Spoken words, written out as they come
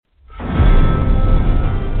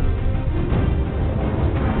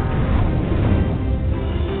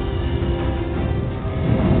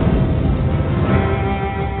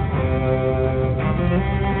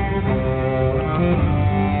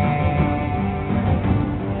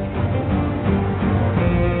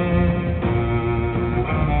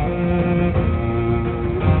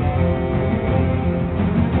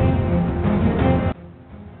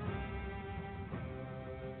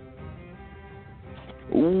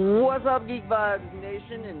What's up, Geek Vibes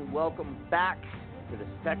Nation, and welcome back to the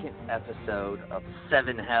second episode of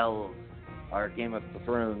Seven Hells, our Game of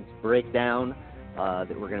Thrones breakdown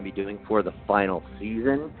that we're going to be doing for the final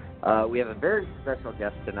season. We have a very special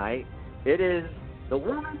guest tonight. It is the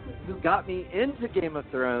woman who got me into Game of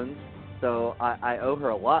Thrones, so I owe her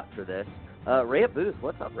a lot for this. Rhea Booth,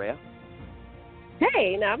 what's up, Rhea?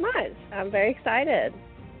 Hey, not much. I'm very excited.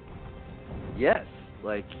 Yes,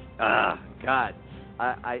 God.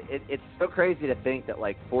 It's so crazy to think that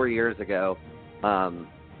 4 years ago,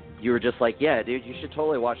 you were just like, yeah, dude, you should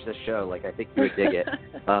totally watch this show. I think you would dig it.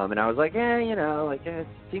 And I was like, it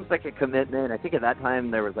seems like a commitment. I think at that time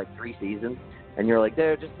there was 3 seasons, and you're like,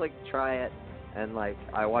 dude, just try it. And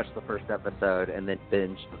I watched the first episode and then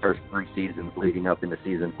binged the first 3 seasons leading up into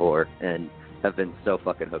season 4, and have been so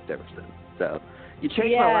fucking hooked ever since. So you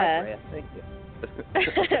changed my life, Rhea. Thank you.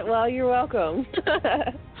 Well, you're welcome.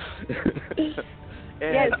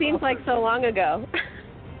 It seems like so long ago.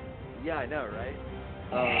 Yeah, I know, right?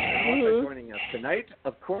 And also joining us tonight,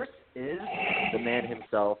 of course, is the man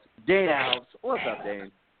himself, Dane Alves. What's up,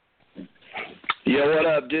 Dane? Yo, what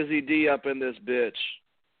up? Dizzy D up in this bitch.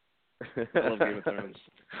 I love Game of Thrones.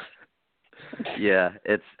 Yeah,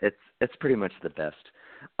 it's pretty much the best.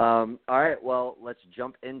 All right, well, let's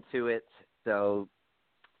jump into it. So,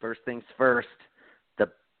 first things first, the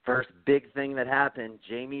first big thing that happened,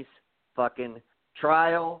 Jaime's fucking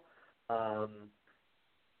trial.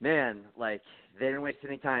 Man, they didn't waste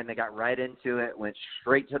any time. They got right into it, went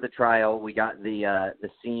straight to the trial. We got the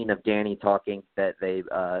scene of Dany talking that they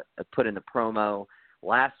put in the promo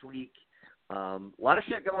last week. A lot of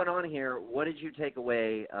shit going on here. What did you take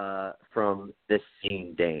away from this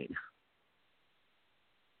scene, Dane?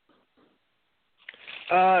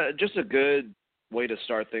 Just a good way to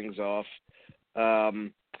start things off.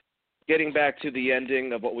 Getting back to the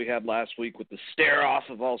ending of what we had last week with the stare-off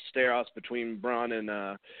of all stare-offs between Bronn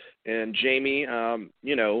and Jaime. Jaime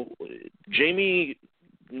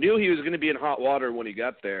knew he was going to be in hot water when he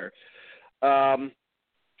got there.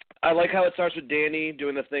 I like how it starts with Dany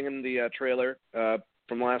doing the thing in the trailer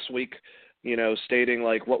from last week, stating,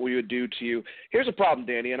 what we would do to you. Here's a problem,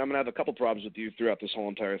 Dany, and I'm going to have a couple problems with you throughout this whole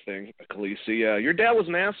entire thing, Khaleesi. Your dad was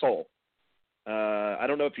an asshole. I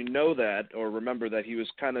don't know if you know that or remember that he was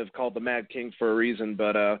kind of called the Mad King for a reason,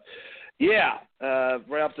 but right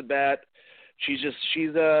off the bat, she's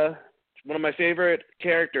one of my favorite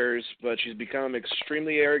characters, but she's become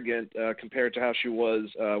extremely arrogant compared to how she was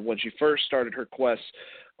when she first started her quest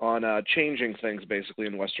on changing things basically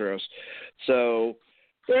in Westeros. So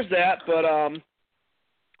there's that, but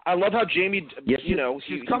I love how Jaime,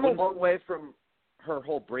 she's come a long way from her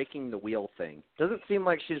whole breaking the wheel thing. Doesn't seem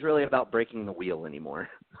like she's really about breaking the wheel anymore.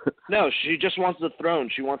 No, she just wants the throne.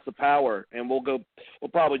 She wants the power, and we'll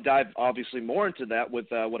probably dive obviously more into that with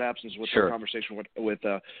what happens with the conversation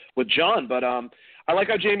with Jon. But I like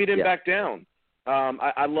how Jaime didn't back down.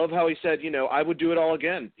 I love how he said, I would do it all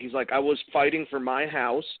again. He's like, I was fighting for my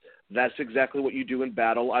house. That's exactly what you do in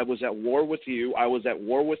battle. I was at war with you. I was at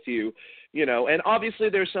war with you. And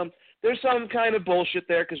obviously there's some kind of bullshit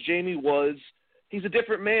there because he's a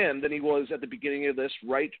different man than he was at the beginning of this,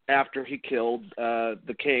 right after he killed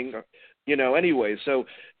the king, anyway. So,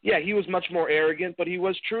 yeah, he was much more arrogant, but he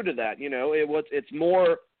was true to that,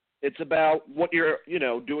 it's about what you're,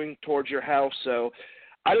 doing towards your house. So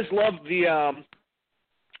I just love the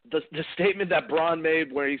statement that Bronn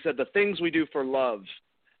made where he said, the things we do for love.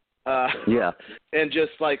 And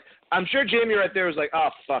just I'm sure Jaime right there was like, oh,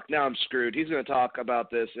 fuck, now I'm screwed. He's going to talk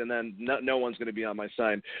about this, and then no one's going to be on my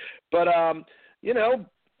side. But,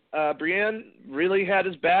 Brienne really had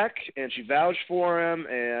his back, and she vouched for him,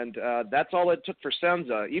 and that's all it took for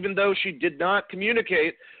Sansa. Even though she did not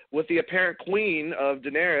communicate with the apparent queen of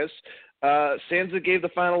Daenerys, Sansa gave the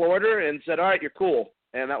final order and said, all right, you're cool.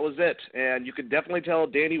 And that was it. And you could definitely tell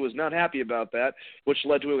Dany was not happy about that, which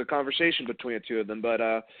led to a conversation between the two of them. But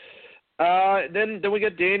then we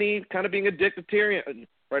get Dany kind of being a dick to Tyrion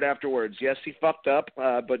right afterwards. Yes, he fucked up,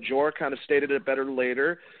 but Jorah kind of stated it better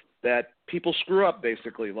later that people screw up,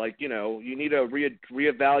 basically. You need to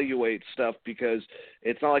reevaluate stuff because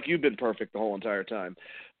it's not like you've been perfect the whole entire time.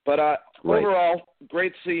 But overall,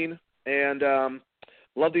 great scene, and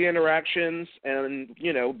love the interactions. And,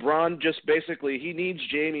 Bronn just basically, he needs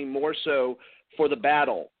Jaime more so for the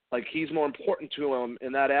battle. He's more important to him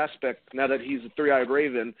in that aspect now that he's a three-eyed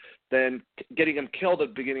raven than getting him killed at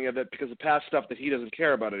the beginning of it because of past stuff that he doesn't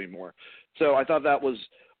care about anymore. So I thought that was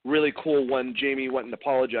really cool when Jaime went and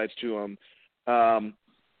apologized to him.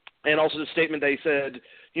 And also the statement that he said,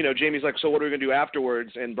 Jaime's like, so what are we going to do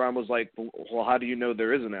afterwards? And Bronn was like, well, how do you know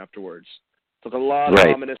there isn't afterwards? It's a lot of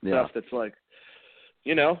ominous stuff that's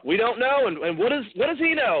we don't know. And what does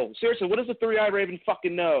he know? Seriously, what does the three-eyed raven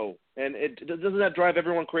fucking know? And doesn't that drive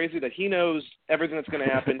everyone crazy that he knows everything that's going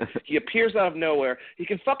to happen? He appears out of nowhere. He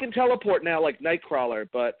can fucking teleport now like Nightcrawler,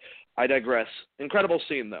 but I digress. Incredible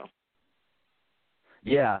scene, though.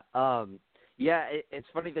 Yeah. It's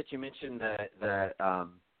funny that you mentioned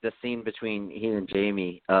the scene between he and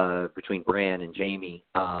Jamie, between Bran and Jamie.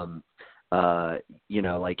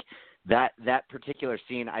 Like that particular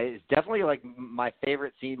scene is definitely like my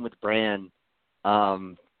favorite scene with Bran.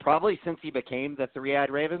 Probably since he became the three-eyed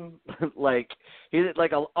raven. Like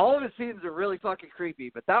all of his scenes are really fucking creepy,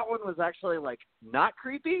 but that one was actually like not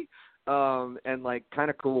creepy, and like kind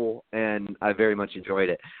of cool, and I very much enjoyed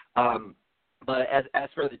it. But as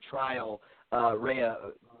for the trial, Rhea,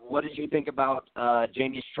 what did you think about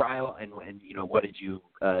Jamie's trial, and what did you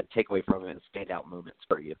take away from it as standout moments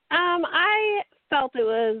for you? I felt it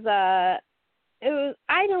was.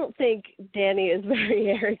 I don't think Dany is very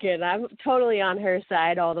arrogant. I'm totally on her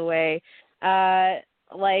side all the way. I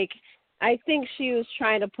think she was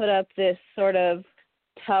trying to put up this sort of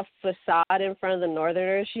tough facade in front of the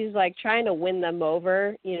Northerners. She's like trying to win them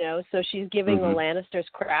over, so she's giving the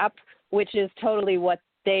Lannisters crap, which is totally what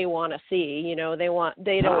they want to see. They don't want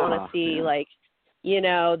to see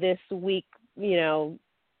this weak,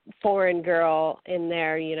 foreign girl in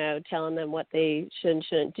there, telling them what they should and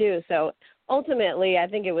shouldn't do. So ultimately, I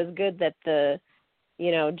think it was good that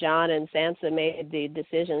Jon and Sansa made the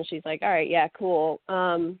decision. She's like, all right, yeah, cool.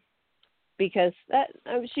 Because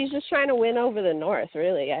she's just trying to win over the North,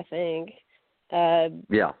 really, I think.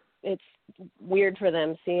 Yeah. It's weird for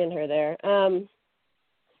them seeing her there.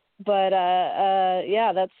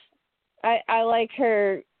 That's, I like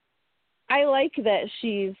her. I like that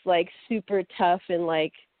she's like super tough and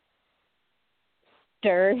like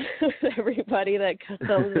stern with everybody that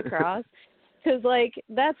comes across. Because like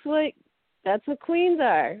that's what queens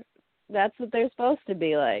are. That's what they're supposed to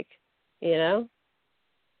be like, Yeah.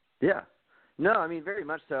 No, I mean very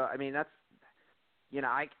much so. I mean that's,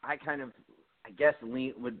 I kind of I guess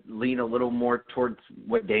would lean a little more towards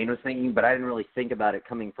what Dane was thinking, but I didn't really think about it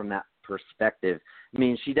coming from that perspective. I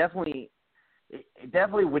mean, it definitely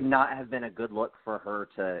would not have been a good look for her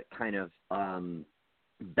to kind of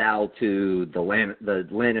bow to the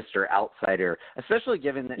Lannister outsider, especially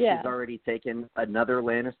given that she's already taken another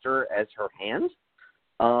Lannister as her hand.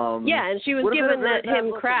 And she was giving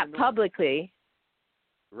him crap publicly.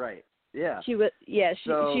 Right. Yeah. She was. Yeah. She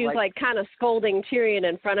was like kind of scolding Tyrion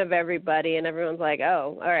in front of everybody, and everyone's like,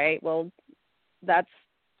 "Oh, all right, well, that's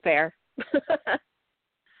fair."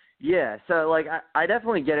 Yeah. So like, I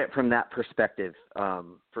definitely get it from that perspective,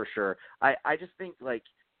 for sure. I just think like,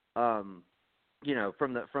 from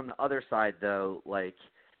the other side though, like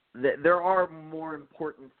there are more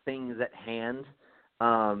important things at hand,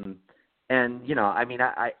 and I mean,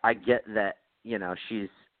 I get that, she's,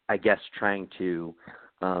 I guess, trying to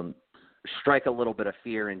strike a little bit of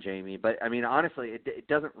fear in Jamie, but I mean, honestly, it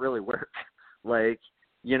doesn't really work. Like,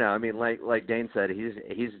 I mean, like Dane said,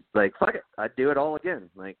 he's like, fuck it, I'd do it all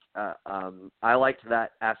again. Like, I liked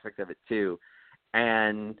that aspect of it too,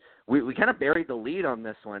 and we kind of buried the lead on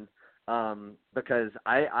this one, because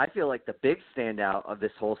I feel like the big standout of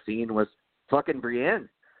this whole scene was fucking Brienne,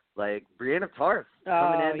 like Brienne of Tarth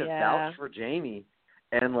coming in to vouch for Jamie,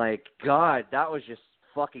 and like, God, that was just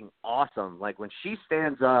fucking awesome. Like when she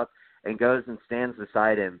stands up and goes and stands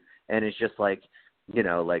beside him, and it's just like,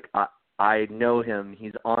 like I know him,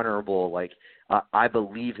 he's honorable, like I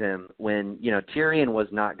believe him, when Tyrion was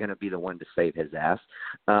not going to be the one to save his ass.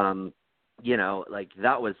 Like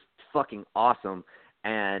that was fucking awesome,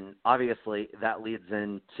 and obviously that leads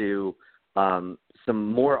into some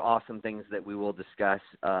more awesome things that we will discuss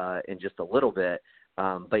in just a little bit.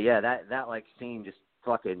 But yeah, that like scene just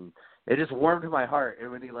fucking, it just warmed my heart. And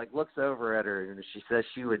when he like looks over at her and she says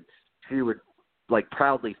she would like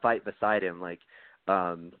proudly fight beside him, like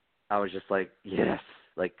I was just like, yes,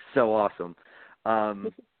 like so awesome.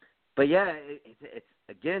 But yeah, it's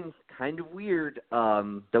again kind of weird.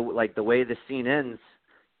 The way the scene ends,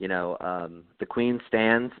 the Queen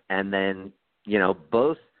stands, and then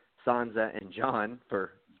both Sansa and Jon,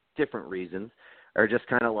 for different reasons, are just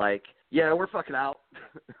kind of like, yeah, we're fucking out.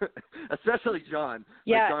 Especially Jon.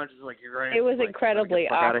 Yeah, like, Jon's just like, you're right. It was like, incredibly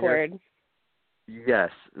awkward. Yes,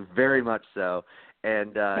 very much so.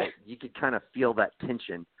 And you could kind of feel that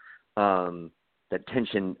tension,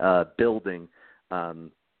 building.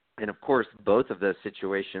 And of course, both of those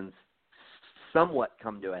situations somewhat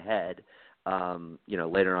come to a head,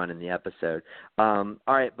 later on in the episode. All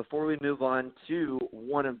right, before we move on to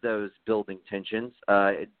one of those building tensions,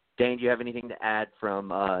 Dane, do you have anything to add from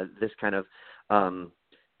this kind of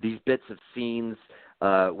these bits of scenes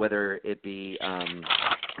whether it be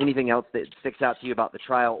anything else that sticks out to you about the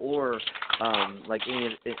trial, or like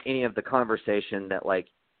any of the conversation that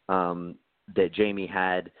that Jamie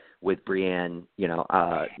had with Brienne,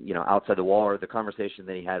 outside the wall, or the conversation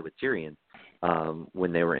that he had with Tyrion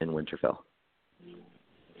when they were in Winterfell.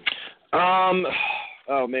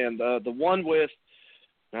 Oh man, the one with,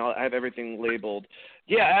 now I have everything labeled.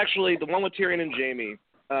 Yeah, actually, the one with Tyrion and Jamie.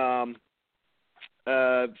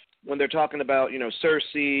 When they're talking about,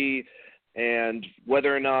 Cersei and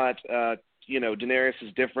whether or not, Daenerys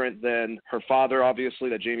is different than her father, obviously,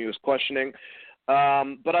 that Jamie was questioning.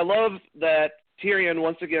 But I love that Tyrion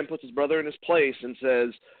once again puts his brother in his place and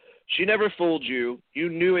says, she never fooled you. You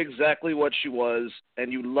knew exactly what she was,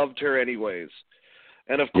 and you loved her anyways.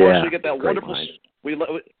 And of course, we get that wonderful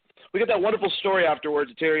we get that wonderful story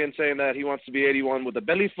afterwards. Tyrion saying that he wants to be 81 with a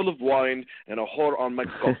belly full of wine and a whore on my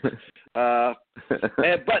cock.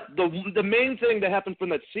 But the main thing that happened from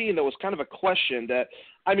that scene that was kind of a question that,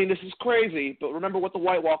 I mean, this is crazy, but remember what the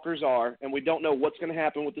White Walkers are, and we don't know what's going to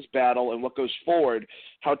happen with this battle and what goes forward.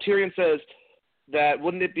 How Tyrion says that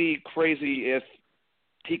wouldn't it be crazy if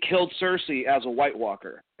he killed Cersei as a White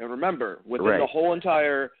Walker? And remember, within the whole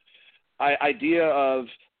entire idea of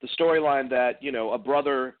the storyline that, a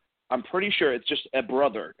brother, I'm pretty sure it's just a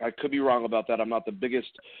brother. I could be wrong about that. I'm not the biggest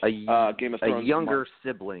Game of Thrones. A younger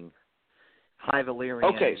sibling. High Valyrian.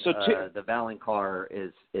 Okay, so the Valonqar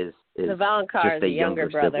is the Valonqar is a younger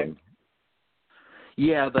brother. Sibling.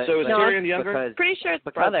 Yeah, but so is Tyrion younger? Pretty sure it's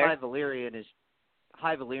because brother. High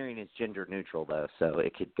Valyrian is gender neutral though, so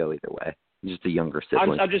it could go either way. He's just a younger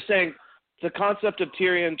sibling. I'm just saying, the concept of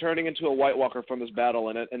Tyrion turning into a White Walker from this battle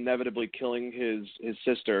and inevitably killing his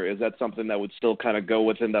sister, is that something that would still kind of go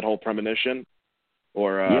within that whole premonition?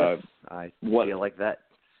 Or yes, I feel like that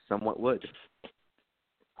somewhat would.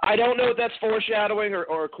 I don't know if that's foreshadowing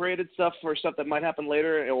or created stuff for stuff that might happen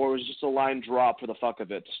later, or it was just a line drop for the fuck of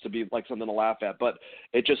it, just to be like something to laugh at. But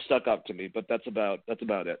it just stuck up to me. But that's about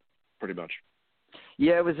it, pretty much.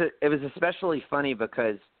 Yeah, it was especially funny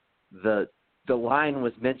because the line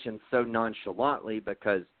was mentioned so nonchalantly,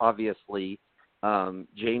 because obviously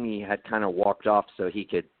Jamie had kind of walked off so he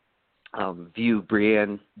could view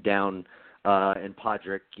Brienne down in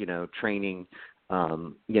Podrick, training,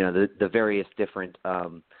 the various different,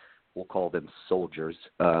 we'll call them soldiers,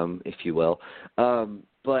 if you will.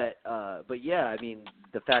 But yeah, I mean,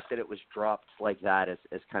 the fact that it was dropped like that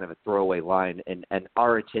as kind of a throwaway line, and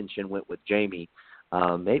our attention went with Jamie,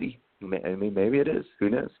 maybe it is. Who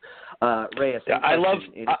knows? Ray, I love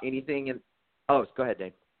anything in. Oh, go ahead,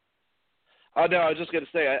 Dane. Oh no, I was just gonna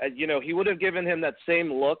say, he would have given him that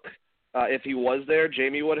same look if he was there.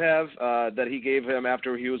 Jamie would have that he gave him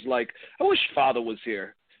after he was like, "I wish Father was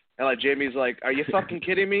here," and like Jamie's like, "Are you fucking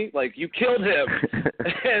kidding me? Like you killed him,"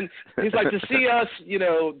 and he's like, "To see us,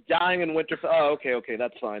 dying in Winterfell. Oh, okay,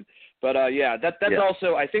 that's fine." But yeah, that's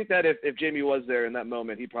also, I think that if Jamie was there in that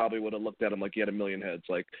moment, he probably would have looked at him like he had a million heads.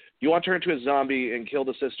 Like, you want to turn into a zombie and kill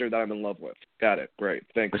the sister that I'm in love with? Got it. Great.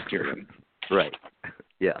 Thanks, Tyrion. Right.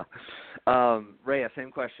 Yeah. Rhea, same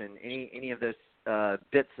question. Any of those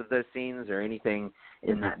bits of those scenes or anything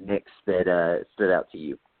in that mix that stood out to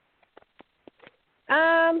you?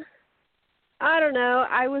 I don't know.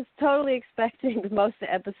 I was totally expecting most of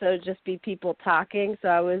the episode just be people talking,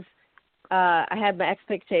 so I had my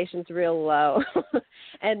expectations real low,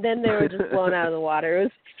 and then they were just blown out of the water.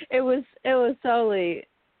 It was totally,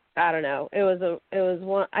 I don't know. It was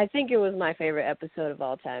one. I think it was my favorite episode of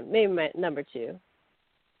all time. Maybe my number 2.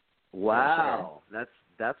 Wow, sure.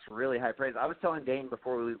 That's really high praise. I was telling Dane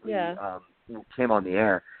before we came on the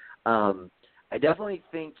air. I definitely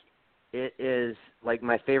think it is like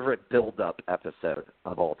my favorite build-up episode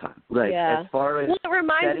of all time. Like as far as it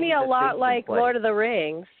reminds me a lot like Lord of the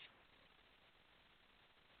Rings.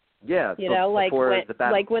 Yeah, like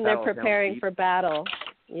when they're preparing for battle.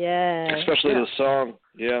 Yeah. Especially the song.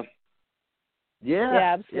 Yeah. Yeah,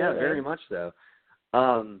 absolutely. Yeah, very much so.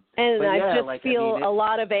 And I just feel a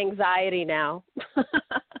lot of anxiety now.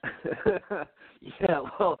 Yeah,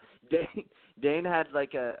 well, Dane had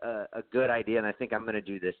like a good idea, and I think I'm going to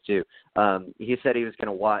do this too. He said he was going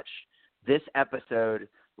to watch this episode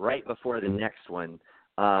right before the next one.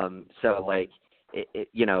 So like,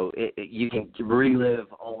 you can relive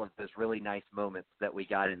all of those really nice moments that we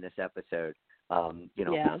got in this episode.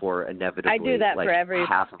 Before inevitably, I do that like, for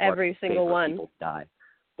every single one. People die.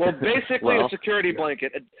 Well, basically a security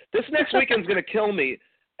blanket. This next weekend's going to kill me.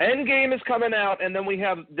 Endgame is coming out, and then we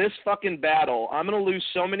have this fucking battle. I'm going to lose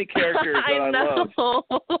so many characters that I love.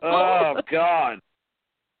 Oh God.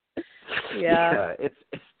 Yeah.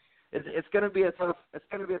 It's going to be a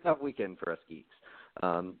tough weekend for us geeks.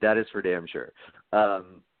 That is for damn sure. But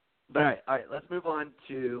all right, let's move on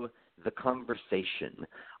to the conversation.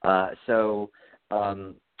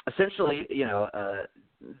 Essentially,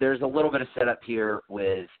 there's a little bit of setup here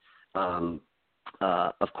with, of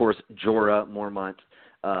course, Jorah Mormont,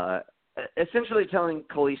 essentially telling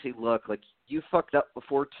Khaleesi, look, like, you fucked up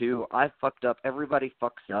before too. I fucked up. Everybody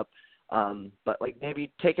fucks up. But like,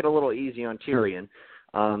 maybe take it a little easy on Tyrion.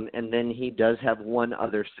 And then he does have one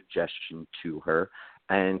other suggestion to her,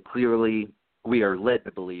 and clearly we are led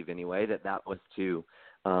to believe anyway that was to,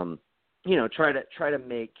 try to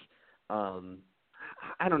make,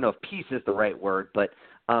 I don't know if peace is the right word, but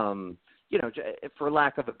for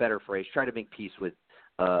lack of a better phrase, try to make peace with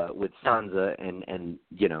Sansa and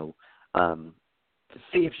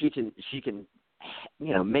see if she can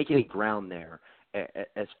make any ground there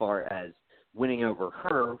as far as winning over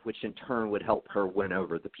her, which in turn would help her win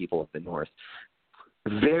over the people of the North.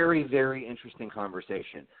 Very, very interesting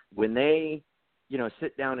conversation. When they,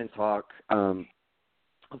 sit down and talk, of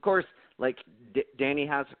course, like Dany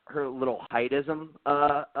has her little heightism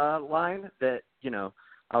line that,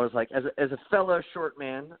 I was like, as a fellow short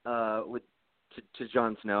man to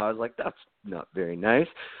Jon Snow, I was like, that's not very nice.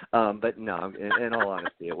 But no, in all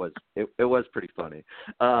honesty, it was pretty funny.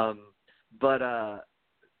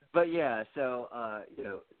 But yeah, so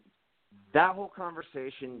that whole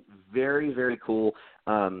conversation, very, very cool.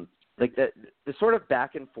 Like the sort of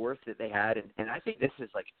back and forth that they had, and I think this is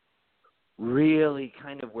like really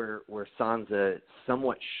kind of where Sansa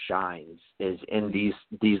somewhat shines, is in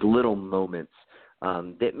these little moments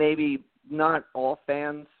that maybe not all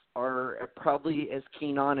fans are probably as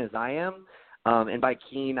keen on as I am. And by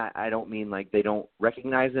keen, I don't mean like they don't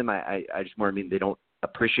recognize them. I just more mean they don't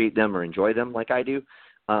appreciate them or enjoy them like I do.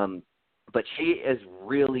 But she is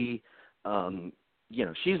really,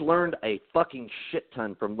 she's learned a fucking shit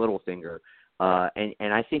ton from Littlefinger.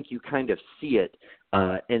 And I think you kind of see it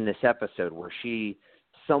in this episode where she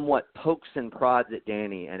somewhat pokes and prods at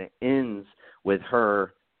Dany, and it ends with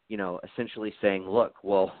her, essentially saying, look,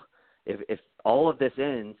 well, if all of this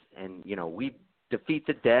ends and, we defeat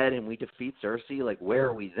the dead and we defeat Cersei, like, where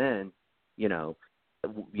are we then?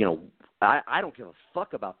 I don't give a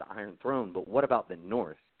fuck about the Iron Throne, but what about the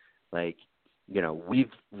North? Like,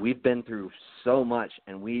 we've been through so much,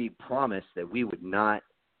 and we promised that we would not,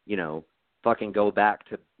 fucking go back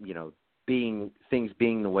to, things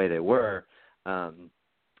being the way they were.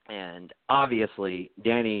 And obviously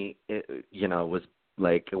Dany, was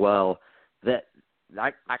like, well, that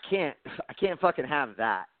I can't fucking have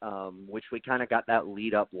that. Which we kind of got that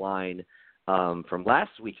lead up line from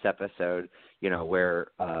last week's episode, where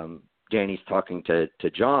Dany's talking to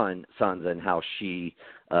Jon, Sansa, and how she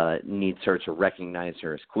needs her to recognize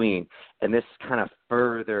her as queen. And this kind of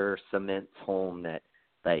further cements home that,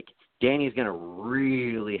 like, Dany's going to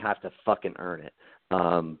really have to fucking earn it,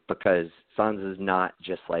 because Sansa's not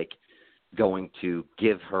just, like, going to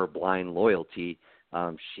give her blind loyalty.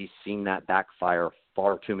 She's seen that backfire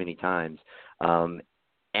far too many times.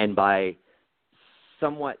 And by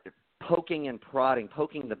somewhat poking and prodding,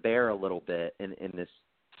 poking the bear a little bit in this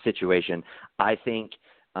situation, I think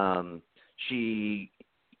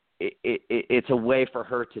it's a way for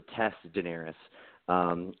her to test Daenerys,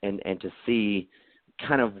 and to see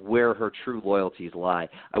kind of where her true loyalties lie.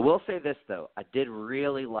 I will say this, though. I did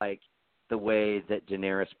really like the way that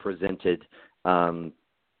Daenerys presented, the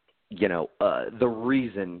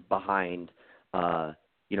reason behind,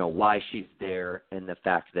 why she's there, and the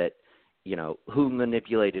fact that, who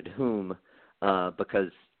manipulated whom, because,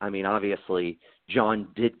 I mean, obviously, Jon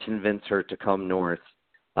did convince her to come north,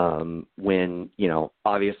 when,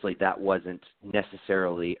 obviously that wasn't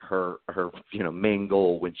necessarily her main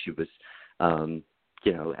goal when she was,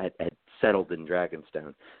 had settled in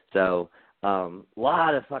Dragonstone. So, a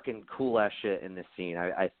lot of fucking cool ass shit in this scene.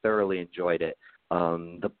 I thoroughly enjoyed it.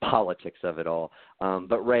 The politics of it all.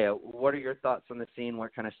 But Rhea, what are your thoughts on the scene?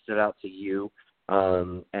 What kind of stood out to you?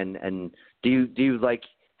 And do you like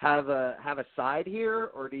have a side here,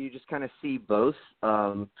 or do you just kind of see both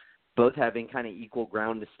having kind of equal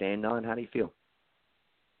ground to stand on? How do you feel?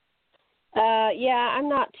 Yeah, I'm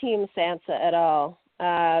not Team Sansa at all.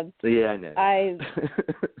 Yeah, I know.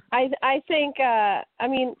 I think I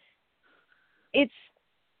mean,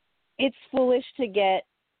 it's foolish to get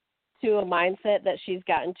to a mindset that she's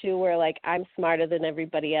gotten to where, like, I'm smarter than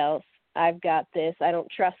everybody else. I've got this. I don't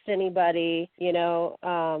trust anybody, because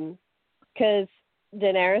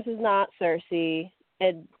Daenerys is not Cersei,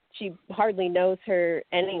 and she hardly knows her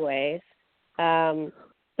anyways.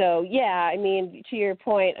 So, yeah, I mean, to your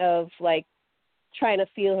point of, like, trying to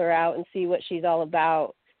feel her out and see what she's all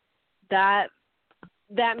about, that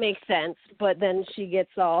that makes sense. But then she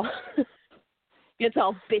gets all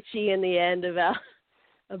bitchy in the end about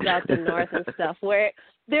the North and stuff, where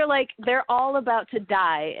they're all about to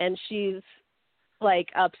die, and she's like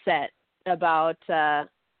upset about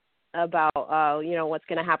what's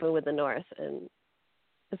going to happen with the North, and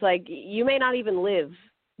it's like, you may not even live.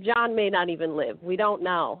 John may not even live. We don't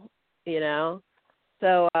know,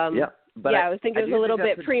 So yeah, but I think it was a little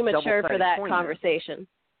bit premature for that conversation.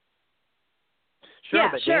 Sure, yeah,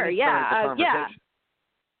 but sure, yeah,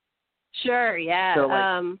 Sure, yeah.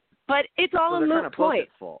 So, but it's all a moot point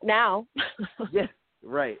now. Yeah,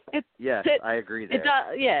 right. I agree there.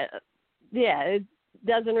 It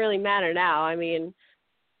doesn't really matter now. I mean,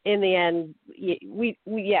 in the end,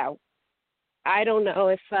 I don't know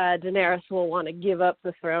if Daenerys will want to give up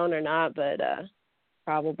the throne or not, but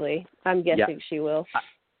probably. I'm guessing she will.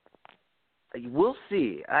 We'll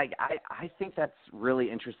see. I think that's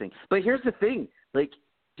really interesting. But here's the thing. Like,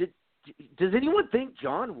 does anyone think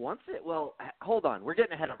Jon wants it? Well, hold on. We're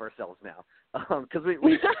getting ahead of ourselves now, because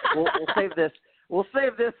we'll save this. We'll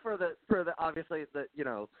save this for the obviously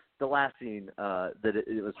the last scene that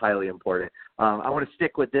it was highly important. I want to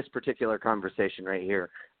stick with this particular conversation right here.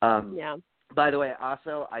 Yeah. By the way,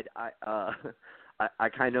 also I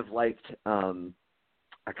kind of liked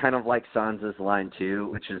Sansa's line too,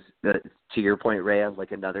 which is to your point, Rhea,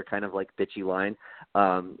 like another kind of like bitchy line,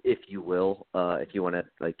 if you will, if you want to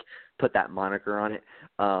like put that moniker on it,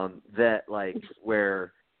 that like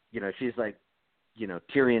where she's like,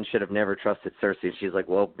 Tyrion should have never trusted Cersei, and she's like,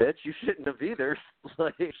 well, bitch, you shouldn't have either.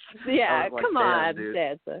 Like, yeah, like, come on, dude.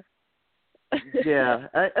 Sansa. Yeah,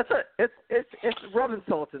 it's rubbing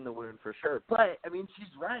salt in the wound for sure. But I mean, she's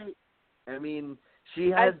right. I mean, she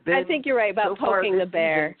has been. I think you're right about poking the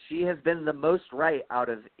bear. Season, she has been the most right out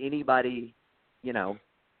of anybody, in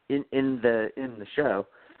the show,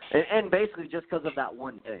 and basically just because of that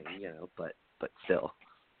one thing, But still.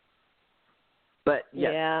 But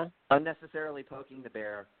yes, yeah, unnecessarily poking the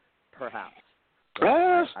bear, perhaps.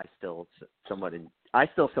 I still somewhat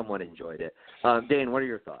enjoyed it. Dane, what are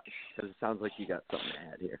your thoughts? Because it sounds like you got something to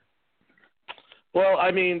add here. Well,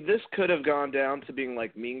 I mean, this could have gone down to being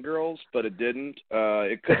like Mean Girls, but it didn't.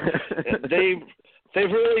 It could. They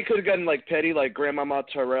really could have gotten like petty, like Grandmama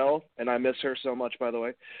Tyrell, and I miss her so much, by the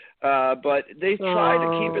way. But they tried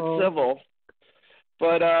to keep it civil.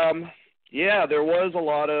 But there was a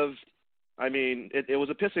lot of. I mean, it was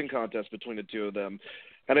a pissing contest between the two of them.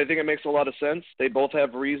 And I think it makes a lot of sense. They both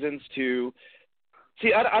have reasons to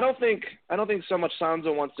see. I don't think so much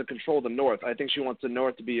Sansa wants to control the North. I think she wants the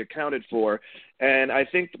North to be accounted for. And I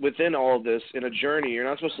think within all of this, in a journey, you're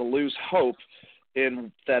not supposed to lose hope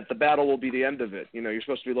in that the battle will be the end of it. You're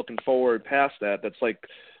supposed to be looking forward past that. That's like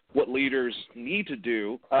what leaders need to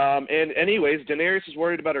do. And anyways, Daenerys is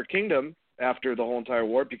worried about her kingdom after the whole entire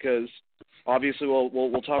war, because obviously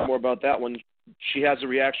we'll talk more about that when she has a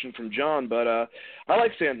reaction from Jon. But I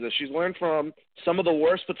like Sansa. She's learned from some of the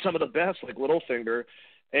worst, but some of the best, like Littlefinger.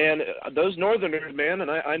 And those Northerners, man, and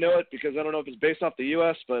I know it because I don't know if it's based off the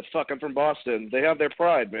U.S., but fuck, I'm from Boston. They have their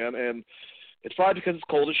pride, man, and it's probably because it's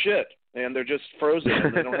cold as shit, and they're just frozen,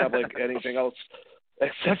 and they don't have, like, anything else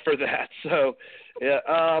except for that. So, yeah,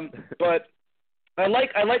 but I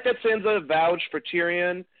like that Sansa vouched for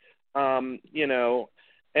Tyrion,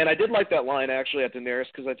 and I did like that line, actually, at Daenerys,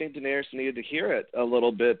 because I think Daenerys needed to hear it a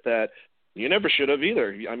little bit, that you never should have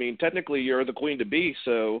either. I mean, technically, you're the queen-to-be,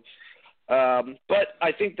 so... but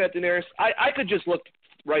I think that Daenerys, I could just look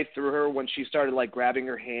right through her when she started, like, grabbing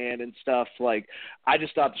her hand and stuff. Like, I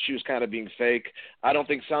just thought that she was kind of being fake. I don't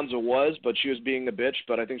think Sansa was, but she was being a bitch,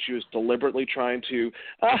 but I think she was deliberately trying to,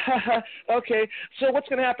 okay, so what's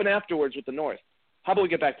going to happen afterwards with the North? How about we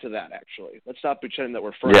get back to that, actually? Let's stop pretending that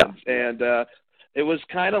we're friends. Yeah. And it was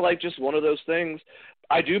kind of like just one of those things.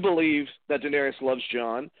 I do believe that Daenerys loves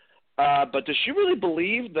Jon. But does she really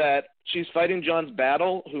believe that she's fighting Jon's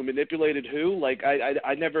battle? Who manipulated who? Like,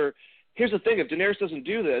 I never. Here's the thing: if Daenerys doesn't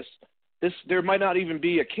do this, there might not even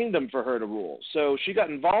be a kingdom for her to rule. So she got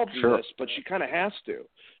involved in this, but she kind of has to,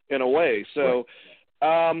 in a way. So,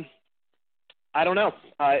 I don't know.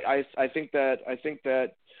 I think that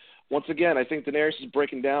once again, I think Daenerys is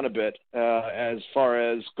breaking down a bit as far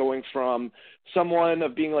as going from someone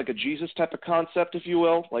of being like a Jesus type of concept, if you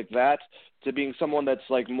will, like that, to being someone that's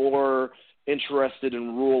like more interested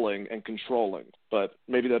in ruling and controlling. But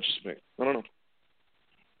maybe that's just me. I don't know.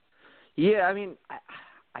 Yeah, I mean,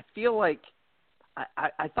 I feel like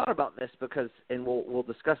I thought about this because, and we'll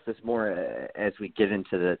discuss this more as we get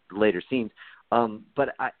into the later scenes.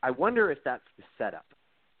 But I wonder if that's the setup.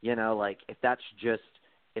 Like if that's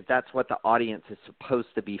what the audience is supposed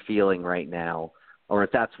to be feeling right now, or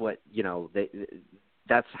if that's what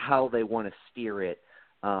that's how they want to steer it,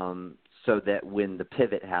 so that when the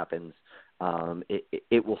pivot happens,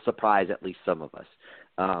 it will surprise at least some of us.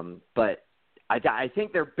 But I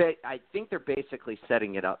think they're basically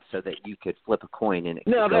setting it up so that you could flip a coin and it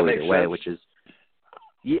could go either way, which is,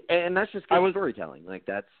 yeah, and that's just good storytelling. Like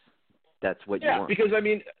that's what you want. Yeah, because I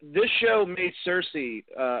mean, this show made Cersei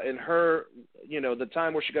in her, the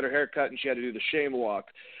time where she got her hair cut and she had to do the shame walk,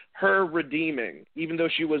 her redeeming, even though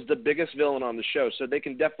she was the biggest villain on the show. So they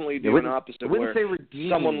can definitely do an opposite where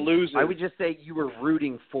someone loses. I would just say you were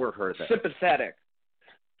rooting for her, though. Sympathetic.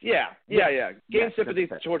 Yeah. Gain sympathy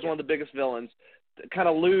towards one of the biggest villains. Kind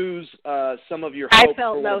of lose some of your hope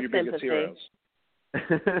for one of your biggest heroes.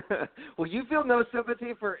 Well, you feel no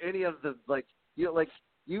sympathy for any of the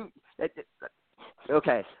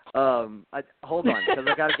Okay. Hold on, because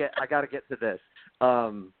I gotta get to this.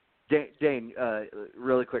 Dane,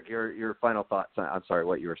 really quick, your final thoughts. I'm sorry,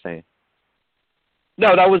 what you were saying.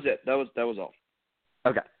 No, that was it. That was all.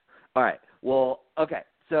 Okay. All right. Well, okay.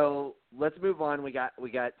 So let's move on. We got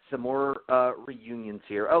some more reunions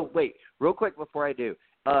here. Oh, wait, real quick before I do,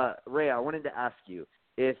 Ray, I wanted to ask you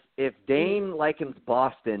if Dane likens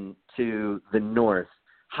Boston to the North,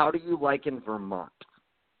 how do you liken Vermont?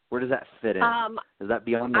 Where does that fit in? Is that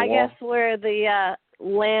beyond the wall? I guess we're the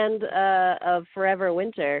land of forever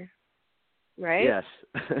winter, right? Yes.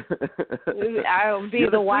 I'll be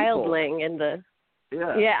the wildling and the.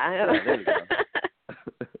 Yeah. There you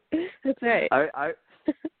go. That's right.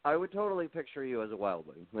 I would totally picture you as a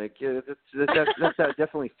wildling. Like that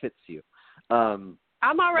definitely fits you. I'm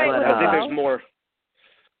all right with it.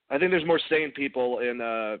 I think there's more sane people in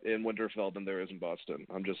Winterfell than there is in Boston.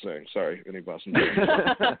 I'm just saying. Sorry, any Boston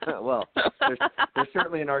fans. Well, there's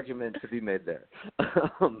certainly an argument to be made there.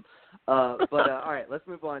 But all right, let's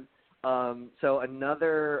move on. So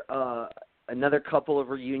another couple of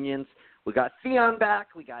reunions. We got Theon back,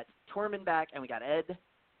 we got Tormund back, and we got Ed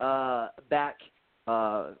back.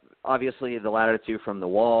 Obviously, the latter two from the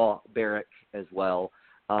Wall, Beric as well.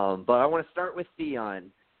 But I want to start with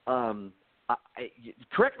Theon.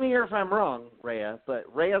 Correct me here if I'm wrong, Rhea, but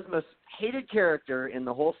Rhea's most hated character in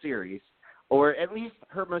the whole series, or at least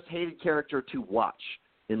her most hated character to watch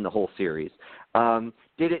in the whole series.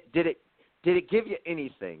 Did it give you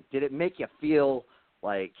anything? Did it make you feel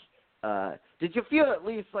like? Did you feel at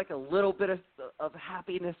least like a little bit of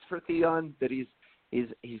happiness for Theon that he's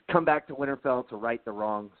come back to Winterfell to right the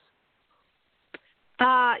wrongs?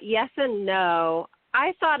 Yes and no.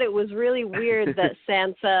 I thought it was really weird that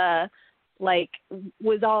Sansa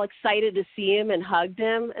was all excited to see him and hugged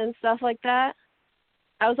him and stuff like that.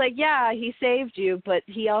 I was like, yeah, he saved you, but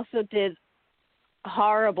he also did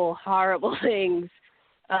horrible, horrible things,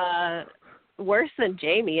 worse than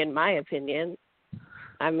Jaime, in my opinion.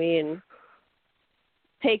 I mean,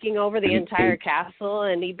 taking over the entire castle,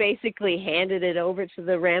 and he basically handed it over to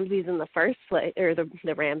the Ramsays in the first place, or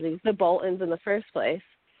the Boltons in the first place.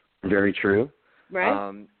 Very true.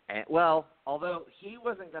 Right? Well, although he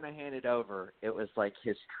wasn't going to hand it over, it was like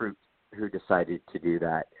his troops who decided to do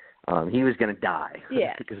that. He was going to die.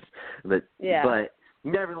 Yeah. But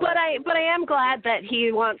nevertheless. But I am glad that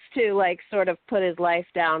he wants to sort of put his life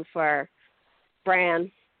down for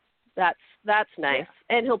Bran. That's nice,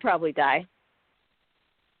 and he'll probably die.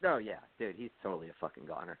 Oh yeah, dude, he's totally a fucking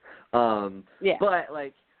goner. Yeah. But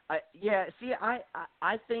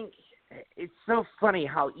I think it's so funny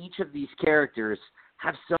how each of these characters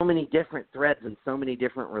have so many different threads and so many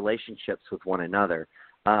different relationships with one another.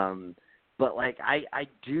 But I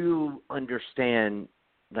do understand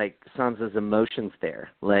Sansa's emotions there.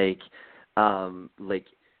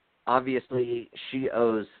 Obviously she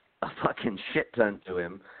owes a fucking shit ton to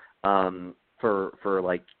him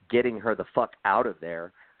for getting her the fuck out of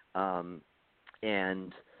there. And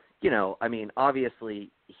I mean,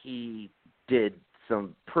 obviously he did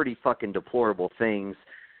some pretty fucking deplorable things.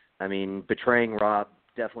 I mean, betraying Robb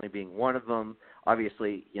definitely being one of them.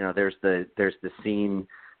 Obviously, there's the scene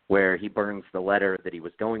where he burns the letter that he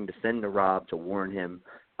was going to send to Robb to warn him,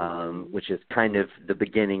 which is kind of the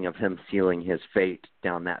beginning of him sealing his fate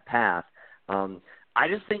down that path. I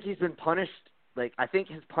just think he's been punished. I think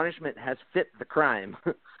his punishment has fit the crime,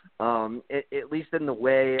 at least in the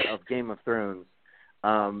way of Game of Thrones.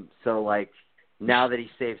 So now that he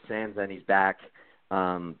saved Sansa and he's back,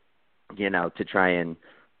 to try and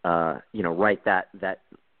right that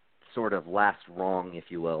sort of last wrong, if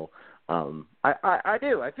you will. I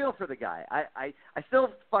do. I feel for the guy. I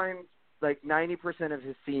still find 90% of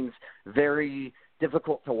his scenes very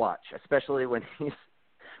difficult to watch, especially when he's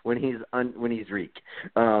Reek.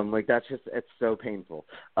 That's just, it's so painful.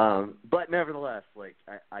 But nevertheless,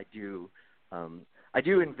 I do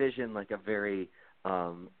envision a very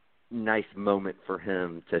nice moment for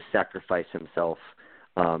him to sacrifice himself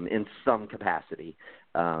in some capacity.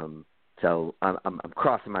 So I'm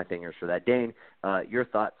crossing my fingers for that. Dane, your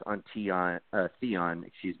thoughts on Theon,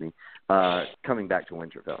 coming back to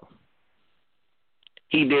Winterfell?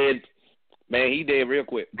 He did. Man, he did real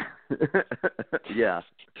quick. Yeah.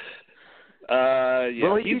 Yeah.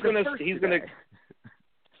 Well, he's gonna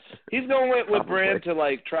with Bran to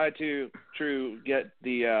like try to get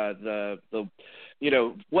the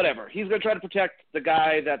whatever. He's gonna try to protect the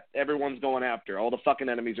guy that everyone's going after. All the fucking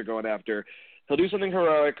enemies are going after. He'll do something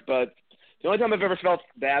heroic, but the only time I've ever felt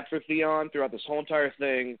bad for Theon throughout this whole entire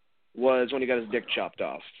thing was when he got his dick chopped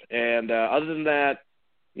off. And other than that,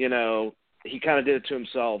 he kind of did it to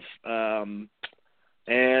himself. And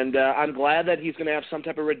I'm glad that he's going to have some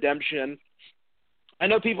type of redemption. I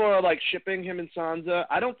know people are like shipping him and Sansa.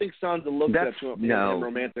 I don't think Sansa looks at him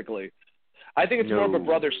romantically. I think it's more of a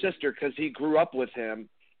brother-sister because he grew up with him.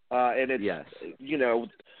 And it's,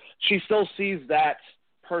 she still sees that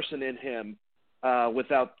person in him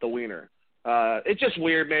without the wiener. It's just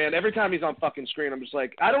weird, man. Every time he's on fucking screen, I'm just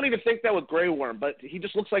like, I don't even think that with Grey Worm, but he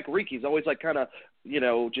just looks like Reek. He's always like kind of,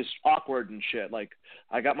 just awkward and shit. Like,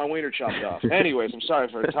 I got my wiener chopped off. Anyways, I'm sorry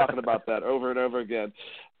for talking about that over and over again.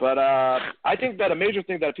 But I think that a major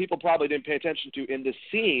thing that people probably didn't pay attention to in this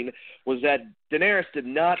scene was that Daenerys did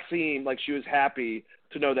not seem like she was happy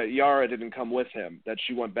to know that Yara didn't come with him, that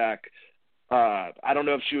she went back. I don't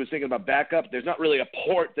know if she was thinking about backup. There's not really a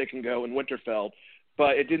port they can go in Winterfell.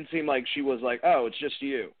 But it didn't seem like she was like, oh, it's just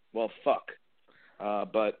you. Well, fuck.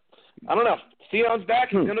 But I don't know. Theon's back.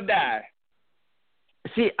 He's going to die.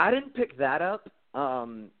 See, I didn't pick that up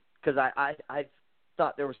because I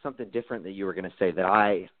thought there was something different that you were going to say that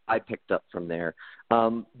I picked up from there.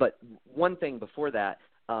 But one thing before that,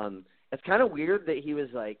 it's kind of weird that he was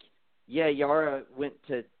like, yeah, Yara went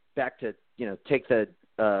back to, take the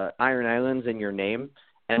Iron Islands in your name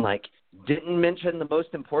and, like, didn't mention the most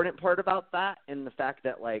important part about that and the fact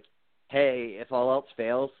that, like, hey, if all else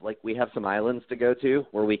fails, like, we have some islands to go to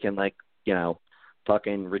where we can, like,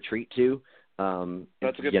 fucking retreat to.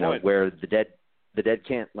 That's a good point. Where the dead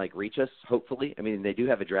can't, like, reach us, hopefully. I mean, they do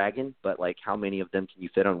have a dragon, but, like, how many of them can you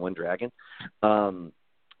fit on one dragon?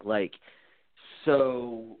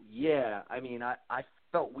 So, yeah, I mean, I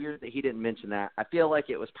felt weird that he didn't mention that. I feel like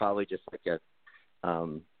it was probably just like a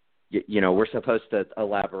we're supposed to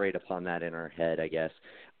elaborate upon that in our head, I guess.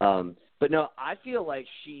 But no, I feel like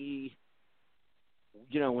she,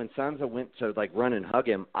 when Sansa went to, like, run and hug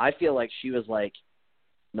him, I feel like she was like,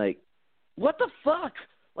 what the fuck?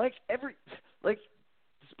 Like, it's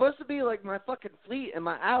supposed to be, like, my fucking fleet and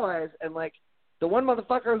my allies, and, like, the one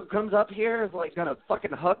motherfucker who comes up here is, like, gonna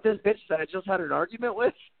fucking hug this bitch that I just had an argument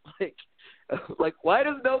with? Like, why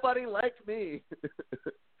does nobody like me?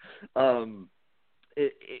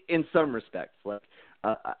 In some respects, like,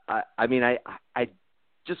 I mean, I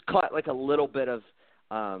just caught, like, a little bit of,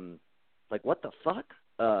 like, what the fuck,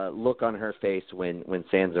 look on her face when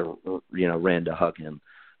Sansa, ran to hug him.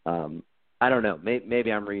 I don't know.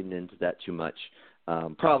 Maybe I'm reading into that too much.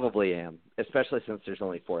 Probably am, especially since there's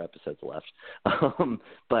only 4 episodes left.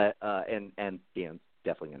 But Theon's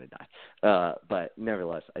definitely going to die. But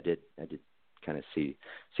nevertheless, I did kind of see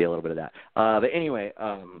a little bit of that. But anyway,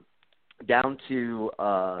 down to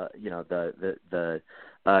the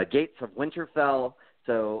gates of Winterfell.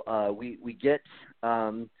 So we get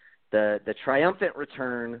the triumphant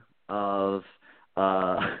return of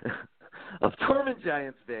Tormund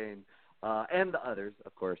Giantsbane and the others,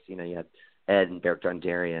 of course. You had Ed and Beric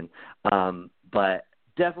Dondarrion, but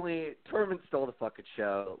definitely Tormund stole the fucking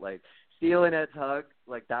show. Like, stealing Ed's hug,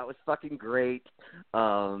 like, that was fucking great.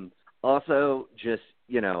 Also, just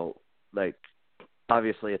like,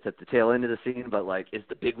 obviously it's at the tail end of the scene, but, like, is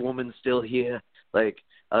the big woman still here? Like,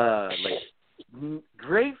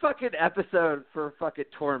 great fucking episode for fucking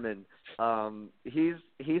Tormund.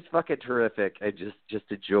 He's fucking terrific and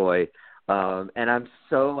just a joy. And I'm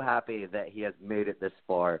so happy that he has made it this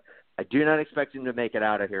far. I do not expect him to make it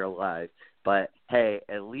out of here alive, but hey,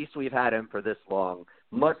 at least we've had him for this long,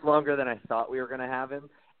 much longer than I thought we were going to have him.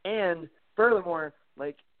 And furthermore,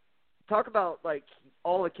 like, talk about, like,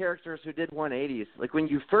 all the characters who did 180s. Like, when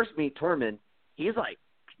you first meet Tormund, he's, like,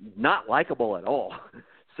 not likable at all.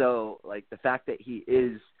 So, like, the fact that he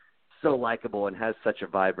is so likable and has such a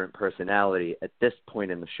vibrant personality at this point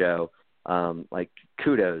in the show, like,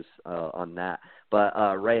 kudos on that. But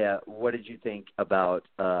Rhea, what did you think about,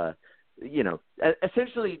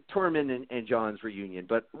 essentially Tormund and Jon's reunion,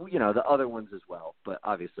 but, the other ones as well. But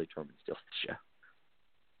obviously Tormund steals the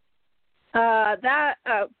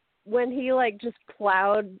show. When he, like, just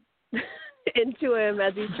plowed into him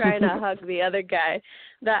as he's trying to hug the other guy.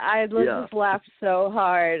 That I just laughed so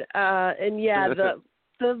hard. And yeah,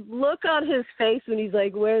 the look on his face when he's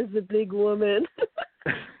like, "Where's the big woman?"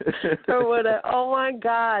 or whatever. Oh my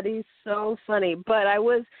God, he's so funny. But I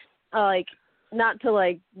was like, not to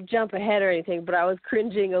like jump ahead or anything, but I was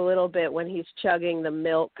cringing a little bit when he's chugging the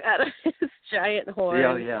milk out of his giant horn.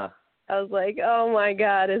 Yeah, yeah. I was like, oh my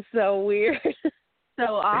God, it's so weird, so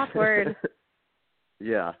awkward.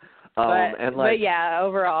 Yeah. But yeah,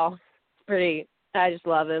 overall, pretty. I just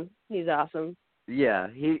love him. He's awesome. Yeah,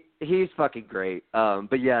 he's fucking great.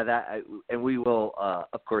 But yeah, and we will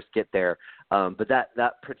of course get there. But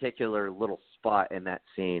that particular little spot in that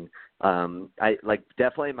scene, I like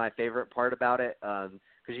definitely my favorite part about it.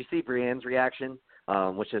 Because you see Brienne's reaction,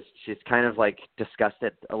 which is she's kind of like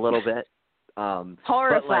disgusted a little bit.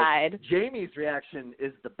 Horrified. But, like, Jamie's reaction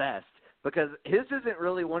is the best because his isn't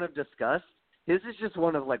really one of disgust. His is just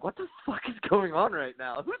one of like, what the fuck is going on right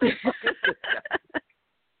now? Who the fuck is this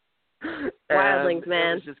guy? Wildlings,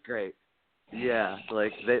 man. It's just great. Yeah,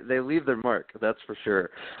 like they leave their mark, that's for sure.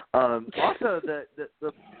 Also, the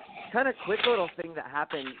kind of quick little thing that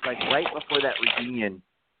happened like right before that reunion,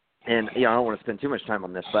 and I don't want to spend too much time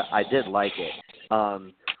on this, but I did like it.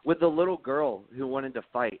 With the little girl who wanted to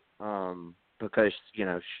fight because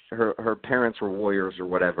her parents were warriors or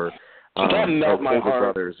whatever, that melt my heart.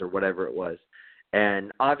 brothers or whatever it was,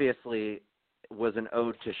 and obviously was an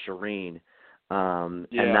ode to Shireen. And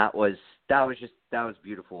that was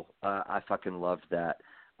beautiful. I fucking loved that.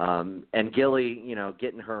 And Gilly,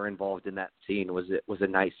 getting her involved in that scene was a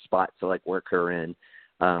nice spot to like work her in.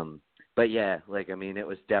 But yeah, like, I mean, it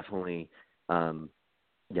was definitely, that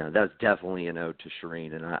was definitely an ode to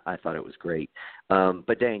Shireen, and I thought it was great.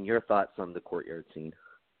 But Dane, your thoughts on the courtyard scene?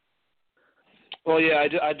 Well, yeah,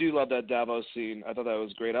 I do love that Davos scene. I thought that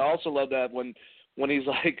was great. I also love that when he's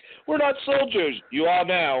like, "We're not soldiers, you are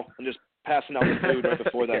now," and just passing out the food right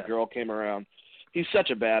before that girl came around. He's such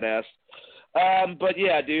a badass. But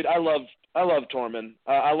yeah, dude, I love Tormund.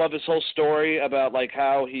 I love his whole story about like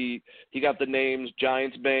how he got the names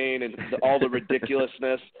Giant's Bane and all the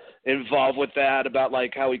ridiculousness involved with that, about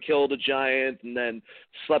like how he killed a giant and then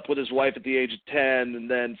slept with his wife at the age of 10 and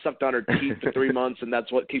then sucked on her teeth for 3 months, and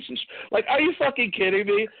that's what keeps him like, are you fucking kidding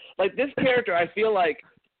me? Like, this character, I feel like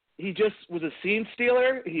he just was a scene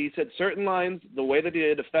stealer. He said certain lines the way that he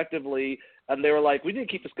did effectively, and they were like, we need to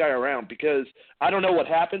keep this guy around because I don't know what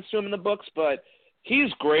happens to him in the books, but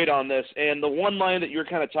he's great on this. And the one line that you're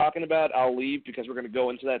kind of talking about, I'll leave because we're going to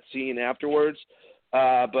go into that scene afterwards.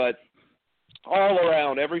 But all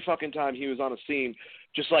around, every fucking time he was on a scene,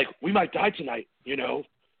 just like, we might die tonight,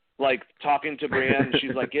 like talking to Brienne, and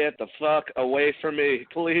she's like, get the fuck away from me,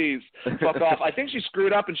 please, fuck off. I think she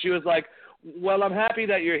screwed up, and she was like, well, I'm happy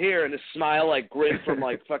that you're here, and this smile, like, grin from,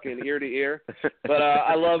 like, fucking ear to ear. But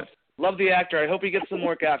I love the actor. I hope he gets some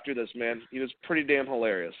work after this, man. He was pretty damn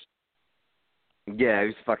hilarious. Yeah, he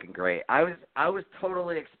was fucking great. I was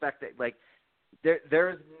totally expecting, like,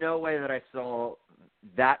 there's no way that I saw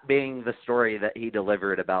that being the story that he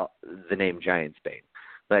delivered about the name Giant's Bane.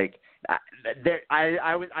 Like, I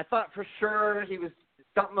thought for sure he was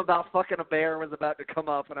something about fucking a bear was about to come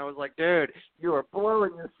up, and I was like, dude, you are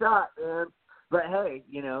blowing your shot, man. But hey,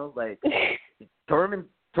 like, Tormund's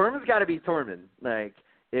got to be Tormund. Like,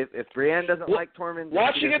 if Brienne doesn't like Tormund,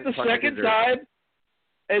 watching it the second time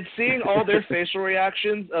and seeing all their facial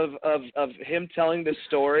reactions of him telling this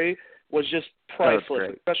story was just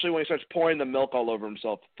priceless, especially when he starts pouring the milk all over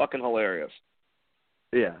himself. Fucking hilarious.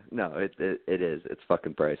 Yeah, no, it is. It's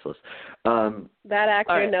fucking priceless. That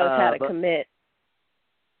actor knows how to commit.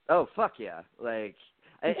 Oh, fuck yeah. Like,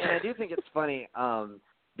 and I do think it's funny,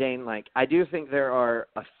 Dane, like, I do think there are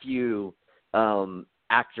a few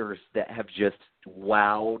actors that have just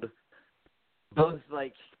wowed both,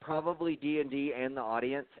 like, probably D&D and the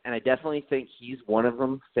audience, and I definitely think he's one of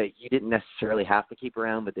them that you didn't necessarily have to keep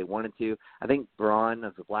around, but they wanted to. I think Bronn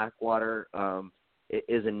of the Blackwater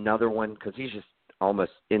is another one, because he's just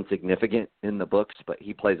almost insignificant in the books, but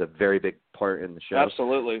he plays a very big part in the show.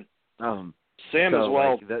 Absolutely. Sam as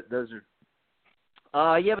well. Like, those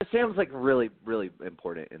are. Yeah, but Sam's like really, really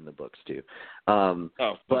important in the books too.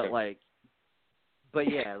 Okay. But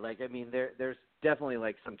yeah, like, I mean, there's definitely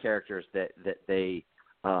like some characters that they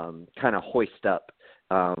kind of hoist up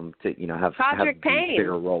to have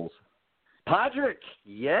bigger roles. Podrick,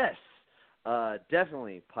 yes,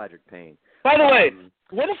 definitely Podrick Payne. By the way,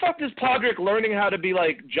 when the fuck is Podrick learning how to be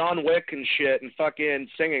like John Wick and shit and fucking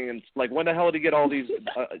singing, and like, when the hell did he get all these,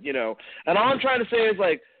 And all I'm trying to say is,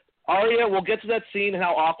 like, Arya, we'll get to that scene,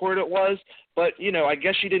 how awkward it was, but, I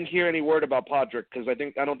guess she didn't hear any word about Podrick, because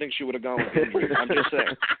I don't think she would have gone with Indri. I'm just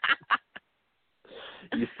saying.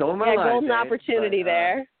 You stole my yeah, line, golden Jane, opportunity but,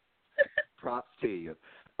 there. Props to you.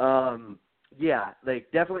 Yeah,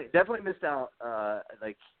 like definitely missed out.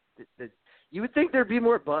 Like you would think there'd be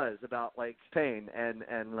more buzz about like Payne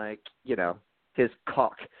and like his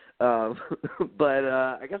cock, but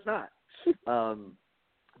I guess not.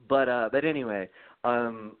 But anyway,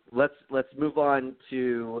 let's move on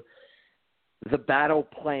to the battle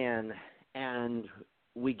plan, and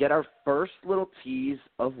we get our first little tease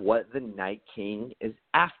of what the Night King is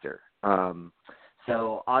after.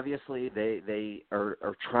 So obviously they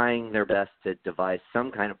are trying their best to devise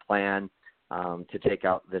some kind of plan to take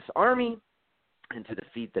out this army and to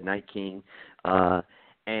defeat the Night King.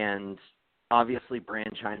 And obviously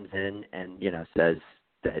Bran chimes in and says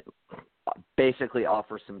that basically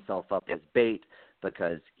offers himself up as bait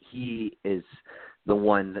because he is the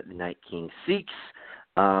one that the Night King seeks.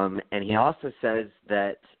 And he also says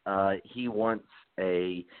that he wants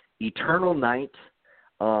a eternal night,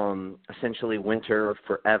 essentially winter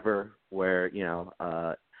forever, where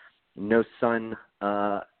no sun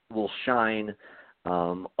will shine,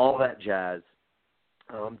 all that jazz.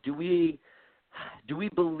 Do we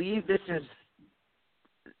believe this is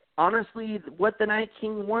honestly what the Night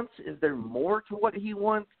King wants? Is there more to what he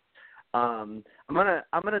wants? I'm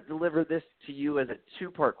gonna deliver this to you as a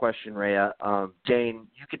two-part question, Rhea. Jane,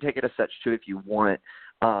 you can take it as such too if you want.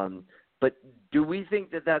 But do we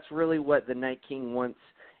think that that's really what the Night King wants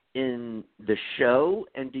in the show?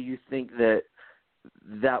 And do you think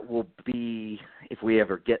that will be, if we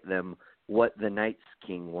ever get them, what the Night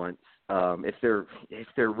King wants? If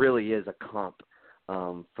there really is a comp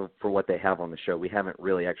for what they have on the show, we haven't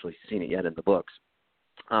really actually seen it yet in the books.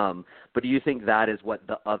 But do you think that is what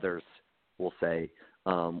the others will say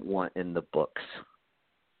want in the books?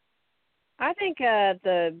 I think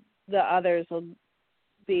the others will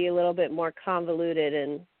be a little bit more convoluted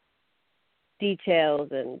in details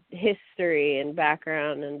and history and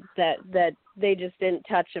background, and that they just didn't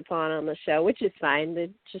touch upon on the show, which is fine. They're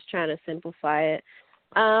just trying to simplify it.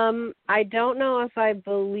 I don't know if I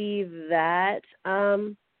believe that.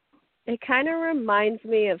 It kind of reminds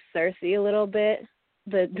me of Cersei a little bit,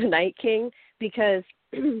 the Night King, because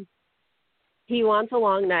he wants a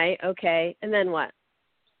long night, okay, and then what?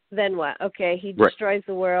 Okay, he destroys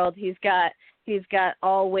the world. He's got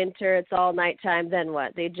all winter. It's all nighttime. Then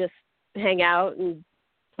what? They just hang out and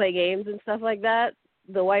play games and stuff like that.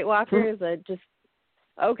 The White Walkers are just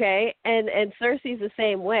okay. And Cersei's the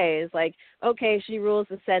same way. It's like, okay, she rules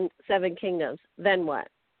the seven kingdoms. Then what?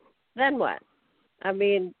 I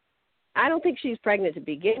mean, I don't think she's pregnant to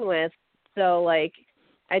begin with. So like,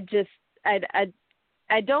 I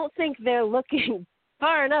don't think they're looking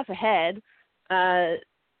far enough ahead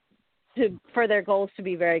for their goals to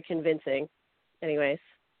be very convincing. Anyways.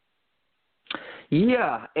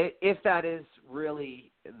 Yeah, if that is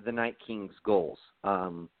really the Night King's goals,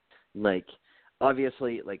 like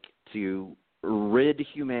obviously, like to rid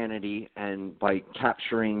humanity, and by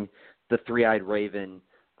capturing the Three-Eyed Raven,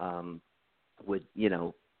 would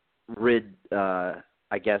rid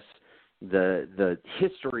I guess the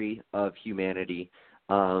history of humanity,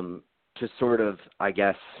 to sort of, I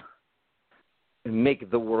guess, make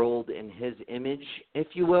the world in his image, if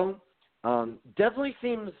you will. Definitely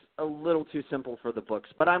seems a little too simple for the books,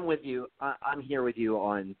 but I'm with you. I'm here with you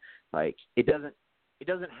on, like, it doesn't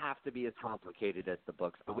have to be as complicated as the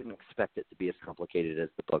books. I wouldn't expect it to be as complicated as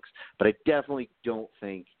the books, but I definitely don't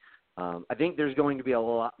think. I think there's going to be a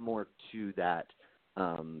lot more to that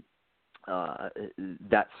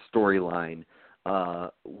that storyline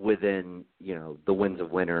within the Winds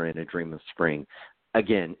of Winter and A Dream of Spring.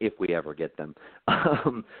 Again, if we ever get them.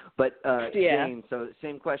 But Jane, so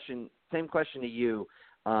same question to you.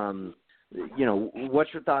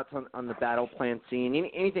 What's your thoughts on the battle plan scene?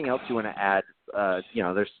 Anything else you want to add?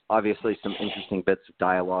 There's obviously some interesting bits of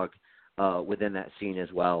dialogue within that scene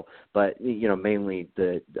as well. But mainly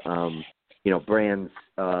the Bran's,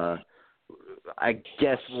 I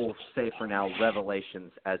guess we'll say for now,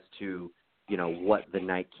 revelations as to what the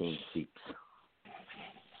Night King seeks.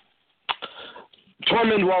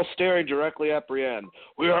 Tormund, while staring directly at Brienne,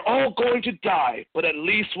 "We are all going to die, but at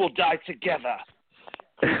least we'll die together."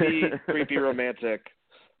 Creepy romantic.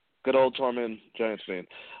 Good old Tormund, giant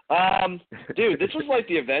fan. Dude, this was like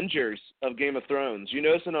the Avengers of Game of Thrones. You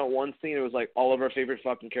notice in that one scene, it was like all of our favorite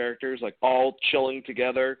fucking characters, like all chilling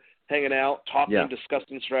together, hanging out, talking,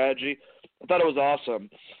 discussing strategy. I thought it was awesome.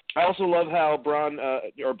 I also love how Bran,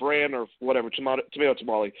 or whatever, tomato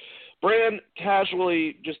tamale, Bran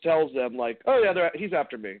casually just tells them, like, oh, yeah, he's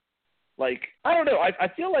after me. Like, I don't know. I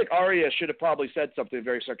feel like Arya should have probably said something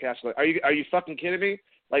very sarcastically. Are you fucking kidding me?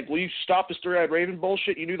 Like, will you stop this three-eyed raven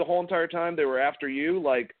bullshit? You knew the whole entire time they were after you.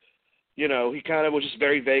 Like, you know, he kind of was just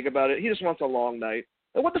very vague about it. He just wants a long night.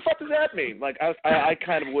 Like, what the fuck does that mean? Like, I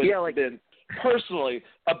kind of would have been personally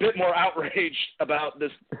a bit more outraged about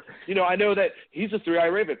this. You know, I know that he's a three-eyed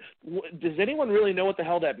raven. Does anyone really know what the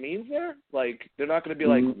hell that means there? Like, they're not going to be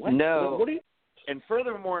like, what? No. What do you? And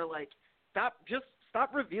furthermore, like, stop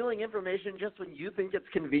revealing information just when you think it's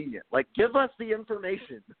convenient. Like, give us the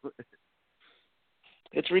information.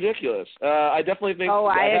 It's ridiculous. I definitely think. Oh,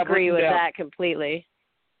 I agree with down. that completely.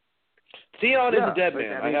 Theon is a dead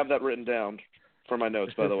man. I have that written down for my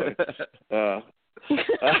notes, by the way.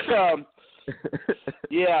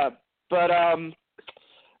 Yeah, but I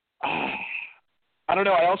don't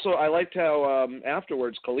know. I liked how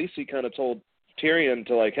afterwards Khaleesi kind of told Tyrion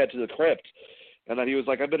to like head to the crypt, and that he was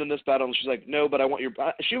like, "I've been in this battle," and she's like, "No, but I want your."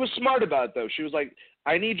 She was smart about it though. She was like,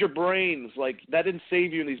 "I need your brains. Like that didn't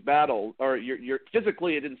save you in these battles, or your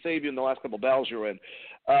physically it didn't save you in the last couple of battles you were in."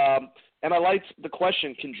 And I liked the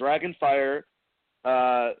question: can Dragonfire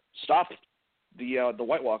stop the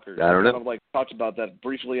White Walkers? I don't know. Kind of like talked about that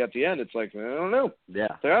briefly at the end. It's like, I don't know.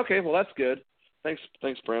 Yeah. So, okay, well that's good. Thanks,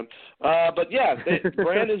 Bran. But yeah,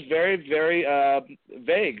 Bran is very, very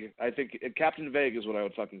vague. I think Captain Vague is what I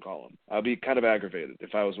would fucking call him. I'd be kind of aggravated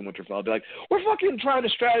if I was in Winterfell. I'd be like, we're fucking trying to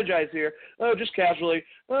strategize here. Oh, just casually.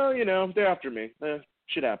 Well, you know, they're after me.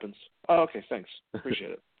 Shit happens. Oh, okay, thanks.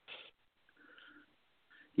 Appreciate it.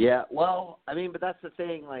 Yeah, well, I mean, but that's the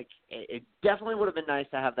thing. Like, it definitely would have been nice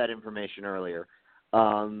to have that information earlier.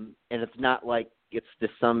 And it's not like it's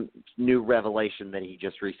some new revelation that he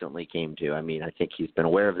just recently came to. I mean, I think he's been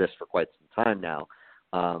aware of this for quite some time now.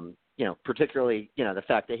 You know, particularly, you know, the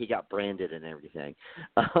fact that he got branded and everything.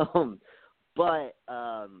 But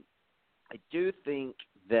I do think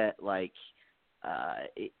that, like, I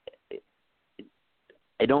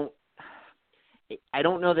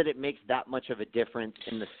don't know that it makes that much of a difference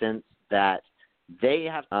in the sense that they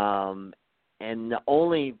have, and the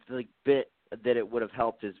only like, bit that it would have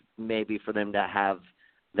helped is maybe for them to have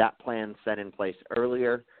that plan set in place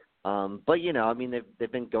earlier. But you know, I mean,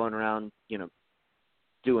 they've been going around, you know,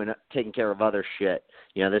 taking care of other shit.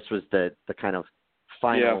 You know, this was the kind of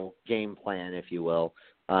final game plan, if you will.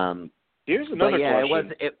 Here's another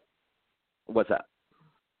question. What's that?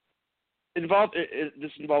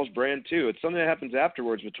 This involves Bran too. It's something that happens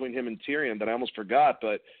afterwards between him and Tyrion that I almost forgot.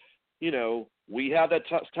 But you know, we have that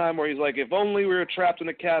time where he's like, "If only we were trapped in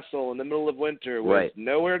a castle in the middle of winter with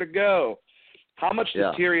nowhere to go." How much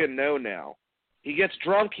does Tyrion know now? He gets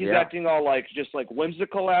drunk. He's acting all like just like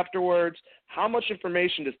whimsical afterwards. How much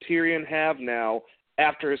information does Tyrion have now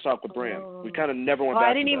after his talk with Bran? We kind of never went back.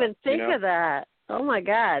 I didn't even think of that. Oh my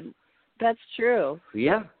God, that's true.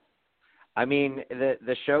 Yeah. I mean,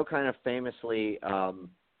 the show kind of famously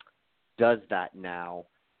does that now,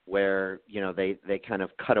 where you know they kind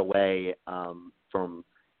of cut away from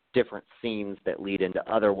different scenes that lead into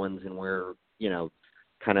other ones, and we're you know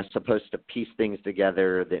kind of supposed to piece things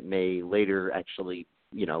together that may later actually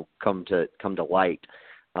you know come to light.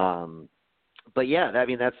 But yeah, I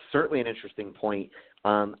mean that's certainly an interesting point.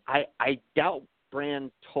 I doubt Bran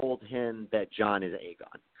told him that Jon is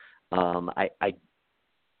Aegon. I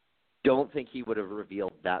don't think he would have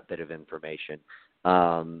revealed that bit of information,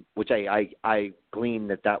 which I gleaned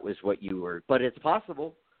that was what you were. But it's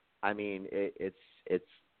possible. I mean, it's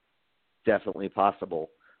definitely possible,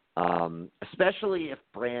 especially if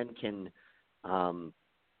Bran can,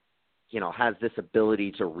 you know, has this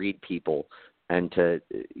ability to read people and to,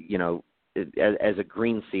 you know, as a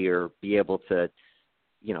green seer, be able to,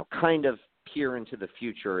 you know, kind of peer into the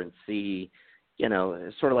future and see. You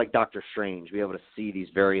know, sort of like Doctor Strange, be able to see these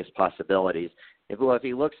various possibilities. If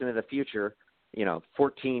he looks into the future, you know,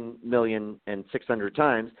 14,600,000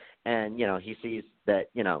 times, and you know he sees that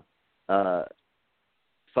you know,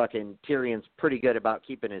 fucking Tyrion's pretty good about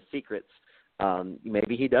keeping his secrets.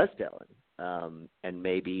 Maybe he does tell him, and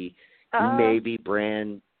maybe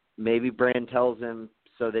Bran tells him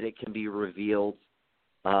so that it can be revealed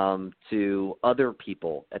to other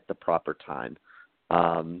people at the proper time.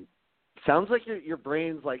 Sounds like your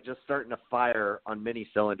brain's like just starting to fire on many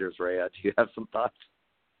cylinders, Rhea. Do you have some thoughts?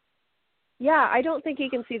 Yeah, I don't think he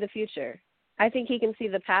can see the future. I think he can see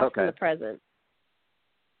the past and the present.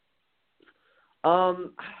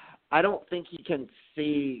 I don't think he can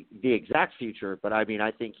see the exact future, but I mean,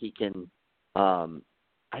 I think he can.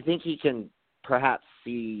 I think he can perhaps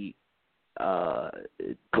see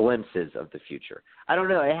glimpses of the future. I don't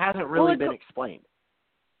know. It hasn't really been explained.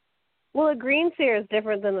 Well, a green seer is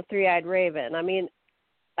different than the three-eyed raven. I mean,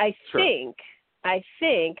 I think I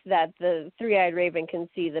think that the Three-Eyed Raven can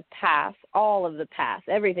see the past, all of the past,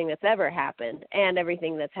 everything that's ever happened, and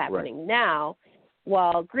everything that's happening now,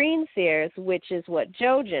 while Green Seers, which is what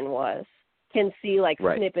Jojen was, can see like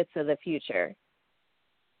snippets of the future.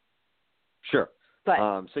 Sure. But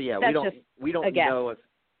so yeah, we don't know if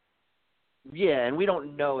and we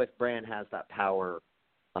don't know if Bran has that power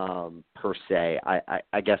per se.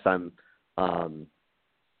 I guess I'm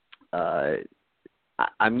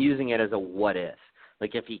using it as a what if.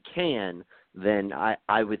 Like if he can, then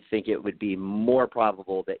I would think it would be more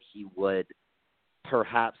probable that he would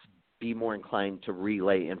perhaps be more inclined to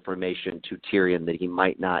relay information to Tyrion that he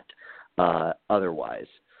might not otherwise.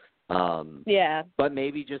 But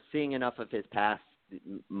maybe just seeing enough of his past,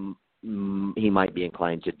 he might be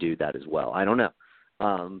inclined to do that as well. I don't know.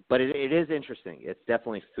 But it is interesting. It's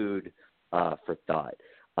definitely food for thought.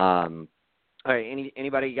 All right,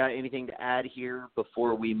 anybody got anything to add here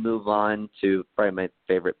before we move on to probably my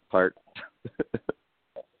favorite part?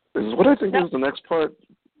 This is what I think is the next part.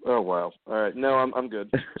 Oh, wow. All right. No, I'm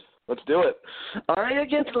good. Let's do it. Arya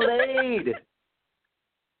gets laid.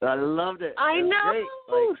 I loved it. I know.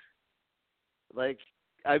 Great. Like,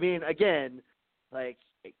 I mean, again, like,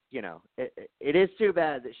 you know, it is too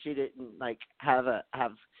bad that she didn't, like, have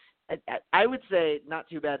I would say not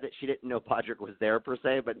too bad that she didn't know Podrick was there per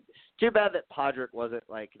se, but too bad that Podrick wasn't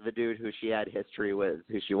like the dude who she had history with,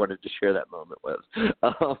 who she wanted to share that moment with.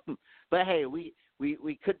 But hey, we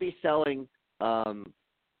could be selling our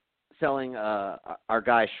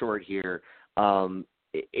guy short here.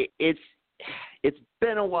 It's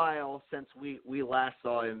been a while since we last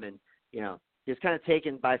saw him, and you know he was kind of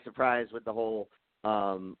taken by surprise with the whole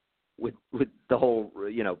with the whole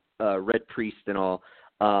Red Priest and all.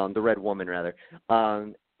 The Red Woman, rather.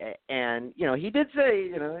 And, you know, he did say,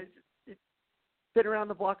 you know, it's been around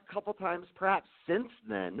the block a couple times perhaps since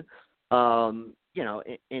then, you know,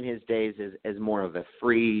 in his days as more of a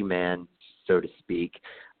free man, so to speak.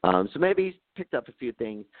 So maybe he's picked up a few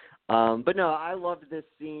things. But, no, I loved this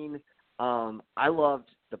scene. I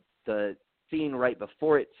loved the scene right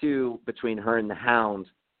before it, too, between her and the Hound.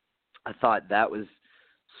 I thought that was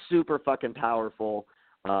super fucking powerful,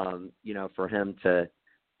 you know, for him to,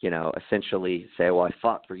 you know, essentially say, well, I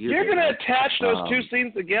fought for you. You're going to attach those two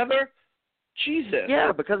scenes together? Jesus.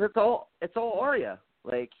 Yeah, because it's all Arya.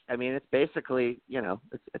 Like, I mean, it's basically, you know,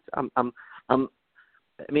 I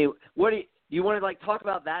mean, what do you want to, like, talk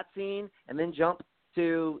about that scene and then jump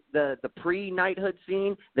to the pre-knighthood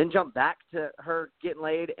scene, then jump back to her getting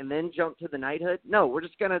laid, and then jump to the knighthood? No, we're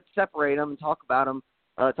just going to separate them and talk about them,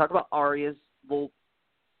 talk about Arya's little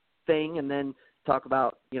thing, and then talk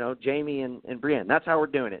about, you know, Jaime and Brienne. That's how we're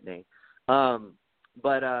doing it, Nate. But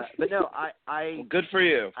no, I good for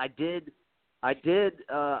you. I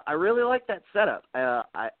really like that setup.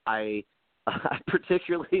 I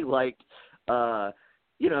particularly liked, you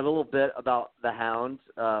know, the little bit about the Hound,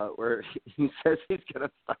 where he says he's gonna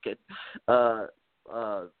fucking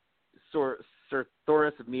Sir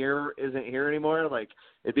Thoros of Myr isn't here anymore. Like,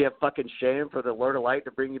 it'd be a fucking shame for the Lord of Light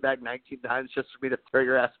to bring you back 19 times just for me to throw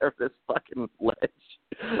your ass over this fucking ledge.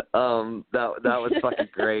 That was fucking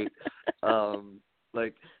great.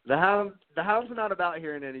 Like, the Hound's not about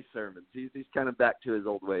hearing any sermons. He's kind of back to his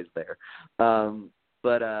old ways there.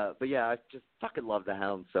 But yeah, I just fucking love the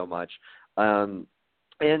Hound so much. And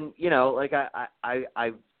you know, like I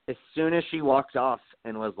as soon as she walked off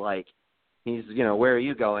and was like, he's, you know, where are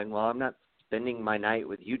you going? Well, I'm not spending my night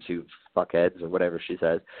with you two fuckheads, or whatever she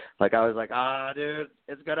says. Like, I was like, dude,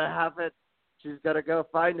 it's gonna happen. She's gonna go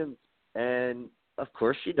find him, and of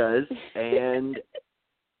course she does. And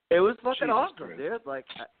it was fucking awesome, dude. Like,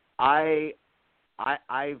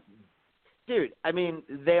 dude, I mean,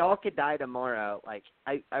 they all could die tomorrow. Like,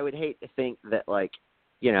 I would hate to think that, like,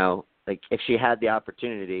 you know, like, if she had the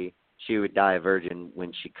opportunity, she would die a virgin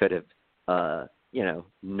when she could have, you know,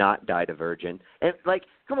 not died a virgin. And, like,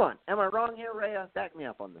 come on, am I wrong here, Rhea? Back me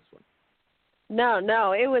up on this one. No,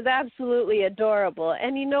 it was absolutely adorable.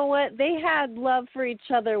 And you know what? They had love for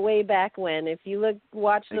each other way back when. If you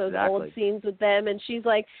watch those old scenes with them, and she's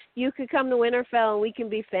like, you could come to Winterfell and we can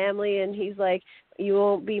be family. And he's like, you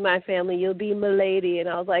won't be my family, you'll be Milady. And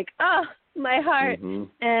I was like, my heart.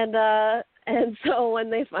 Mm-hmm. And so when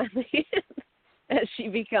they finally, she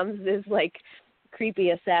becomes this, like, creepy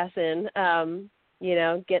assassin, you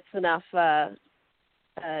know, gets enough,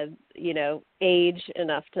 you know, age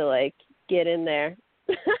enough to, like, get in there.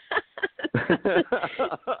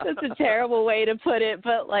 That's a terrible way to put it,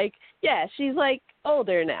 but, like, yeah, she's, like,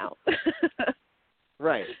 older now.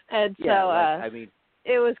 Right. And so, I mean,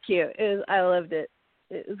 it was cute. I loved it.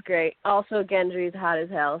 It was great. Also, Gendry's hot as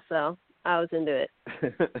hell, so I was into it.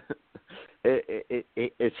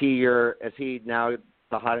 Is he now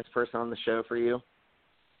the hottest person on the show for you?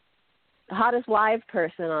 Hottest live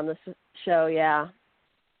person on the show, yeah.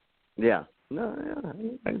 Yeah. No,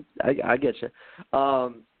 yeah, I get you.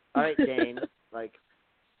 All right, Dane, like,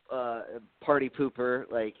 party pooper,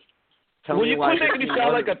 like, tell me why. Will you quit making me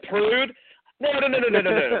sound like a prude? No.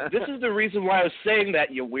 This is the reason why I was saying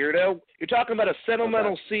that, you weirdo. You're talking about a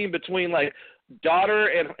sentimental scene between, like, daughter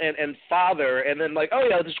and father, and then, like, oh,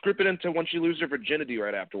 yeah, I'll just group it into when she loses her virginity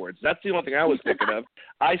right afterwards. That's the only thing I was thinking of.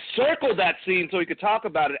 I circled that scene so we could talk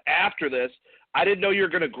about it after this. I didn't know you were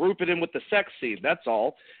going to group it in with the sex scene. That's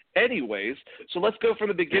all. Anyways, so let's go from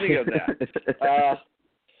the beginning of that.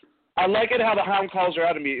 I like it how the Hound calls her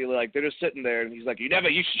out immediately. Like, they're just sitting there, and he's like, you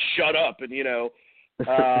should shut up, and, you know.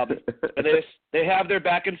 And they have their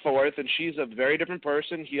back and forth, and she's a very different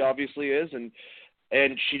person. He obviously is, and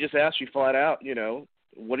she just asks you flat out, you know,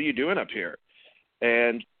 what are you doing up here?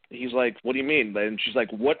 And he's like, what do you mean? And she's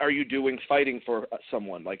like, what are you doing fighting for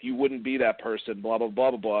someone? Like, you wouldn't be that person, blah, blah,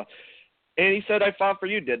 blah, blah, blah. And he said, I fought for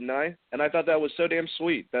you, didn't I? And I thought that was so damn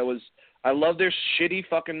sweet. I love their shitty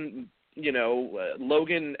fucking, you know,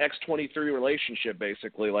 Logan X-23 relationship,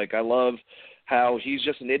 basically. Like, I love how he's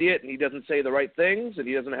just an idiot and he doesn't say the right things and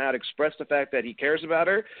he doesn't know how to express the fact that he cares about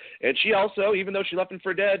her. And she also, even though she left him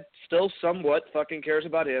for dead, still somewhat fucking cares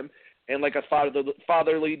about him in like a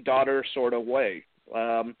fatherly daughter sort of way.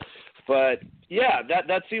 But yeah,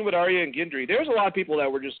 that scene with Arya and Gendry, there's a lot of people that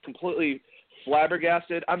were just completely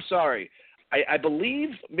flabbergasted. I'm sorry. I believe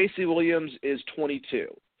Maisie Williams is 22.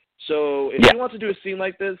 So if she wants to do a scene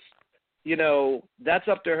like this, you know, that's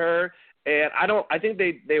up to her. And I think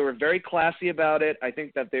they were very classy about it. I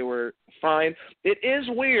think that they were fine. It is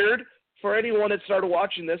weird for anyone that started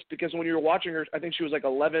watching this because when you were watching her, I think she was like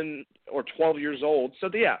 11 or 12 years old. So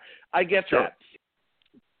yeah, I get that.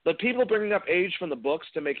 But people bringing up age from the books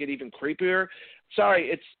to make it even creepier,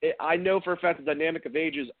 sorry, I know for a fact the dynamic of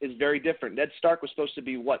age is very different. Ned Stark was supposed to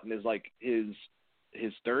be what, in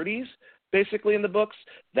his 30s, basically, in the books.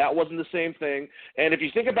 That wasn't the same thing. And if you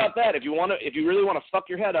think about that, if you really want to fuck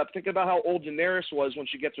your head up, think about how old Daenerys was when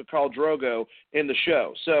she gets with Khal Drogo in the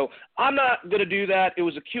show. So I'm not going to do that. It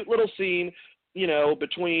was a cute little scene, you know,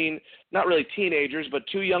 between not really teenagers, but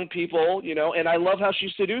two young people, you know, and I love how she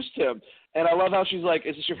seduced him. And I love how she's like,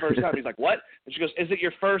 is this your first time? He's like, what? And she goes, is it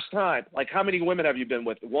your first time? Like, how many women have you been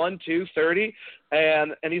with? 1, 2, 30?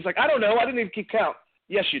 And he's like, I don't know. I didn't even keep count.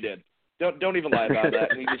 Yes, you did. Don't even lie about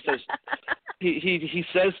that. And he just says, he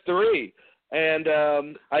says 3. And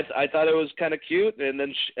I thought it was kind of cute. And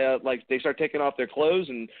then like they start taking off their clothes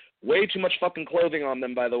and way too much fucking clothing on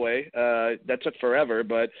them, by the way. That took forever.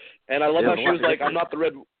 And I love how she was like, I'm not the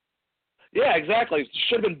red. Yeah, exactly.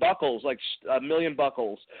 Should have been buckles, like a million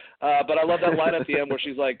buckles. But I love that line at the end where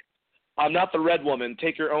she's like, I'm not the red woman.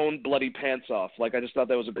 Take your own bloody pants off. Like, I just thought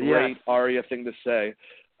that was a great Arya thing to say.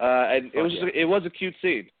 And it was a cute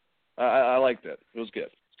scene. I liked it. It was good.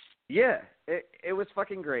 Yeah, it was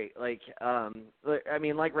fucking great. Like, I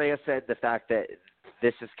mean, like Rhea said, the fact that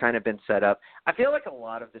this has kind of been set up. I feel like a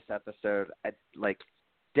lot of this episode,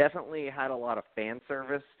 definitely had a lot of fan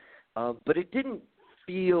service, but it didn't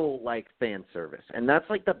feel like fan service, and that's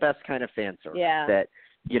like the best kind of fan service. Yeah. That,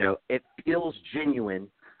 you know, it feels genuine.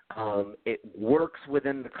 It works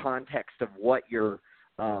within the context of what you're,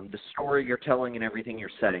 the story you're telling and everything you're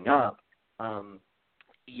setting up.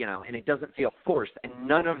 You know, and it doesn't feel forced, and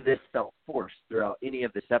none of this felt forced throughout any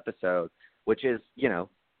of this episode, which is, you know,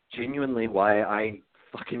 genuinely why I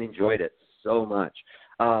fucking enjoyed it so much.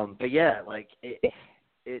 But yeah, like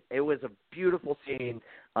it was a beautiful scene.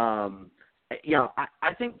 You know,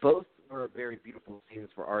 I think both were very beautiful scenes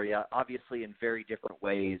for Arya, obviously in very different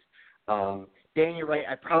ways. Dan, you're right.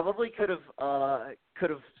 I probably could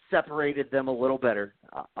have separated them a little better.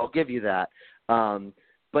 I'll give you that.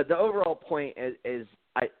 But the overall point is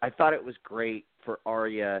I thought it was great for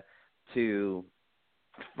Arya to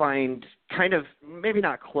find kind of maybe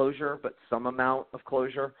not closure, but some amount of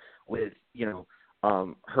closure with, you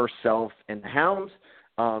know, herself and the Hounds,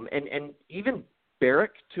 and even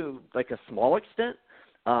Beric to like a small extent.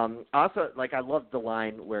 Also, like, I loved the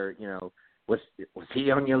line where, you know, was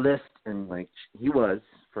he on your list? And like, he was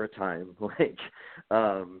for a time. Like,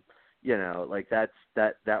 you know, like that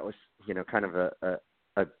was, you know, kind of a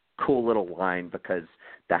cool little line, because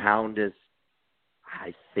the Hound is,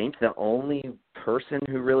 I think, the only person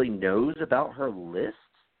who really knows about her list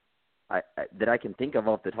that I can think of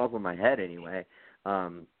off the top of my head anyway.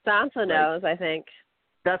 Sansa knows, I think.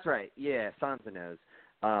 That's right. Yeah, Sansa knows.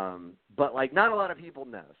 But like, not a lot of people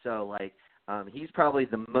know. So like, he's probably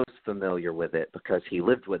the most familiar with it because he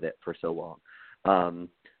lived with it for so long.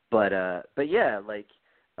 but yeah, like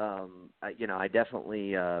I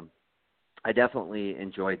definitely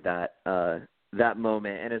enjoyed that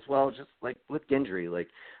moment, and as well, just like with Gendry, like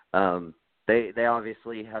they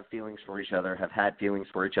obviously have feelings for each other, have had feelings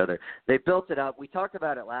for each other. They built it up. We talked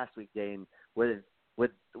about it last week, Dane, with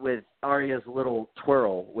Arya's little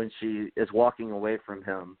twirl when she is walking away from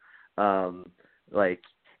him,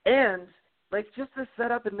 just the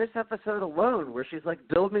setup in this episode alone, where she's like,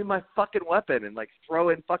 "Build me my fucking weapon," and like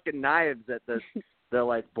throwing fucking knives at the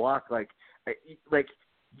like block, that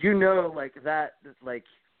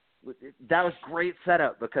was great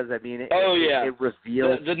setup, because I mean, it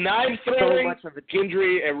revealed the knife so throwing, much of it.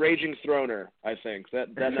 Gendry a raging throner. I think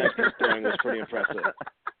that knife throwing was pretty impressive.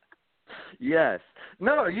 Yes.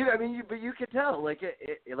 No, but you could tell, like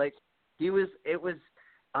it was.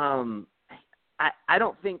 I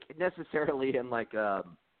don't think necessarily in like a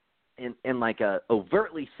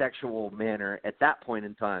overtly sexual manner at that point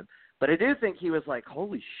in time, but I do think he was like,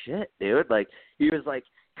 holy shit, dude. Like, he was like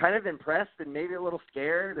kind of impressed and maybe a little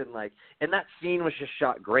scared, and that scene was just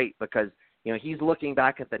shot great, because he's looking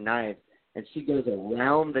back at the knife and she goes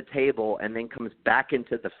around the table and then comes back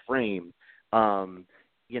into the frame,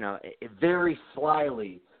 very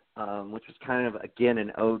slyly. Which was kind of, again,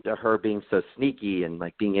 an ode to her being so sneaky and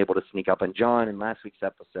like being able to sneak up on Jon in last week's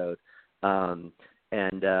episode, and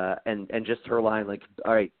just her line, like,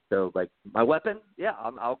 all right, so like my weapon, yeah,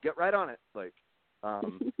 I'll get right on it, like,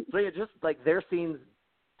 so yeah, just like their scenes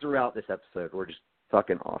throughout this episode were just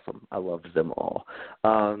fucking awesome. I loved them all.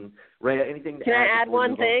 Rhea, anything to Can add? I add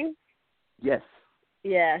one thing? Yes.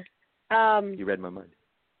 Yeah. You read my mind.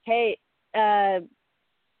 Hey, Arya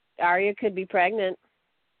could be pregnant.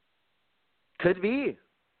 Could be.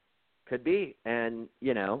 And,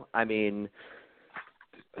 I mean,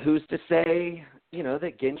 who's to say,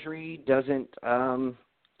 that Gendry doesn't,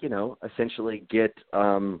 essentially get,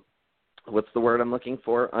 what's the word I'm looking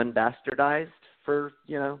for? Unbastardized for,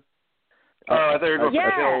 I thought you were going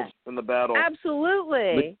for kills in the battle.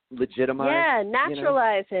 Absolutely. Legitimized. Yeah,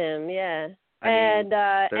 naturalize him, yeah. And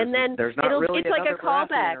then there's not really it's like a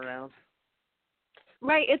callback. Around.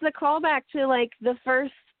 Right, it's a callback to like the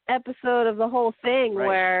first episode of the whole thing, right,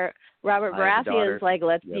 where Robert Baratheon's like,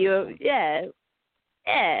 let's do,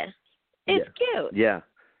 it's cute. Yeah.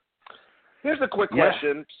 Here's a quick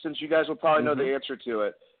question, since you guys will probably know the answer to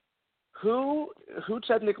it. Who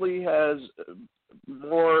technically has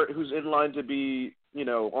more, who's in line to be,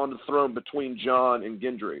 on the throne between Jon and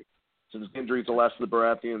Gendry, since Gendry's the last of the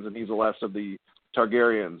Baratheons and he's the last of the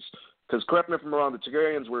Targaryens? Because correct me if I'm wrong, the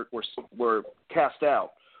Targaryens were cast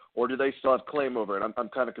out. Or do they still have claim over it? I'm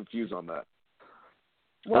kind of confused on that.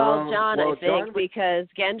 Well, Jon, I think, because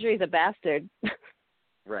Gendry's a bastard.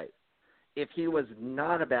 Right. If he was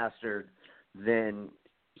not a bastard, then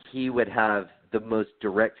he would have the most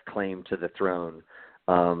direct claim to the throne.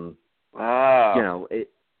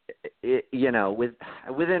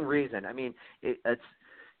 Within reason. I mean,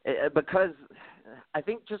 because I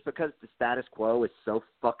think just because the status quo is so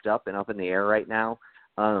fucked up and up in the air right now.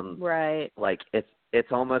 Right. Like it's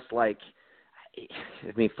almost like,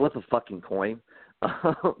 flip a fucking coin,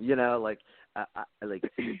 but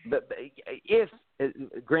if,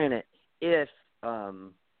 granted, if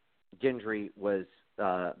Gendry was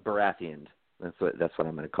Baratheon, that's what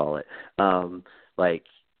I'm going to call it. I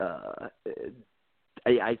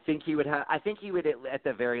think he would at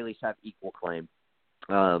the very least have equal claim.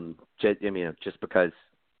 Just because,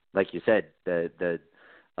 like you said, the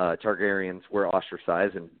Targaryens were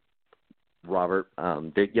ostracized, and Robert,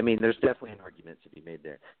 there's definitely an argument to be made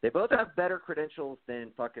there. They both have better credentials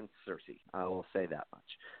than fucking Cersei. I will say that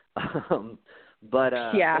much. But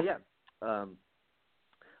yeah. All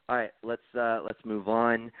right, let's move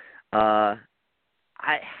on.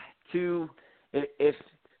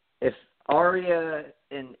 If Arya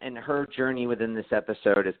and her journey within this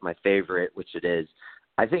episode is my favorite, which it is,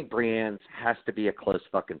 I think Brienne's has to be a close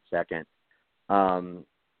fucking second.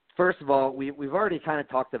 First of all, we've already kind of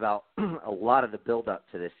talked about a lot of the build up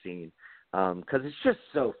to this scene, because it's just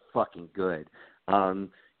so fucking good.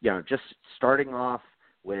 Just starting off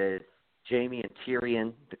with Jaime and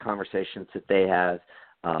Tyrion, the conversations that they have.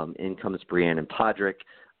 In comes Brienne and Podrick.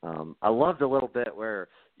 I loved a little bit where,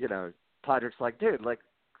 Podrick's like, dude, like,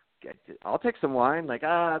 I'll take some wine. Like,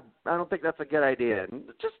 I don't think that's a good idea. And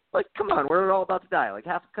just like, come on, we're all about to die. Like,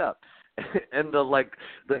 half a cup. And the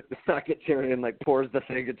second Tyrion like pours the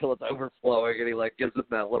thing until it's overflowing, and he like gives him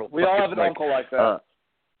that little. We all have an uncle like that.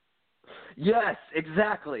 Yes,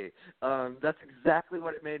 exactly. That's exactly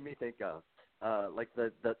what it made me think of. Like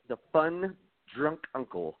the fun drunk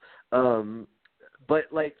uncle. But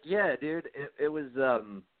like, yeah, dude, it was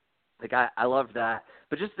Like, I love that.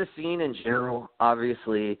 But just the scene in general,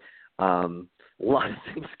 obviously, a lot of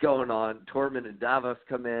things going on. Tormund and Davos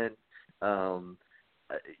come in. I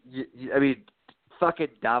mean, fucking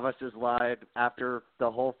Davos is live after the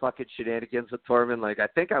whole fucking shenanigans with Tormund. Like, I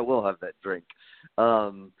think I will have that drink.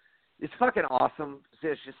 It's fucking awesome.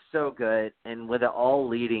 It's just so good. And with it all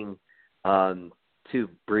leading to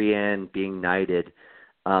Brienne being knighted,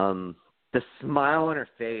 the smile on her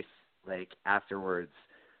face, like, afterwards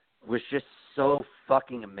was just so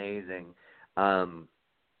fucking amazing.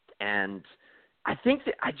 And I think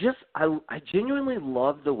that I genuinely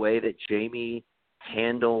love the way that Jaime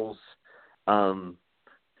handles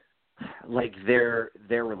like their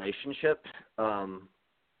relationship.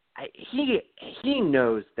 He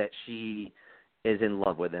knows that she is in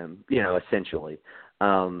love with him, essentially.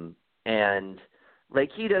 And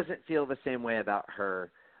like, he doesn't feel the same way about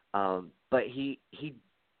her. But he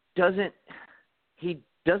doesn't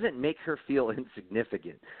make her feel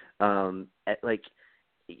insignificant. Like,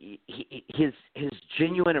 his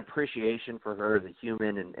genuine appreciation for her as a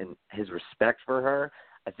human and his respect for her,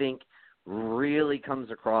 I think, really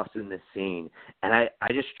comes across in this scene. And I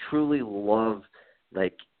just truly love,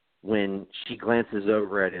 like, when she glances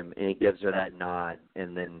over at him and he gives her that nod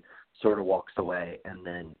and then sort of walks away, and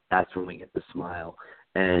then that's when we get the smile.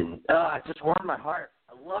 And it just warmed my heart.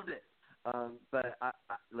 I loved it. But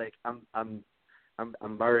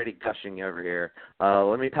I'm already gushing over here.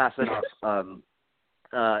 Let me pass it off.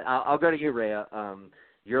 I'll go to you, Rhea.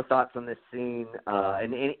 Your thoughts on this scene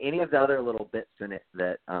and any of the other little bits in it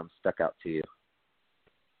that stuck out to you.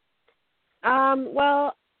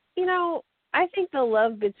 Well, I think the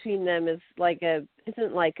love between them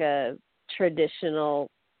isn't like a traditional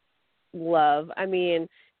love. I mean,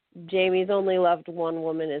 Jaime's only loved one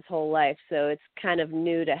woman his whole life, so it's kind of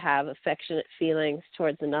new to have affectionate feelings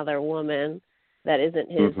towards another woman that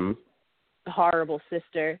isn't his horrible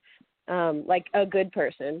sister. Like a good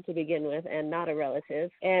person to begin with and not a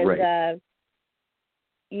relative. And, right.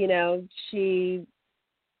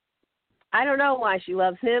 I don't know why she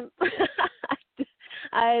loves him.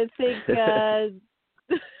 I think,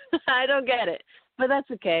 I don't get it, but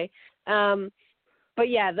that's okay. But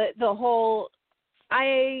yeah, the whole,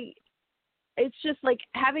 it's just like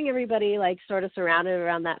having everybody like sort of surrounded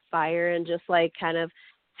around that fire and just like kind of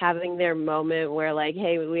having their moment where like,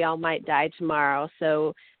 hey, we all might die tomorrow.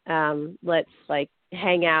 So, let's like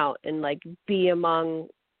hang out and like be among,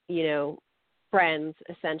 friends,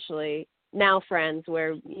 essentially. Now friends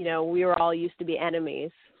where, we were all used to be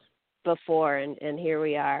enemies before and here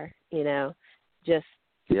we are, just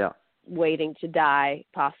waiting to die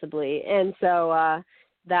possibly. And so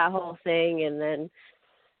that whole thing and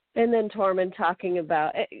then Tormund talking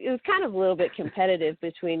about it was kind of a little bit competitive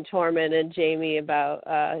between Tormund and Jaime about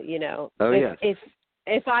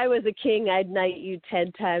if I was a king, I'd knight you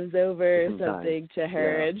 10 times over or something to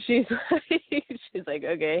her. And she's like,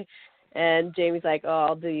 okay. And Jaime's like, oh,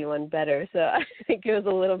 I'll do you one better. So I think it was a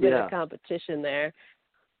little bit of competition there.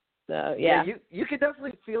 So, yeah. You could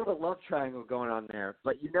definitely feel the love triangle going on there.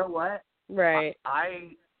 But you know what? Right.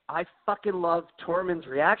 I fucking love Tormund's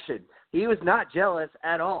reaction. He was not jealous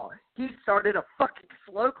at all. He started a fucking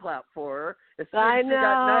slow clap for her as soon as she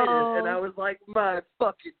got knighted, and I was like, my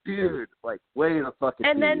fucking dude. Like, way to fucking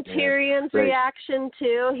And then Tyrion's reaction,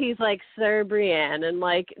 too. He's like, Sir Brienne. And,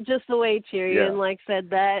 like, just the way Tyrion, said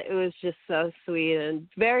that, it was just so sweet and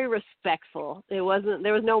very respectful. There was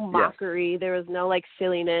no mockery. There was no,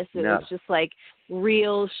 silliness. It was just,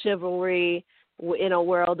 real chivalry in a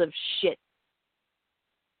world of shit.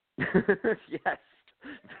 Yes.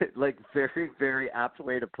 Very, very apt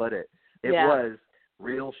way to put it. It was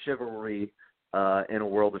real chivalry in a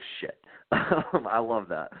world of shit. I love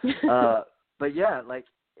that. But yeah,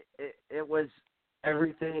 it was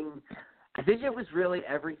everything. I think it was really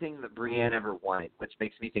everything that Brienne ever wanted, which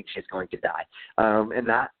makes me think she's going to die. And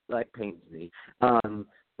that pains me.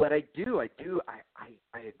 But I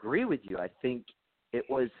agree with you. I think it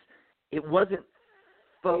wasn't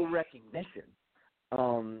faux recognition.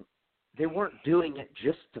 They weren't doing it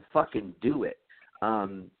just to fucking do it.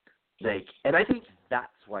 And I think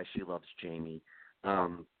that's why she loves Jaime.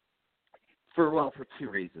 For two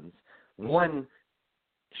reasons. One,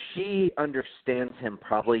 she understands him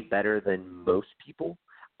probably better than most people.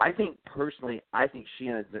 I think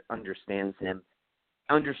she understands him,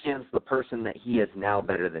 understands the person that he is now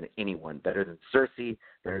better than anyone, better than Cersei,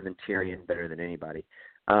 better than Tyrion, better than anybody.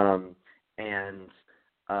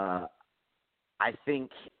 I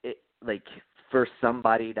think for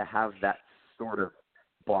somebody to have that sort of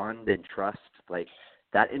bond and trust,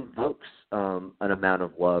 that invokes an amount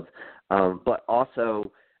of love. But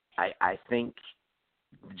also, I think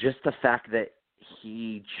just the fact that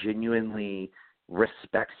he genuinely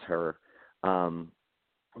respects her,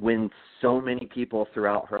 when so many people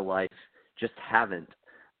throughout her life just haven't.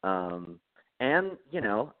 And,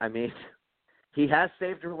 I mean, he has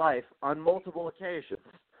saved her life on multiple occasions.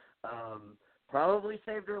 Probably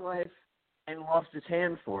saved her life and lost his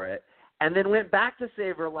hand for it, and then went back to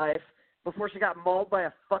save her life before she got mauled by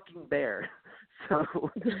a fucking bear. So,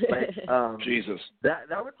 Jesus,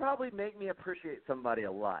 that would probably make me appreciate somebody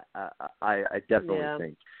a lot. I definitely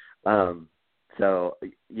think. So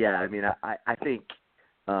yeah, I mean, I think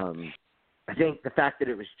the fact that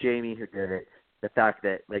it was Jamie who did it, the fact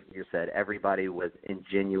that, like you said, everybody was in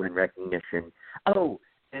genuine recognition. Oh,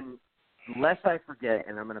 and lest I forget,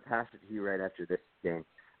 and I'm going to pass it to you right after this game.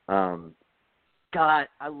 God,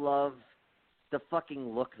 I love the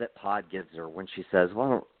fucking look that Pod gives her when she says, well, I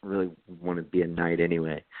don't really want to be a knight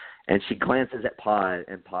anyway. And she glances at Pod,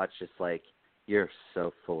 and Pod's just like, you're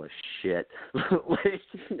so full of shit. Like,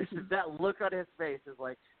 that look on his face is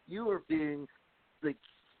like, you are being, like,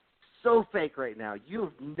 so fake right now. You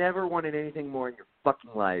have never wanted anything more in your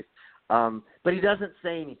fucking life. But he doesn't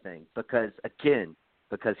say anything because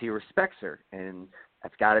he respects her. And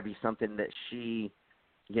that's got to be something that she,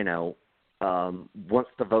 wants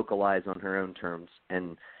to vocalize on her own terms.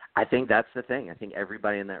 And I think that's the thing. I think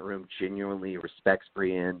everybody in that room genuinely respects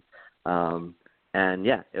Brienne. And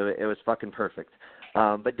yeah, it was fucking perfect.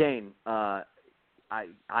 But Dane, I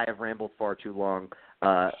have rambled far too long.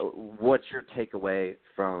 What's your takeaway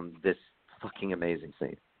from this fucking amazing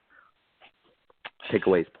scene?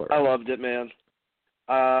 Takeaways, plural. I loved it, man.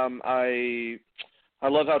 I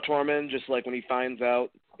love how Tormund, just like when he finds out,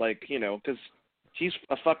 like, because he's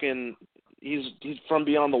he's from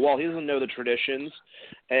beyond the wall. He doesn't know the traditions,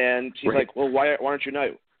 and he's like, well, why aren't you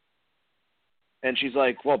knight? And she's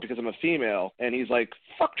like, well, because I'm a female. And he's like,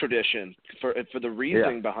 fuck tradition for the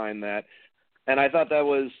reasoning behind that. And I thought that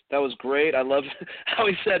was great. I love how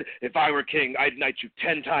he said, if I were king, I'd knight you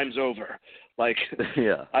 10 times over. Like,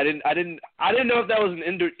 yeah. I didn't know if that was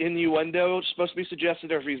an innuendo supposed to be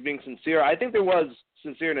suggested or if he's being sincere. I think there was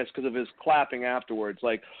sincereness because of his clapping afterwards.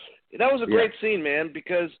 Like, that was a great scene, man,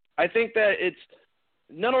 because I think that it's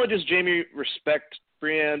not only does Jamie respect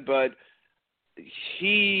Brienne, but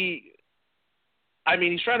he's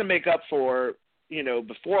trying to make up for,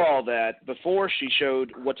 before all that, before she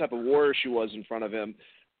showed what type of warrior she was in front of him,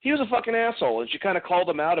 he was a fucking asshole. And she kind of called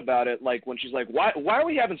him out about it, like when she's like, why are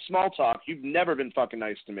we having small talk? You've never been fucking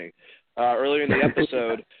nice to me, earlier in the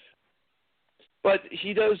episode. But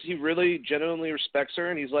he really genuinely respects her,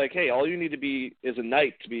 and he's like, hey, all you need to be is a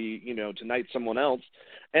knight to be, to knight someone else.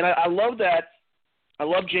 And I love that. I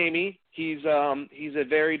love Jamie. He's a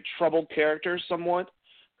very troubled character somewhat.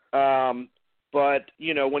 But,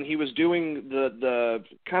 when he was doing the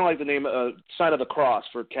kind of like the name sign of the cross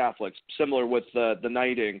for Catholics, similar with the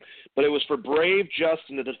knighting, but it was for brave, just,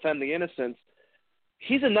 and to defend the innocents.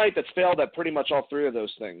 He's a knight that's failed at pretty much all three of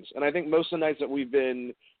those things. And I think most of the knights that we've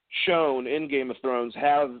been shown in Game of Thrones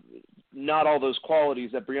have not all those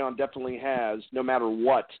qualities that Brienne definitely has, no matter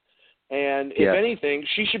what. And if anything,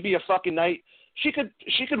 she should be a fucking knight. She could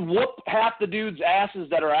whoop half the dudes' asses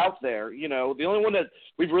that are out there. The only one that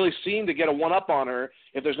we've really seen to get a one-up on her,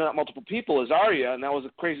 if there's not multiple people, is Arya, and that was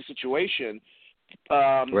a crazy situation.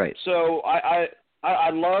 Right. So I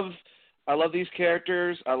love these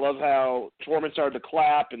characters. I love how Tormund started to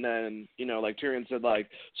clap, and then like Tyrion said, like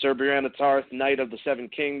Sir Brienne of Tarth, Knight of the Seven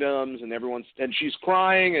Kingdoms, and and she's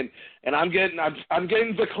crying, and I'm getting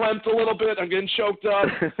verklempt a little bit. I'm getting choked up,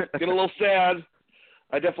 getting a little sad.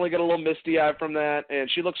 I definitely get a little misty-eyed from that,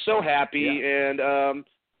 and she looks so happy, and I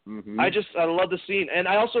love the scene. And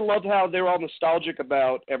I also love how they were all nostalgic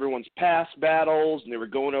about everyone's past battles, and they were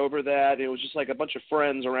going over that. It was just like a bunch of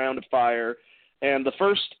friends around a fire. And the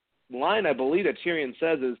first line, I believe, that Tyrion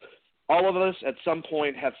says is, all of us at some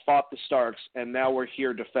point have fought the Starks, and now we're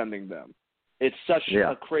here defending them. It's such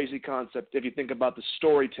a crazy concept if you think about the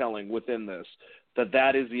storytelling within this.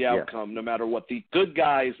 That is the outcome, no matter what. The good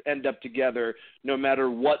guys end up together, no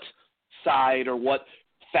matter what side or what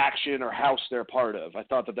faction or house they're part of. I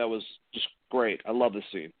thought that was just great. I love this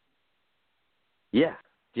scene. Yeah,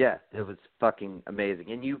 it was fucking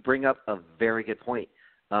amazing. And you bring up a very good point.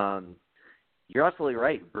 You're absolutely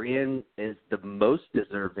right. Brienne is the most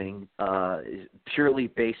deserving, purely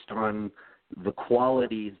based on the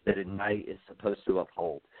qualities that a knight is supposed to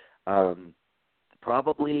uphold.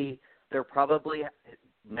 There probably,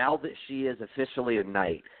 now that she is officially a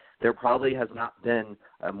knight, there probably has not been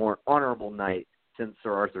a more honorable knight since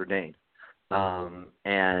Sir Arthur Dayne.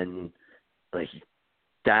 And like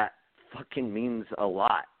that fucking means a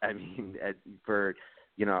lot. I mean, for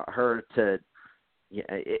her to yeah,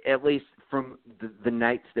 at least from the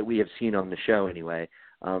nights that we have seen on the show anyway,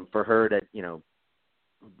 for her to,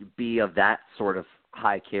 be of that sort of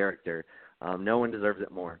high character, no one deserves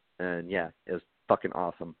it more. And yeah, it was fucking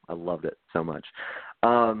awesome. I loved it so much.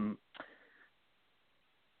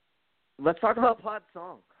 Let's talk about Pod's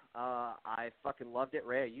song. I fucking loved it.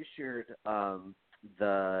 Rhea, you shared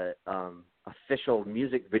the official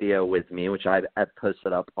music video with me, which I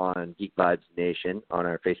posted up on Geek Vibes Nation on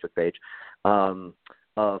our Facebook page.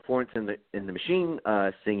 Florence and the Machine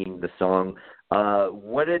singing the song.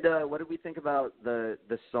 What did we think about the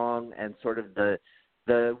song and sort of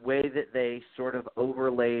the way that they sort of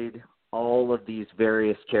overlaid all of these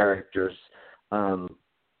various characters,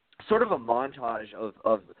 sort of a montage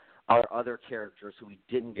of our other characters who we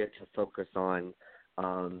didn't get to focus on,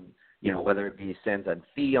 whether it be Sansa and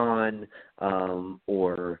Theon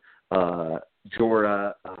or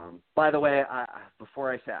Jorah. By the way,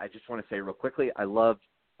 before I say, I just want to say real quickly, I loved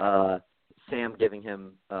Sam giving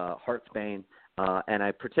him Heartsbane, and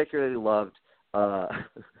I particularly loved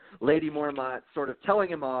Lady Mormont sort of telling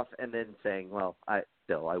him off and then saying, "Well, I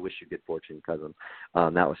wish you good fortune, cousin."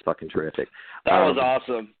 That was fucking terrific. That was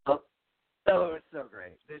awesome. Oh, it's so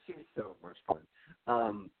great. She's so much fun.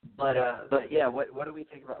 But yeah, what do we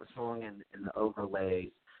think about the song and the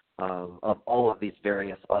overlays of all of these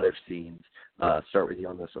various other scenes? Start with you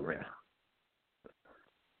on this one, Rhea.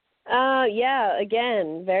 Yeah,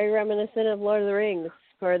 again, very reminiscent of Lord of the Rings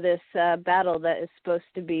for this battle that is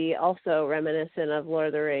supposed to be also reminiscent of Lord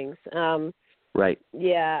of the Rings. Right.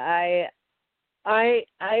 Yeah, I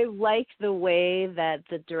like the way that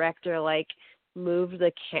the director moved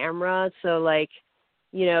the camera, so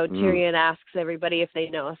Tyrion asks everybody if they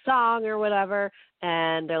know a song or whatever,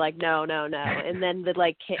 and they're like, no, and then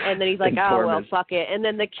and then he's like, oh well, fuck it, and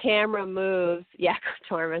then the camera moves,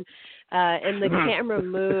 Tormund, and the camera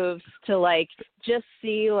moves to just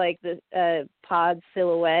see the Pod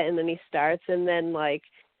silhouette, and then he starts, and then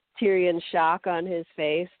Tyrion's shock on his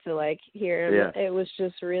face to hear him. Yeah. It was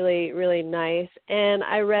just really, really nice, and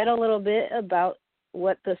I read a little bit about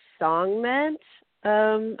what the song meant.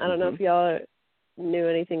 I don't know if y'all knew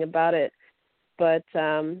anything about it, but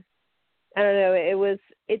I don't know.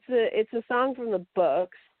 It's a song from the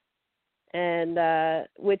books, and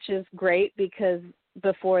which is great because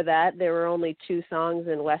before that there were only 2 songs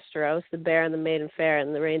in Westeros: The Bear and the Maiden Fair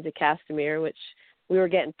and The Rains of Castamere, which we were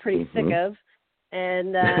getting pretty sick of,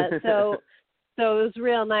 and so it was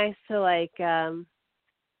real nice to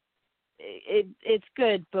It's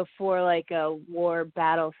good before a war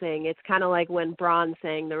battle thing. It's kind of like when Bronn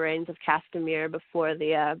sang The Rains of Castamere before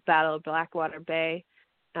the Battle of Blackwater Bay,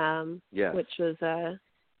 which was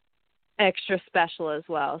extra special as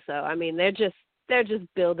well. So I mean, they're just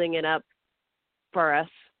building it up for us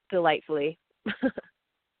delightfully.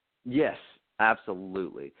 Yes,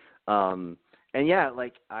 absolutely. And yeah,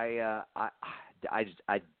 I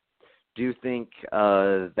do think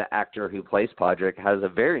the actor who plays Podrick has a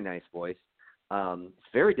very nice voice.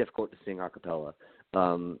 It's very difficult to sing a cappella,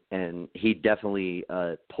 and he definitely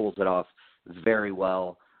pulls it off very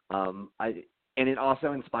well. And it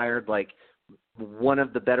also inspired one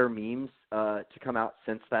of the better memes to come out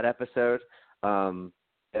since that episode of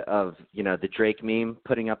the Drake meme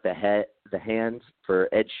putting up the hands for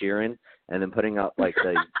Ed Sheeran and then putting up the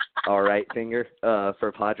all right finger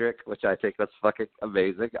for Podrick, which I think that's fucking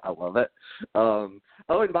amazing. I love it. And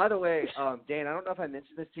by the way, Dan, I don't know if I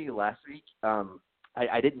mentioned this to you last week.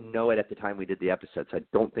 I didn't know it at the time we did the episode, so I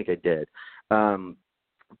don't think I did. But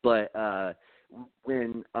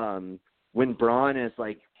when Bronn is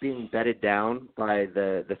being bedded down by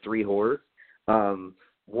the 3 whores,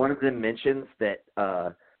 one of them mentions that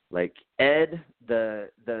Ed, the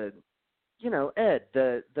Ed,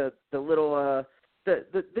 the little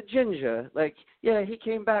the ginger, he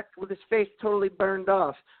came back with his face totally burned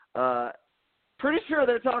off. Pretty sure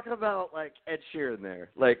they're talking about Ed Sheeran there,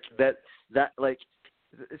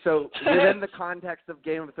 so within the context of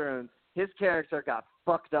Game of Thrones, his character got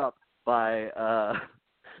fucked up by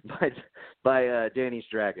Dany's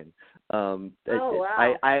dragon. Oh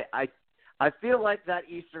wow! I feel like that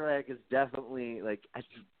Easter egg is definitely I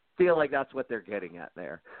feel like that's what they're getting at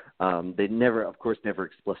there. They never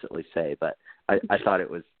explicitly say, but I thought it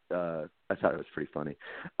was pretty funny.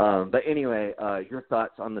 But anyway, your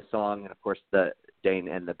thoughts on the song and of course the Dane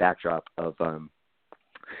and the backdrop of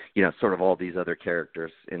sort of all these other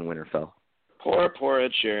characters in Winterfell. Poor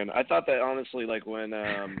Ed Sheeran. I thought that honestly, when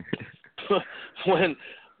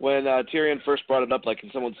Tyrion first brought it up,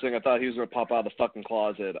 can someone sing, I thought he was going to pop out of the fucking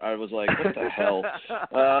closet. I was what the hell?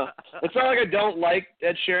 It's not like I don't like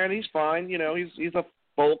Ed Sheeran. He's fine. He's a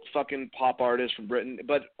folk fucking pop artist from Britain.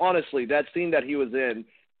 But honestly, that scene that he was in,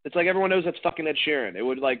 it's like everyone knows that's fucking Ed Sheeran. It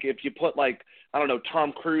would, like, if you put, like, I don't know,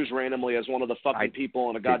 Tom Cruise randomly as one of the fucking people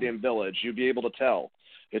in a goddamn village, you'd be able to tell.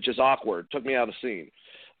 It's just awkward. Took me out of the scene.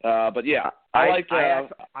 But yeah, I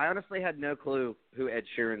honestly had no clue who Ed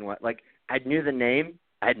Sheeran was. Like, I knew the name.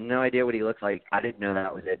 I had no idea what he looked like. I didn't know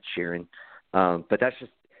that was Ed Sheeran. But that's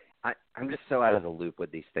just, I'm just so out of the loop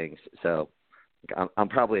with these things. So I'm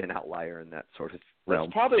probably an outlier in that sort of realm.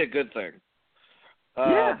 That's probably a good thing.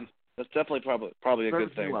 Yeah. That's definitely probably a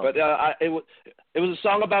good thing. Well. But it was a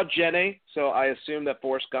song about Jenny, so I assume that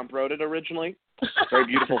Forrest Gump wrote it originally. Very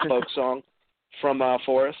beautiful folk song from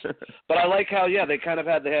Forrest. But I like how, they kind of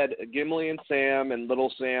had Gimli and Sam and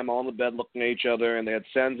Little Sam all in the bed looking at each other, and they had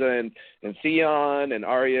Sansa and Theon and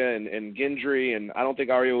Arya and Gendry, and I don't think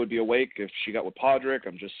Arya would be awake if she got with Podrick.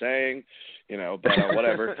 I'm just saying, but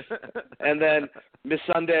whatever. And then Miss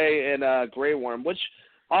Sunday and Grey Worm, which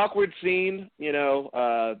awkward scene,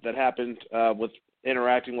 that happened with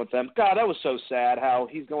interacting with them. God, that was so sad how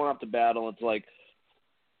he's going off to battle. It's like,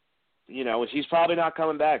 he's probably not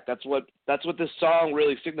coming back. That's what this song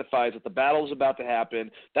really signifies, that the battle's about to happen.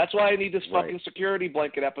 That's why I need this fucking security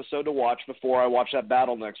blanket episode to watch before I watch that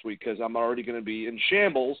battle next week, because I'm already going to be in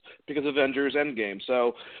shambles because of Avengers Endgame.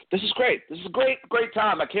 So this is great. This is a great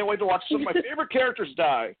time. I can't wait to watch some of my favorite characters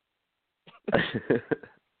die.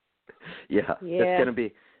 Yeah. It's gonna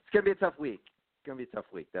be a tough week. It's gonna be a tough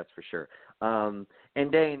week, that's for sure.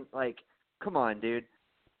 And Dane, like, come on, dude.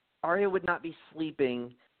 Arya would not be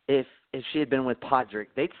sleeping if she had been with Podrick.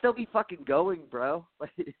 They'd still be fucking going, bro. Like,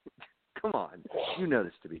 come on, you know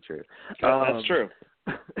this to be true. That's true.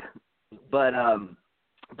 But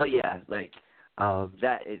yeah, like I'm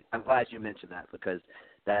glad you mentioned that, because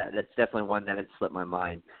that's definitely one that had slipped my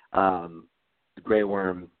mind. The Grey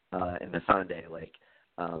Worm and the Sunday, like.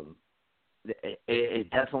 It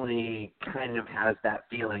definitely kind of has that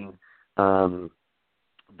feeling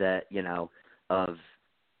that, of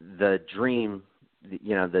the dream,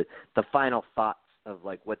 the final thoughts of,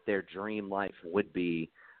 like, what their dream life would be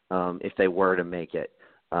if they were to make it.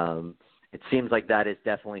 It seems like that is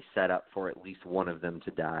definitely set up for at least one of them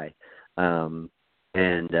to die. And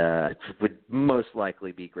it would most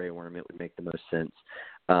likely be Grey Worm. It would make the most sense.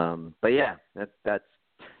 But yeah, that's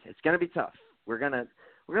it's going to be tough. We're gonna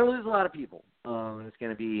lose a lot of people. It's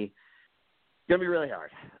gonna be really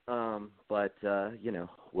hard. But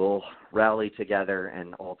we'll rally together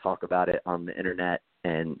and all talk about it on the internet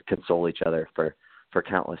and console each other for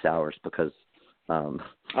countless hours, because I'm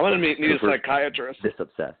gonna need a psychiatrist. This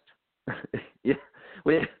obsessed. Yeah,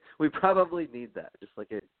 we probably need that, just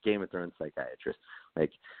like a Game of Thrones psychiatrist.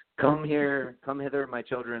 Like, come hither, my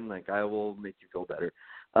children. Like, I will make you feel better.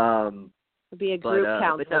 It'll be a group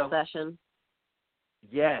counsel session.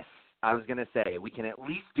 Yes, I was going to say, we can at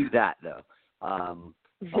least do that, though.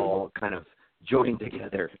 All kind of join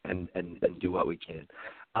together and do what we can.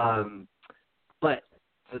 But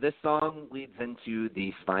so this song leads into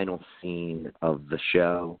the final scene of the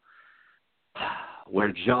show,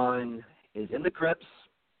 where Jon is in the crypts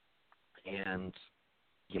and,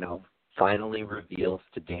 finally reveals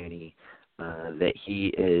to Dany that he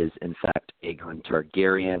is, in fact, Aegon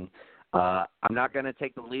Targaryen. I'm not going to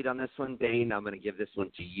take the lead on this one, Dane. I'm going to give this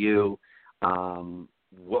one to you.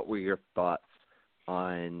 What were your thoughts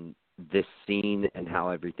on this scene and how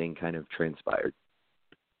everything kind of transpired?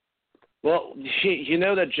 Well, you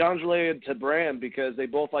know that Jon's related to Bran because they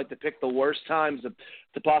both like to pick the worst times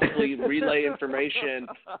to possibly relay information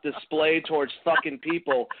displayed towards fucking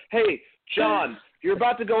people. Hey, Jon, you're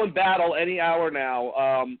about to go in battle any hour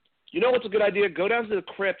now. You know what's a good idea? Go down to the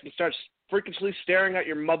crypt and start freakishly staring at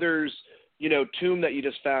your mother's, tomb that you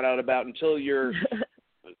just found out about until your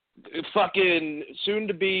fucking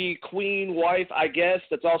soon-to-be queen wife, I guess,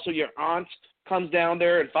 that's also your aunt, comes down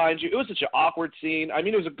there and finds you. It was such an awkward scene. I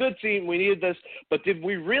mean, it was a good scene. We needed this. But did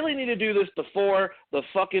we really need to do this before the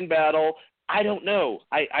fucking battle? I don't know.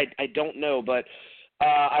 I don't know. But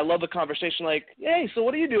I love the conversation like, hey, so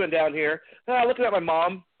what are you doing down here? Looking at my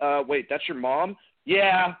mom. Wait, that's your mom?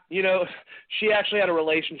 Yeah, she actually had a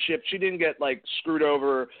relationship. She didn't get, screwed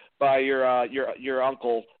over by your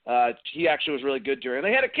uncle. He actually was really good to her. And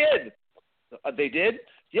they had a kid. They did?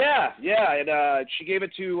 Yeah, and she gave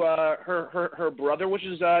it to her brother, which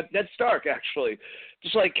is Ned Stark, actually.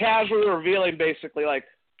 Just, casually revealing, basically,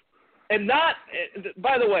 and not,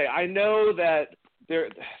 by the way, I know that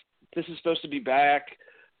this is supposed to be back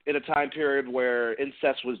in a time period where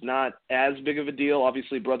incest was not as big of a deal.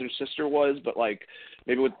 Obviously, brother and sister was, but,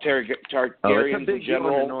 maybe with Targaryens it's a big in general.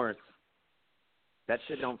 Deal in the North. That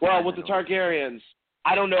shit don't. Well, with the Targaryens,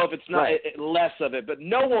 I don't know if it's not Right. less of it, but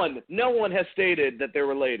no one has stated that they're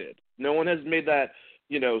related. No one has made that.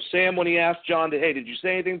 Sam, when he asked John, hey, did you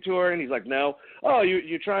say anything to her? And he's like, no. Oh,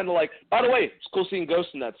 you're trying to by the way, it's cool seeing Ghost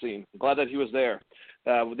in that scene. I'm glad that he was there.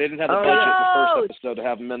 They didn't have the budget in the first episode to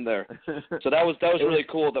have him in there. So that was really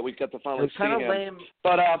cool that we got to finally see him. Lame,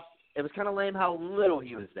 but it was kind of lame how little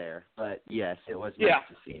he was there. But yes, it was nice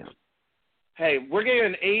to see him. Hey, we're getting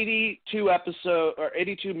an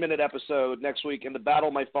 82-minute episode next week, and the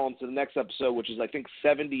battle might fall into the next episode, which is I think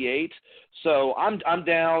 78. So I'm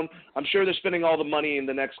down. I'm sure they're spending all the money in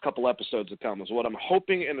the next couple episodes to come, is what I'm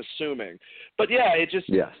hoping and assuming. But yeah, it just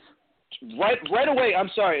right away.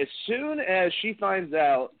 I'm sorry. As soon as she finds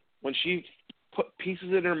out, when she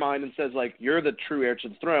pieces it in her mind and says you're the true heir to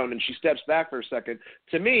the throne, and she steps back for a second,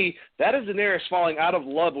 to me that is Daenerys falling out of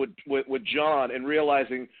love with Jon and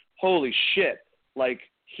realizing, holy shit,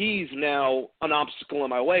 he's now an obstacle in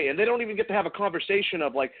my way. And they don't even get to have a conversation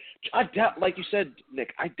of I doubt, like you said,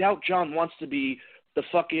 Nick, I doubt Jon wants to be the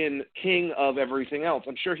fucking king of everything else.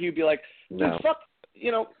 I'm sure he'd be like, no, fuck,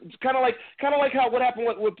 it's kind of like how what happened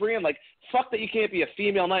with Brienne, fuck that you can't be a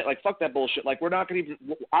female knight, fuck that bullshit. I'm not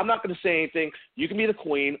going to say anything. You can be the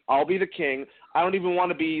queen. I'll be the king. I don't even want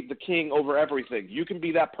to be the king over everything. You can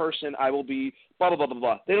be that person. I will be blah, blah, blah, blah,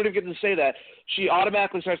 blah. They don't even get to say that. She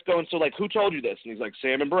automatically starts going, so, who told you this? And he's like,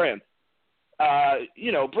 Sam and Bran.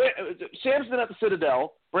 Sam's been at the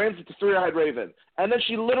Citadel. Bran's at the Three-Eyed Raven. And then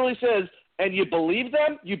she literally says, and you believe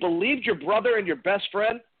them? You believed your brother and your best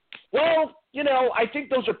friend? Well, I think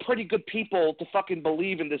those are pretty good people to fucking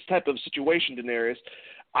believe in this type of situation, Daenerys.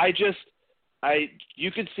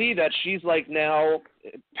 You could see that she's now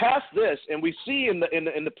past this, and we see in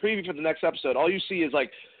the preview for the next episode, all you see is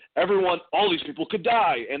everyone, all these people could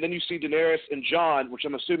die, and then you see Daenerys and Jon, which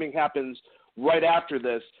I'm assuming happens right after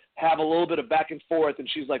this, have a little bit of back and forth, and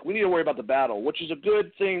she's like, we need to worry about the battle, which is a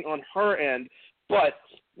good thing on her end, but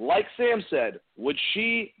like Sam said, would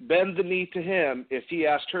she bend the knee to him if he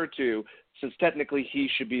asked her to, since technically he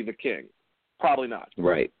should be the king? Probably not.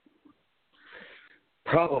 Right.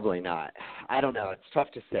 Probably not. I don't know. It's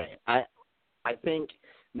tough to say. I think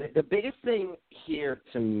the biggest thing here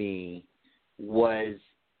to me was,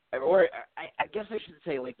 or I guess I should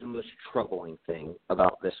say the most troubling thing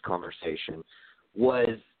about this conversation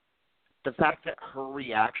was the fact that her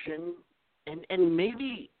reaction, and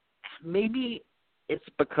maybe it's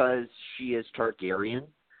because she is Targaryen,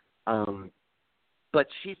 but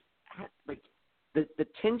she's the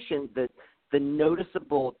tension, the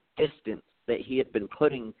noticeable distance that he had been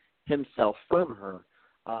putting himself from her.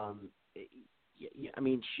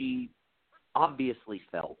 She obviously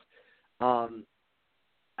felt. I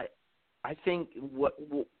think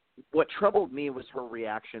what troubled me was her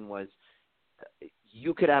reaction was,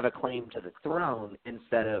 you could have a claim to the throne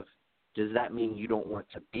instead of, does that mean you don't want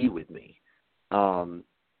to be with me?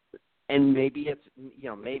 And maybe it's,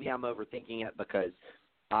 maybe I'm overthinking it because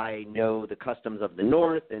I know the customs of the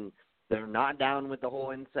North and they're not down with the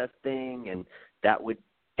whole incest thing, and that would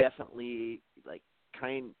definitely,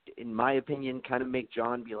 in my opinion, kind of make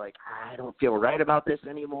Jon be like, I don't feel right about this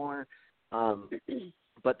anymore.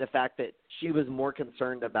 But the fact that she was more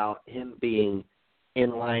concerned about him being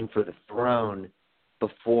in line for the throne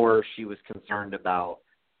before she was concerned about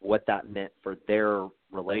what that meant for their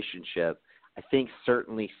relationship, I think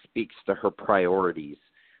certainly speaks to her priorities,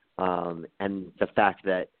 and the fact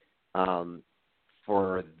that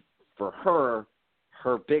for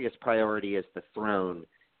her biggest priority is the throne,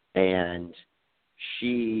 and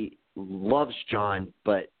she loves Jon,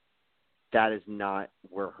 but that is not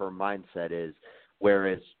where her mindset is,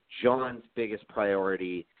 whereas Jon's biggest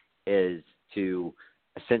priority is to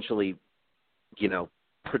essentially,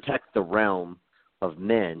 protect the realm of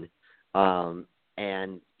men,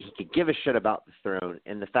 and he could give a shit about the throne.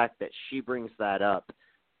 And the fact that she brings that up,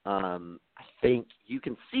 I think you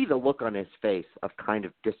can see the look on his face of kind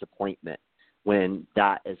of disappointment when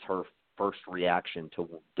that is her first reaction to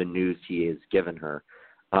the news he has given her.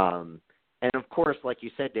 And of course, like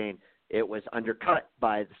you said, Dane, it was undercut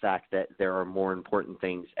by the fact that there are more important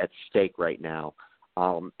things at stake right now.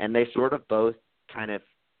 And they sort of both kind of,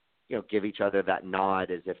 give each other that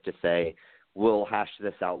nod as if to say, we'll hash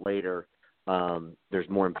this out later. There's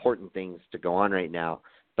more important things to go on right now.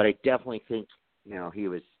 But I definitely think,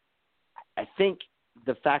 I think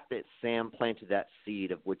the fact that Sam planted that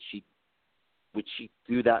seed of would she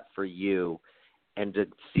do that for you, and to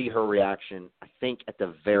see her reaction, I think at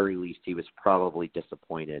the very least he was probably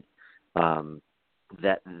disappointed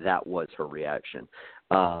that was her reaction.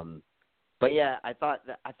 But yeah, I thought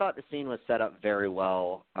the scene was set up very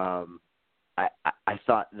well. I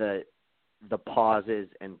thought that the pauses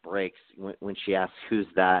and breaks when she asks, "Who's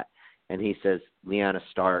that?" and he says, "Lyanna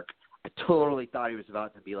Stark." I totally thought he was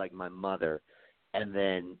about to be like my mother, and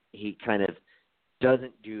then he kind of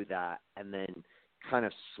doesn't do that, and then kind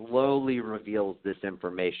of slowly reveals this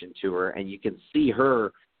information to her, and you can see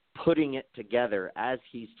her putting it together as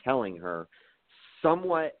he's telling her,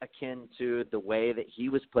 somewhat akin to the way that he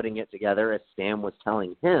was putting it together as Sam was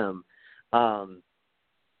telling him,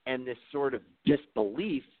 and this sort of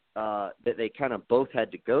disbelief that they kind of both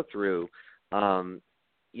had to go through,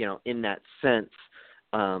 in that sense.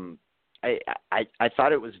 I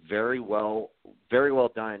thought it was very well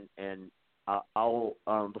done, and I'll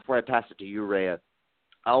before I pass it to you, Rhea,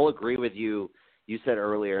 I'll agree with you. You said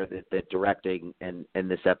earlier that the directing in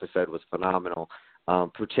this episode was phenomenal,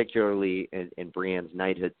 particularly in Brienne's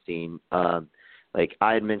knighthood scene. Like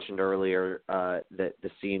I had mentioned earlier, that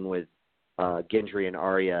the scene with Gendry and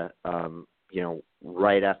Arya,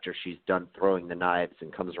 right after she's done throwing the knives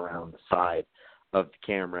and comes around the side of the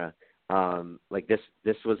camera, like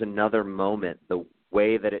this was another moment. The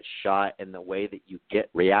way that it's shot and the way that you get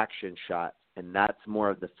reaction shots, and that's more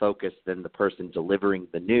of the focus than the person delivering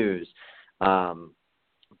the news.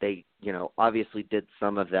 They, obviously did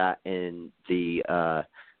some of that in the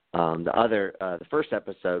first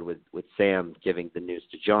episode with Sam giving the news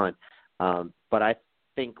to Jon. But I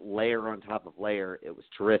think layer on top of layer, it was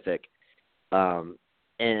terrific.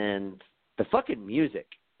 And the fucking music,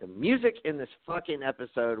 the music in this fucking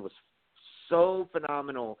episode was so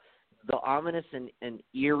phenomenal. The ominous and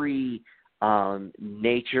eerie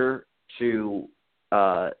nature to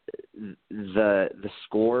the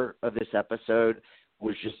score of this episode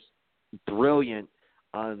was just brilliant,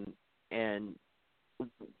 and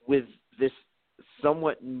with this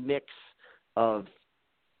somewhat mix of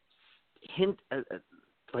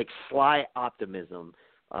like sly optimism,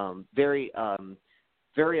 very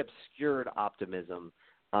obscured optimism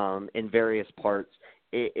in various parts.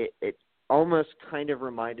 It almost kind of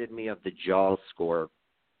reminded me of the Jaws score,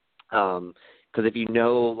 because if you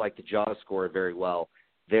know like the Jaws score very well,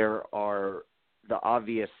 there are the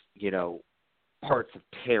obvious parts of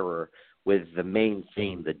terror with the main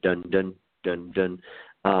theme, the dun dun dun dun.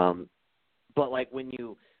 But like when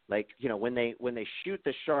you when they shoot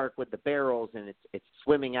the shark with the barrels and it's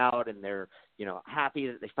swimming out and they're happy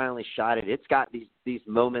that they finally shot it. It's got these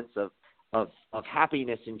moments of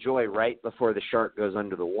happiness and joy right before the shark goes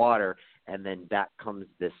under the water, and then back comes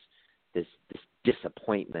this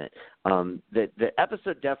disappointment. The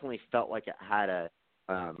episode definitely felt like it had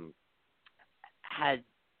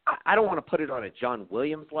I don't want to put it on a John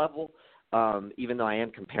Williams level, even though I am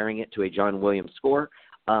comparing it to a John Williams score,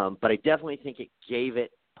 but I definitely think it gave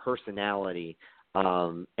it personality,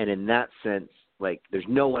 and in that sense, like there's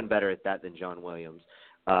no one better at that than John Williams.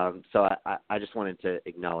 So I just wanted to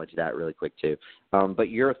acknowledge that really quick too. But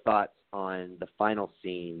your thoughts on the final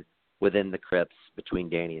scene within the crypts between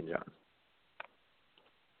Dany and Jon?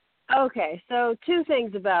 Okay, so two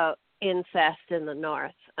things about incest in the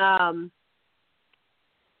North.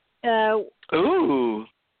 Ooh.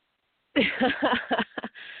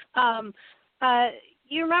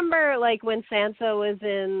 You remember, like, when Sansa was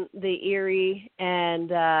in the Eyrie and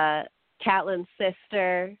Catelyn's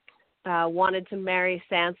sister wanted to marry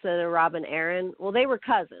Sansa to Robin Arryn? Well, they were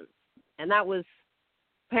cousins, and that was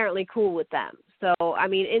apparently cool with them. So, I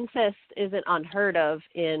mean, incest isn't unheard of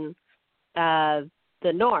in the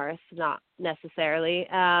North, not necessarily.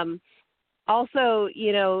 Also,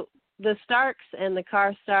 the Starks and the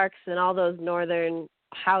Karstarks and all those northern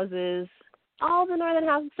houses, some of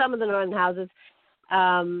the northern houses,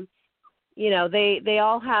 they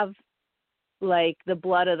all have like the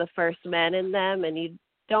blood of the first men in them, and you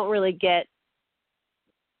don't really get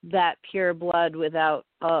that pure blood without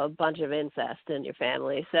a bunch of incest in your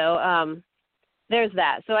family. So there's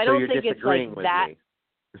that. So I don't think it's like that.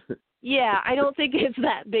 Yeah, I don't think it's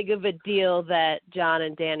that big of a deal that Jon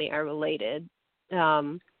and Dany are related. I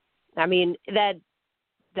mean, that's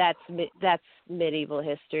medieval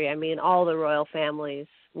history. I mean, all the royal families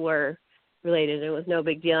were related. It was no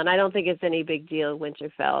big deal, and I don't think it's any big deal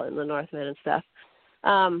Winterfell and the Northmen and stuff.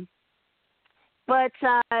 But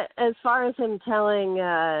as far as him telling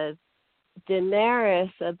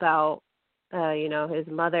Daenerys about his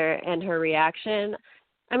mother and her reaction,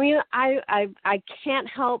 I mean, I can't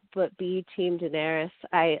help but be Team Daenerys.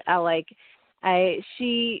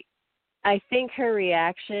 I think her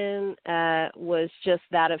reaction was just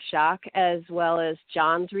that of shock, as well as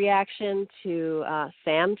Jon's reaction to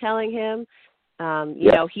Sam telling him.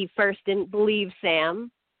 He first didn't believe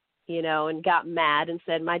Sam, and got mad and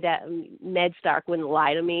said, Ned Stark wouldn't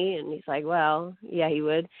lie to me. And he's like, well, yeah, he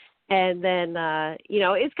would. And then,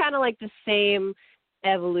 it's kind of like the same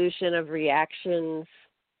evolution of reactions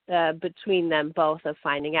between them both of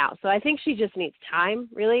finding out. So I think she just needs time,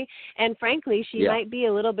 really. And frankly, she might be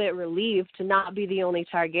a little bit relieved to not be the only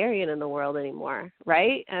Targaryen in the world anymore,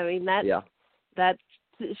 right? I mean, that's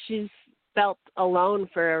she's felt alone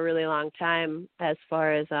for a really long time as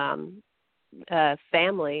far as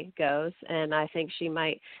family goes. And I think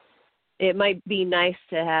it might be nice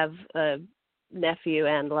to have a nephew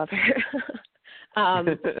and lover.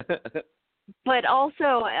 But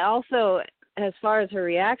also, as far as her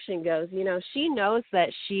reaction goes, she knows that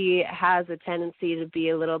she has a tendency to be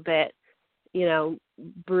a little bit,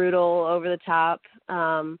 brutal, over the top.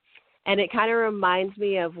 And it kind of reminds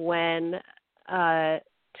me of when Tywin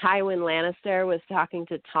Lannister was talking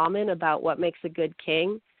to Tommen about what makes a good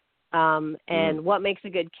king. And what makes a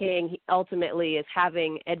good king ultimately is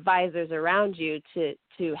having advisors around you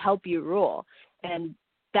to help you rule. And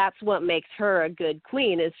that's what makes her a good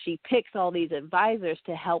queen, is she picks all these advisors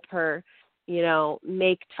to help her,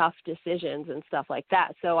 make tough decisions and stuff like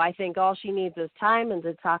that. So I think all she needs is time and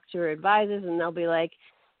to talk to her advisors, and they'll be like,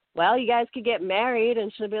 well, you guys could get married.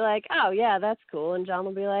 And she'll be like, oh, yeah, that's cool. And Jon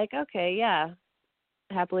will be like, okay, yeah,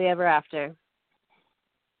 happily ever after.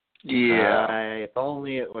 Yeah. If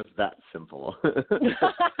only it was that simple.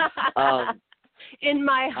 In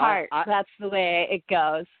my heart, that's the way it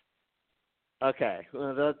goes. Okay,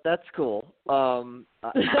 well, that's cool. Tywin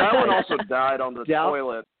also died on the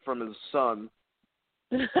toilet from his son.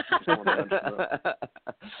 I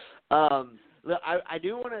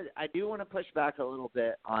do want to push back a little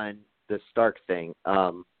bit on the Stark thing,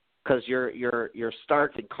 because your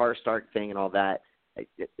Stark and Karstark thing and all that.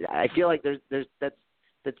 I feel like that's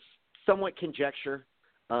somewhat conjecture.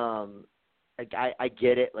 I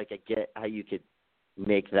get it. Like, I get how you could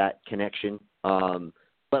make that connection.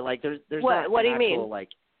 But like, there's what do you mean? Like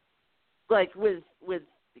with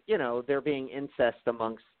there being incest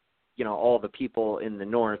amongst all the people in the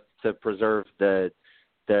North to preserve the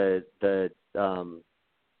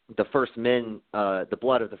first men, the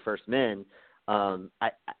blood of the first men. I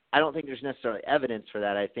don't think there's necessarily evidence for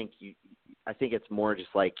that. I think it's more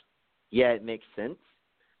just like, yeah, it makes sense.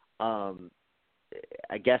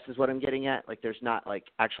 I guess is what I'm getting at. Like, there's not like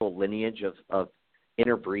actual lineage of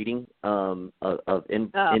interbreeding,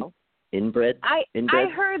 inbred. I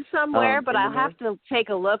heard somewhere, but I'll have to take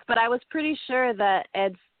a look. But I was pretty sure that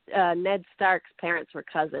Ned Stark's parents were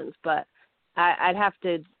cousins, but I'd have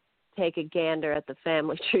to take a gander at the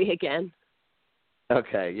family tree again.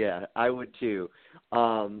 Okay, yeah, I would too.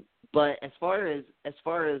 But as far as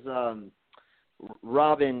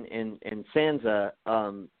Robin and Sansa,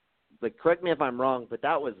 like, correct me if I'm wrong, but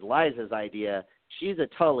that was Lysa's idea. She's a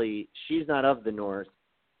Tully. She's not of the North.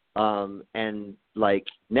 And like,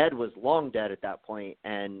 Ned was long dead at that point,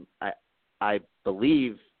 and I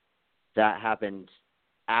believe that happened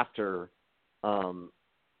after her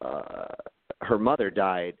mother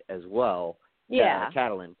died as well. Yeah,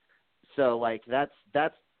 Catelyn. So like, that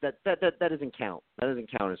doesn't count. That doesn't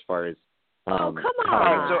count as far as. Oh, come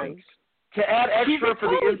on! So, to add extra for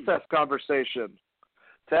the incest conversation.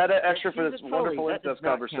 To add extra for this wonderful incest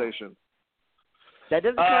conversation. That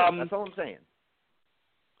doesn't count. That's all I'm saying.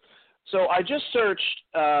 So I just searched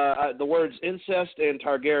the words incest and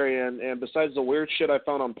Targaryen, and besides the weird shit I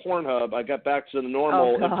found on Pornhub, I got back to the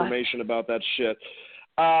normal information about that shit.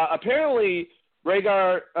 Apparently,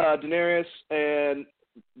 Rhaegar, Daenerys, and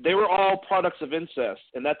they were all products of incest,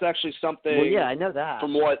 and that's actually something. Well, yeah, I know that.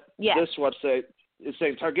 From what this website is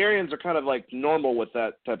saying, Targaryens are kind of like normal with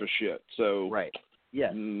that type of shit. So right.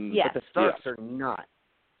 Yes. But the Starks are not.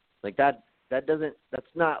 Like, that's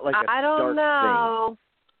not like a I don't Stark know. thing.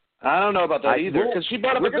 I don't know about that either, because she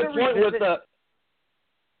brought up a good point with the.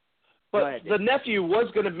 But the nephew was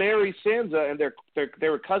going to marry Sansa, and they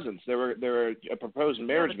were cousins. They were a proposed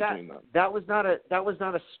marriage between them. That was not a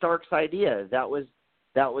Stark's idea. That was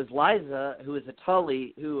Lysa, who is a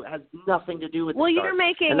Tully, who has nothing to do with. Well, the Starks. You're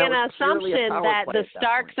making an assumption that the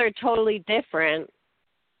Starks are totally different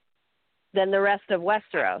than the rest of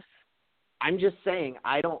Westeros. I'm just saying,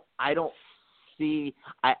 I don't see.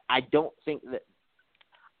 I don't think that.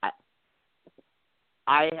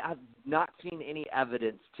 I have not seen any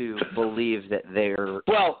evidence to believe that they're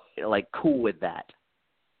like cool with that.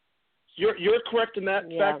 You're correct in that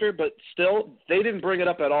factor, but still, they didn't bring it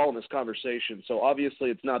up at all in this conversation. So obviously,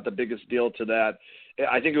 it's not the biggest deal to that.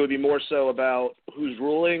 I think it would be more so about who's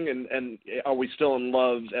ruling and are we still in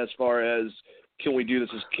love as far as can we do this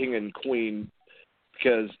as king and queen?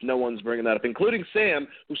 Because no one's bringing that up, including Sam,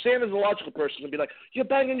 who Sam is a logical person and be like, you're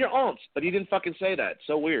banging your aunts, but he didn't fucking say that.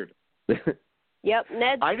 So weird. Yep,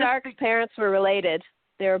 Ned Stark's parents were related.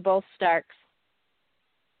 They were both Starks.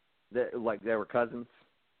 They were cousins?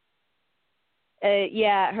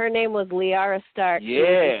 Yeah, her name was Lyanna Stark. Yeah. She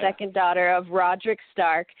was the second daughter of Roderick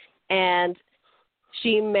Stark, and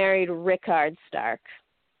she married Rickard Stark.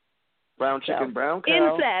 Brown chicken, brown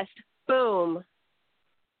cow. Incest. Boom.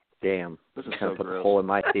 Damn. This is kind so of put gross. a hole in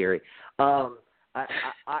my theory. I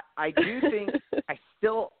do think I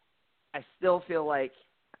still feel like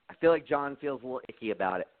John feels a little icky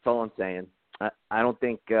about it. That's all I'm saying. I don't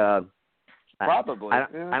think Probably. I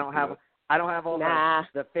don't have all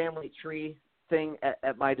the family tree thing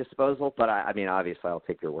at my disposal, but I mean obviously I'll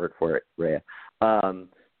take your word for it, Rhea. But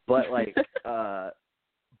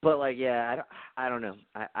yeah, I don't know.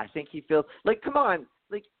 I think he feels like, come on,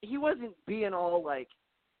 like he wasn't being all like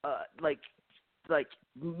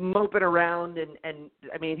moping around and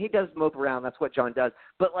I mean he does mope around, that's what John does,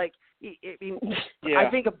 but like yeah. I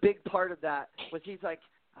think a big part of that was he's like,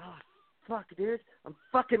 oh fuck dude, I'm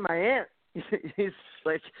fucking my aunt. He's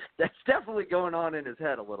like, that's definitely going on in his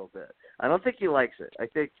head a little bit. I don't think he likes it. I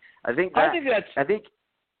think it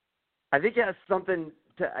has something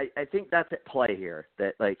to I think that's at play here,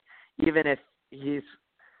 that like even if he's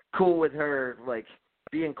cool with her like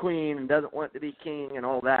being queen and doesn't want to be king and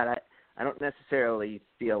all that, I don't necessarily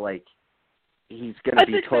feel like he's going to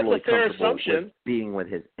be totally comfortable with being with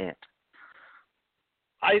his aunt.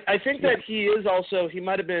 I think that he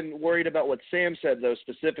might have been worried about what Sam said, though,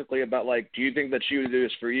 specifically about, like, do you think that she would do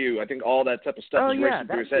this for you? I think all that type of stuff is racing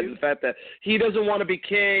through his head. And the fact that he doesn't want to be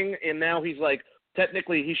king, and now he's like,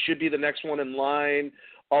 technically he should be the next one in line,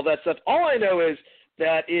 all that stuff. All I know is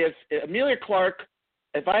that if Emilia Clarke,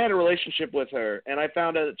 if I had a relationship with her and I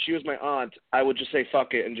found out that she was my aunt, I would just say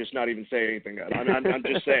fuck it and just not even say anything. I'm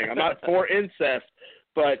just saying. I'm not for incest,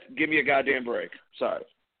 but give me a goddamn break. Sorry.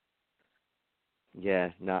 Yeah,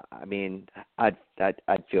 no, I mean, I'd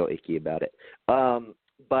feel icky about it.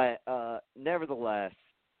 But nevertheless,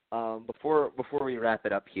 before we wrap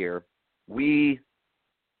it up here, we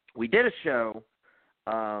did a show.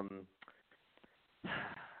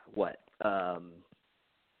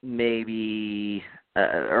 Maybe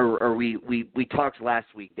or we talked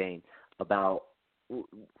last week, Dane, about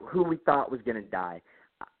who we thought was going to die.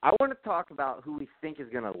 I want to talk about who we think is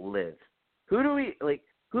going to live. Who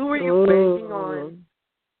are you banking on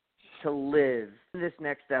to live in this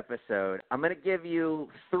next episode? I'm going to give you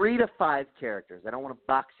 3 to 5 characters. I don't want to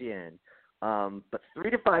box you in, but 3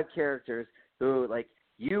 to 5 characters who, like,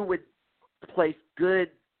 you would place good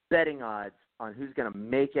betting odds on who's going to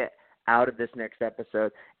make it out of this next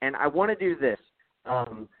episode. And I want to do this. I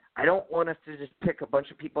don't want us to just pick a bunch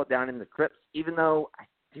of people down in the crypts, even though I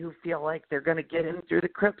do feel like they're going to get in through the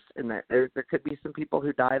crypts, and there could be some people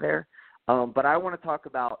who die there. But I want to talk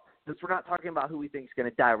about, since we're not talking about who we think is going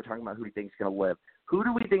to die, we're talking about who we think is going to live. Who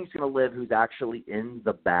do we think is going to live who's actually in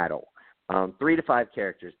the battle? 3 to 5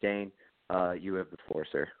 characters. Dane, you have the floor,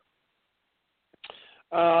 sir.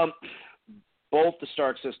 Both the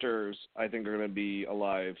Stark sisters, I think, are going to be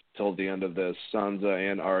alive till the end of this. Sansa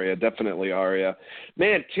and Arya, definitely Arya.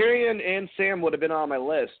 Man, Tyrion and Sam would have been on my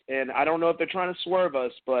list, and I don't know if they're trying to swerve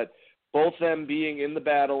us, but both them being in the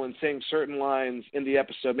battle and saying certain lines in the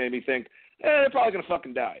episode made me think, they're probably going to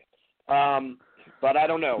fucking die. But I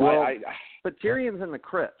don't know. Well, but Tyrion's in the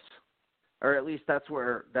crypts, or at least that's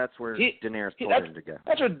where Daenerys told him to go.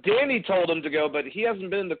 That's where Dany told him to go, but he hasn't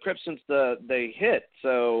been in the crypt since they hit.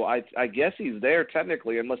 So I guess he's there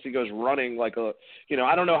technically, unless he goes running like a,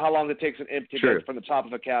 I don't know how long it takes an imp to get from the top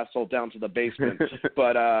of a castle down to the basement.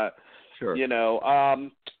 But sure.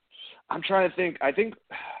 I'm trying to think. I think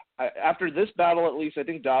after this battle, at least, I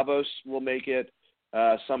think Davos will make it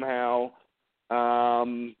somehow.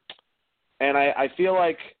 And I feel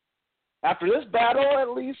like after this battle, at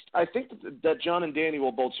least, I think that Jon and Dany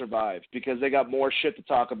will both survive because they got more shit to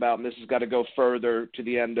talk about, and this has got to go further to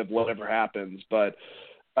the end of whatever happens. But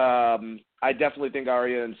I definitely think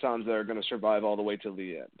Arya and Sansa are going to survive all the way till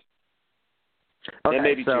the end. Okay, and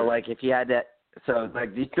maybe so like if you had that, so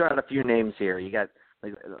like you throw out a few names here. You got,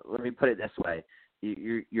 like, let me put it this way: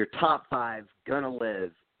 your top 5 gonna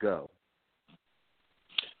live. Go.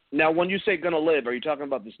 Now, when you say gonna live, are you talking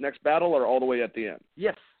about this next battle or all the way at the end?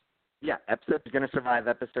 Yes. Yeah, episode's going to survive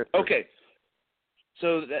episode 3. Okay.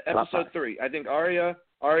 So episode 3, I think Arya,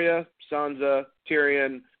 Sansa,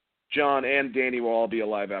 Tyrion, Jon, and Dany will all be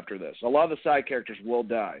alive after this. A lot of the side characters will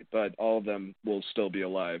die, but all of them will still be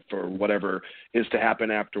alive for whatever is to happen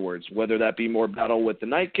afterwards, whether that be more battle with the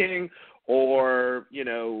Night King or,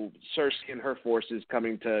 Cersei and her forces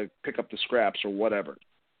coming to pick up the scraps or whatever.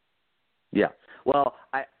 Yeah. Well,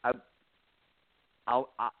 I'll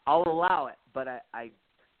allow it, but I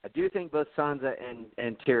do think both Sansa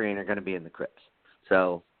and Tyrion are going to be in the crypts.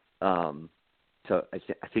 So, so I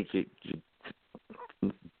think you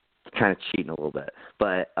kind of cheating a little bit,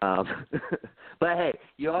 but but hey,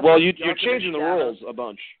 you also you're changing the rules a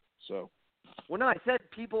bunch. So, well, no, I said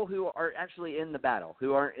people who are actually in the battle,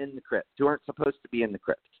 who aren't in the crypt, who aren't supposed to be in the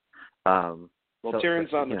crypt. Well,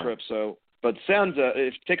 Tyrion's not in the crypt, so. But Sansa,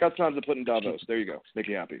 if take out Sansa, put in Davos. There you go. Make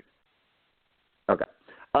you happy. Okay.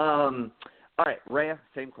 All right, Rhea,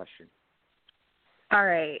 same question. All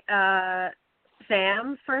right.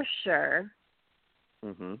 Sam, for sure.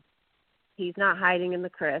 Mm-hmm. He's not hiding in the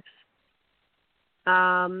crypts.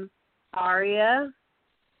 Arya.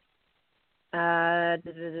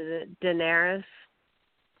 Daenerys.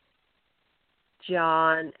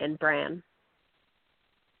 Jon, and Bran.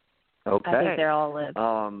 Okay. I think they're all live.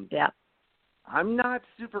 Yeah. I'm not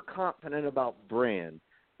super confident about Bran,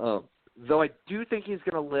 though I do think he's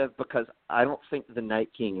going to live because I don't think the Night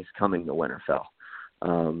King is coming to Winterfell.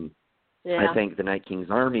 Yeah. I think the Night King's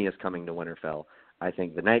army is coming to Winterfell. I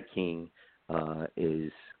think the Night King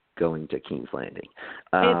is going to King's Landing.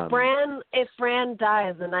 If Bran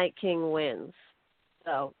dies, the Night King wins.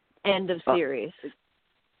 So, end of series.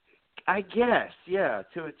 I guess, yeah,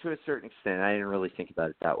 to a certain extent. I didn't really think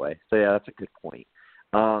about it that way. So yeah, that's a good point.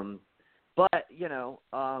 But I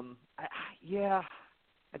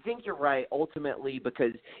think you're right ultimately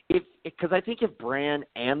because I think if Bran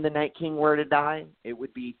and the Night King were to die, it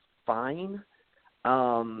would be fine.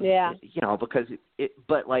 Yeah. Because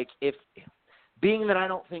if being that I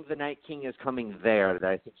don't think the Night King is coming there, that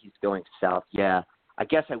I think he's going south. Yeah, I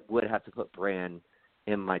guess I would have to put Bran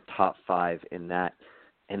in my top 5 in that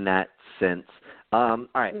sense. All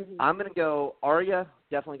right, I'm gonna go Arya,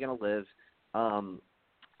 definitely gonna live.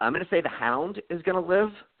 I'm going to say the Hound is going to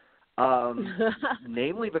live,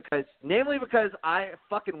 namely because I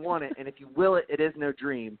fucking want it, and if you will it, it is no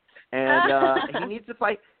dream. And he needs to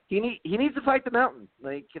fight. He needs to fight the Mountain.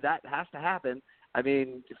 Like that has to happen. I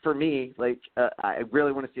mean, for me, I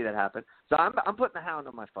really want to see that happen. So I'm putting the Hound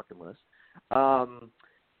on my fucking list.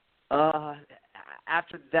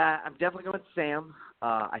 After that, I'm definitely going with Sam.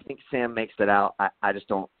 I think Sam makes it out. I just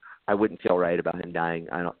don't. I wouldn't feel right about him dying.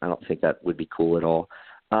 I don't think that would be cool at all.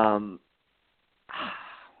 I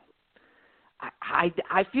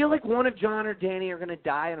feel like one of Jon or Dany are going to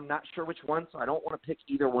die, and I'm not sure which one, so I don't want to pick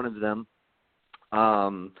either one of them.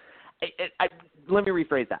 Let me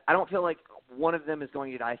rephrase that. I don't feel like one of them is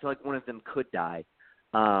going to die. I feel like one of them could die,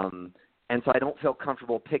 and so I don't feel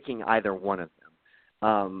comfortable picking either one of them.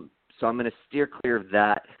 So I'm going to steer clear of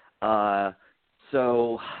that.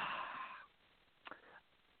 So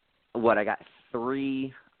what, I got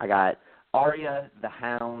 3. I got Arya, the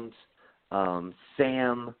Hound,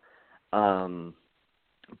 Sam,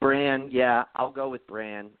 Bran. Yeah, I'll go with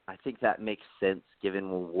Bran. I think that makes sense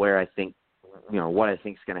given where I think, what I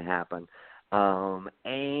think is going to happen.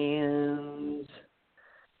 And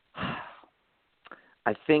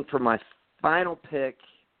I think for my final pick,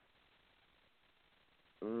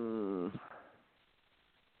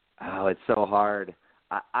 it's so hard.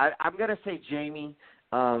 I'm going to say Jaime.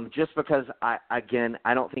 Just because, I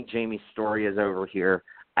don't think Jaime's story is over here.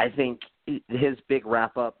 I think his big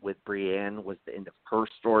wrap-up with Brienne was the end of her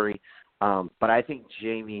story. But I think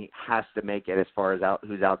Jaime has to make it as far as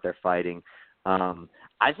who's out there fighting.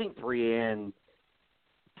 I think Brienne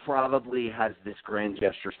probably has this grand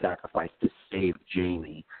gesture sacrifice to save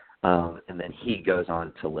Jaime, and then he goes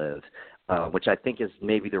on to live, which I think is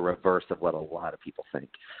maybe the reverse of what a lot of people think,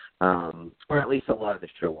 or at least a lot of the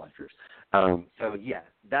show watchers. So yeah,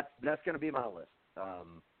 that's going to be my list.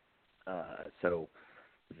 So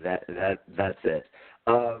that's it.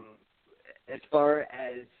 As far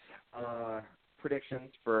as predictions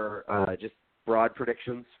for just broad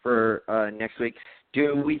predictions for next week,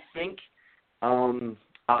 do we think? I'll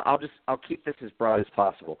keep this as broad as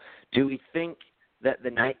possible. Do we think that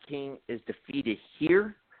the Night King is defeated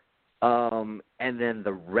here, and then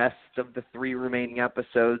the rest of the 3 remaining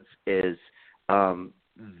episodes is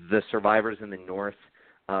the survivors in the north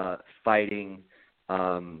fighting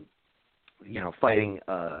Cersei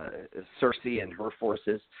and her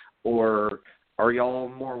forces, or are y'all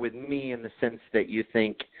more with me in the sense that you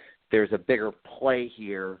think there's a bigger play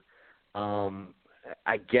here?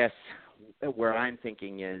 I guess where I'm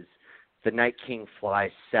thinking is the Night King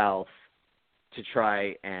flies south to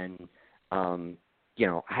try and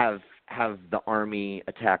have the army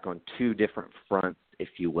attack on 2 different fronts, if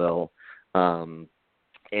you will. And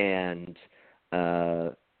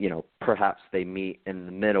perhaps they meet in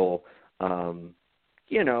the middle,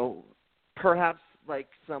 perhaps like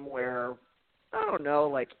somewhere, I don't know,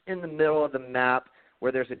 like in the middle of the map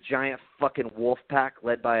where there's a giant fucking wolf pack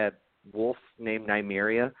led by a wolf named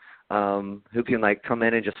Nymeria. who can like come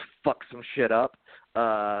in and just fuck some shit up.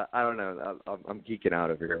 I don't know. I'm geeking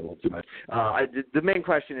out over here a little too much. The main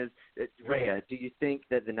question is, Rhea, do you think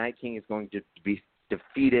that the Night King is going to be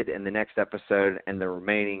defeated in the next episode, and the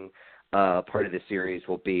remaining part of the series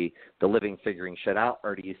will be the living figuring shut out,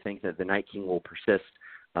 or do you think that the Night King will persist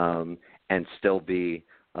and still be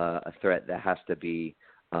a threat that has to be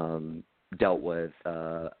dealt with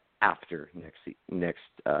after next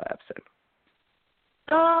episode?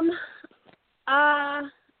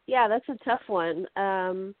 Yeah, that's a tough one.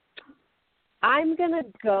 I'm gonna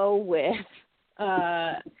go with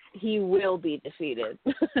he will be defeated.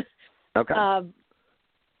 Okay.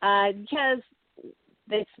 Because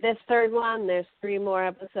this third one, there's 3 more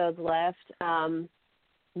episodes left.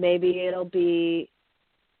 Maybe it'll be,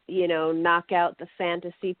 knock out the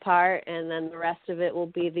fantasy part, and then the rest of it will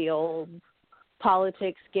be the old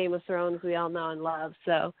politics, Game of Thrones we all know and love.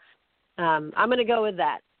 So I'm going to go with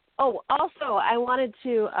that. Oh, also, I wanted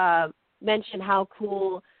to mention how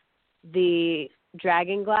cool the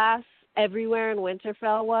dragon glass everywhere in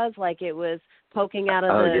Winterfell was. Like, it was poking out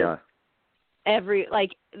of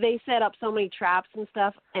they set up so many traps and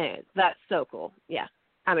stuff, and that's so cool. Yeah,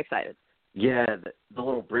 I'm excited. Yeah, the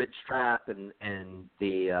little bridge trap and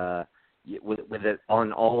the with it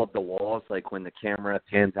on all of the walls, like when the camera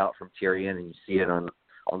pans out from Tyrion and you see it on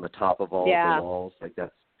the top of all of the walls, like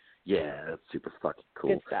that's super fucking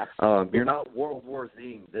cool. Good stuff. You're not World War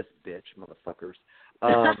Z-ing this bitch, motherfuckers.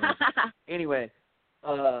 Anyway,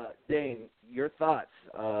 Dane, your thoughts.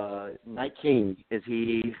 Night King, is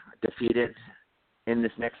he defeated in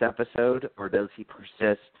this next episode, or does he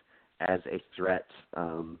persist as a threat,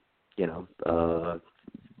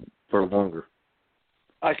 for longer?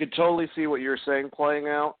 I could totally see what you're saying playing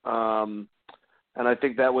out, and I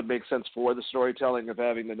think that would make sense for the storytelling of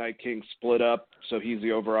having the Night King split up, so he's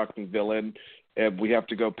the overarching villain, and we have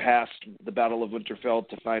to go past the Battle of Winterfell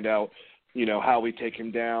to find out, how we take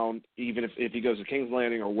him down, even if he goes to King's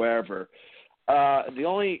Landing or wherever. The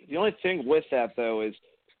only thing with that, though, is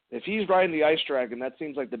if he's riding the Ice Dragon, that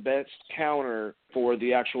seems like the best counter for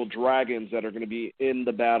the actual dragons that are going to be in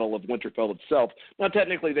the Battle of Winterfell itself. Now,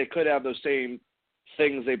 technically, they could have those same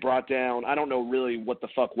things they brought down. I don't know really what the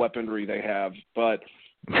fuck weaponry they have, but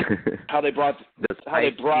how they brought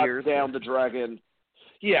down the dragon.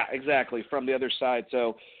 Yeah, exactly, from the other side.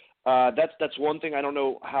 So that's one thing. I don't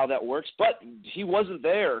know how that works, but he wasn't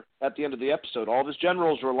there at the end of the episode. All of his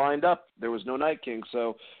generals were lined up. There was no Night King,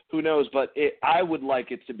 so who knows? But I would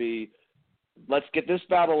like it to be, let's get this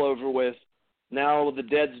battle over with. Now the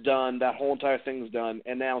dead's done. That whole entire thing's done.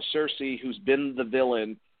 And now Cersei, who's been the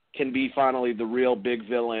villain, can be finally the real big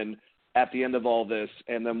villain at the end of all this.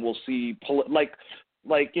 And then we'll see, like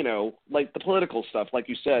the political stuff, like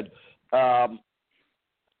you said.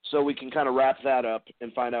 So we can kind of wrap that up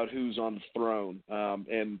and find out who's on the throne.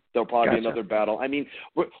 And there'll probably be another battle. I mean,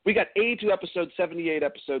 we got 82 episodes, 78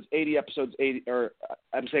 episodes, 80 episodes,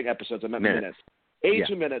 I'm saying episodes, I meant minutes.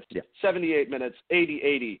 82 minutes, 78 minutes,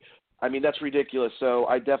 80. I mean, that's ridiculous. So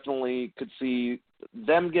I definitely could see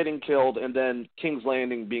them getting killed and then King's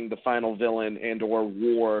Landing being the final villain and or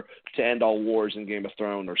war to end all wars in Game of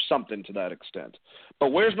Thrones or something to that extent.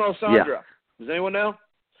 But where's Melisandre? Yeah. Does anyone know?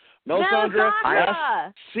 Melisandre,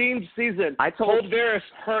 last season, I told Varys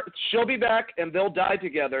she'll be back and they'll die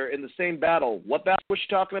together in the same battle. What battle was she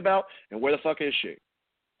talking about, and where the fuck is she?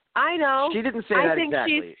 I know. She didn't say that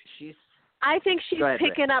exactly. I think she's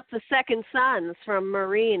picking up the second sons from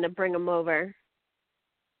Marine to bring them over.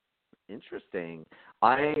 Interesting.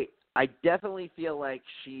 I definitely feel like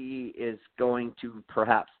she is going to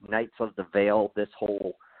perhaps Knights of the Vale this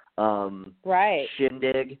whole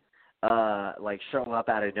shindig. Like show up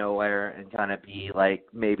out of nowhere and kind of be like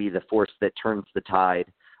maybe the force that turns the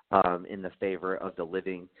tide in the favor of the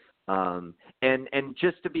living. And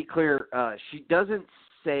just to be clear, she doesn't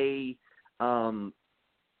say to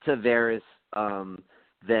Varys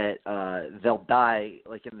that they'll die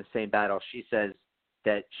like in the same battle. She says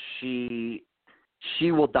that she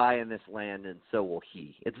will die in this land and so will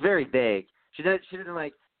he. It's very vague. She didn't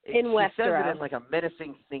like in Westeros. She says it in like a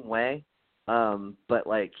menacing way, but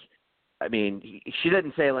like. I mean, she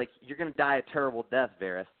didn't say, like, you're going to die a terrible death,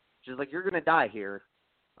 Varys. She's like, you're going to die here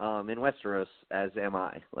in Westeros, as am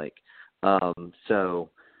I. Like,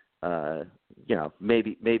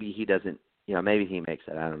 maybe he doesn't, maybe he makes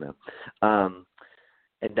it. I don't know.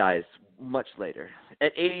 And dies much later.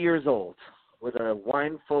 At 80 years old, with a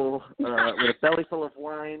with a belly full of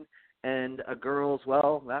wine and a girl's,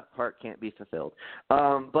 well, that part can't be fulfilled.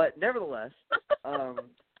 But nevertheless,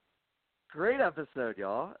 great episode,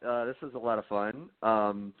 y'all. This was a lot of fun.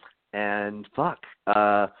 And fuck,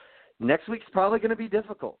 next week's probably going to be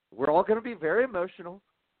difficult. We're all going to be very emotional,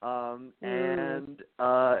 and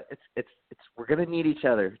we're going to need each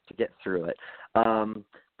other to get through it.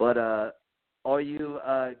 But all you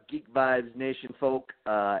Geek Vibes Nation folk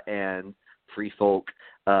and free folk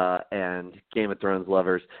and Game of Thrones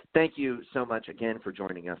lovers, thank you so much again for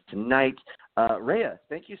joining us tonight. Rhea,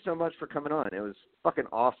 thank you so much for coming on. It was fucking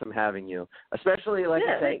awesome having you, especially I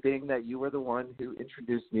said, being that you were the one who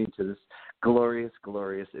introduced me to this glorious,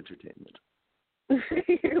 glorious entertainment.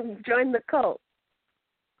 Join the cult.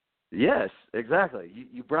 Yes, exactly.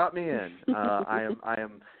 You brought me in. I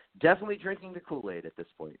am definitely drinking the Kool-Aid at this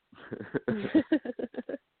point.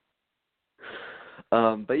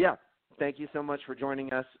 But yeah, thank you so much for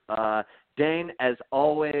joining us. Dane, as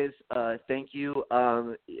always, thank you.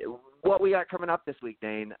 What we got coming up this week,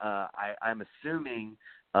 Dane? I'm assuming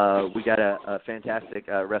we got a fantastic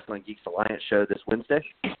Wrestling Geeks Alliance show this Wednesday.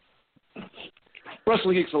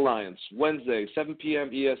 Wrestling Geeks Alliance, Wednesday, 7 p.m.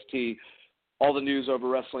 EST. All the news over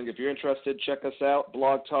wrestling. If you're interested, check us out.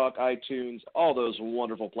 Blog Talk, iTunes, all those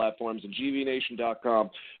wonderful platforms, and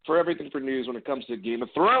GVNation.com for everything for news when it comes to Game of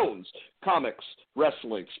Thrones, comics,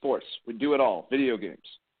 wrestling, sports. We do it all. Video games.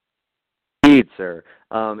 Indeed, sir.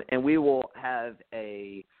 And we will have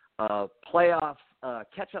a playoff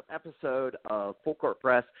catch-up episode of Full Court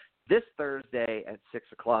Press this Thursday at 6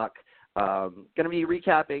 o'clock. Going to be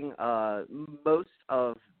recapping most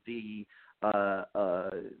of the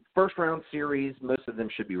first round series. Most of them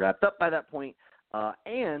should be wrapped up by that point.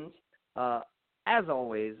 And as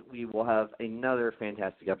always, we will have another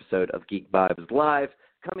fantastic episode of Geek Vibes Live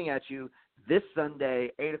coming at you this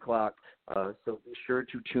Sunday, 8 o'clock. So be sure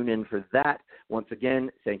to tune in for that. Once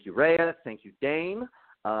again, thank you, Rhea. Thank you, Dane.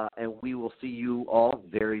 And we will see you all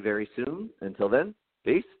very, very soon. Until then,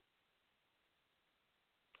 peace.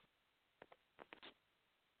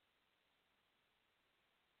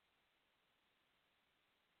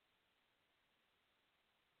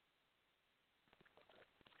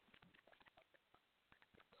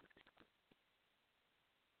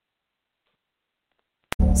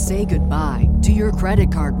 Say goodbye to your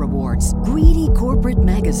credit card rewards. Greedy corporate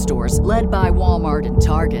mega stores, led by Walmart and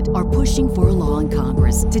Target, are pushing for a law in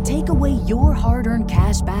Congress to take away your hard-earned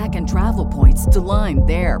cash back and travel points to line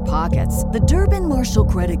their pockets. The Durbin-Marshall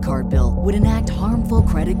credit card bill would enact harmful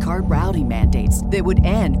credit card routing mandates that would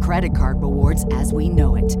end credit card rewards as we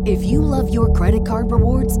know it. If you love your credit card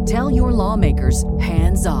rewards, tell your lawmakers,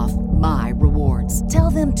 hands off my rewards. Tell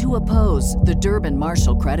them to oppose the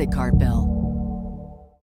Durbin-Marshall credit card bill.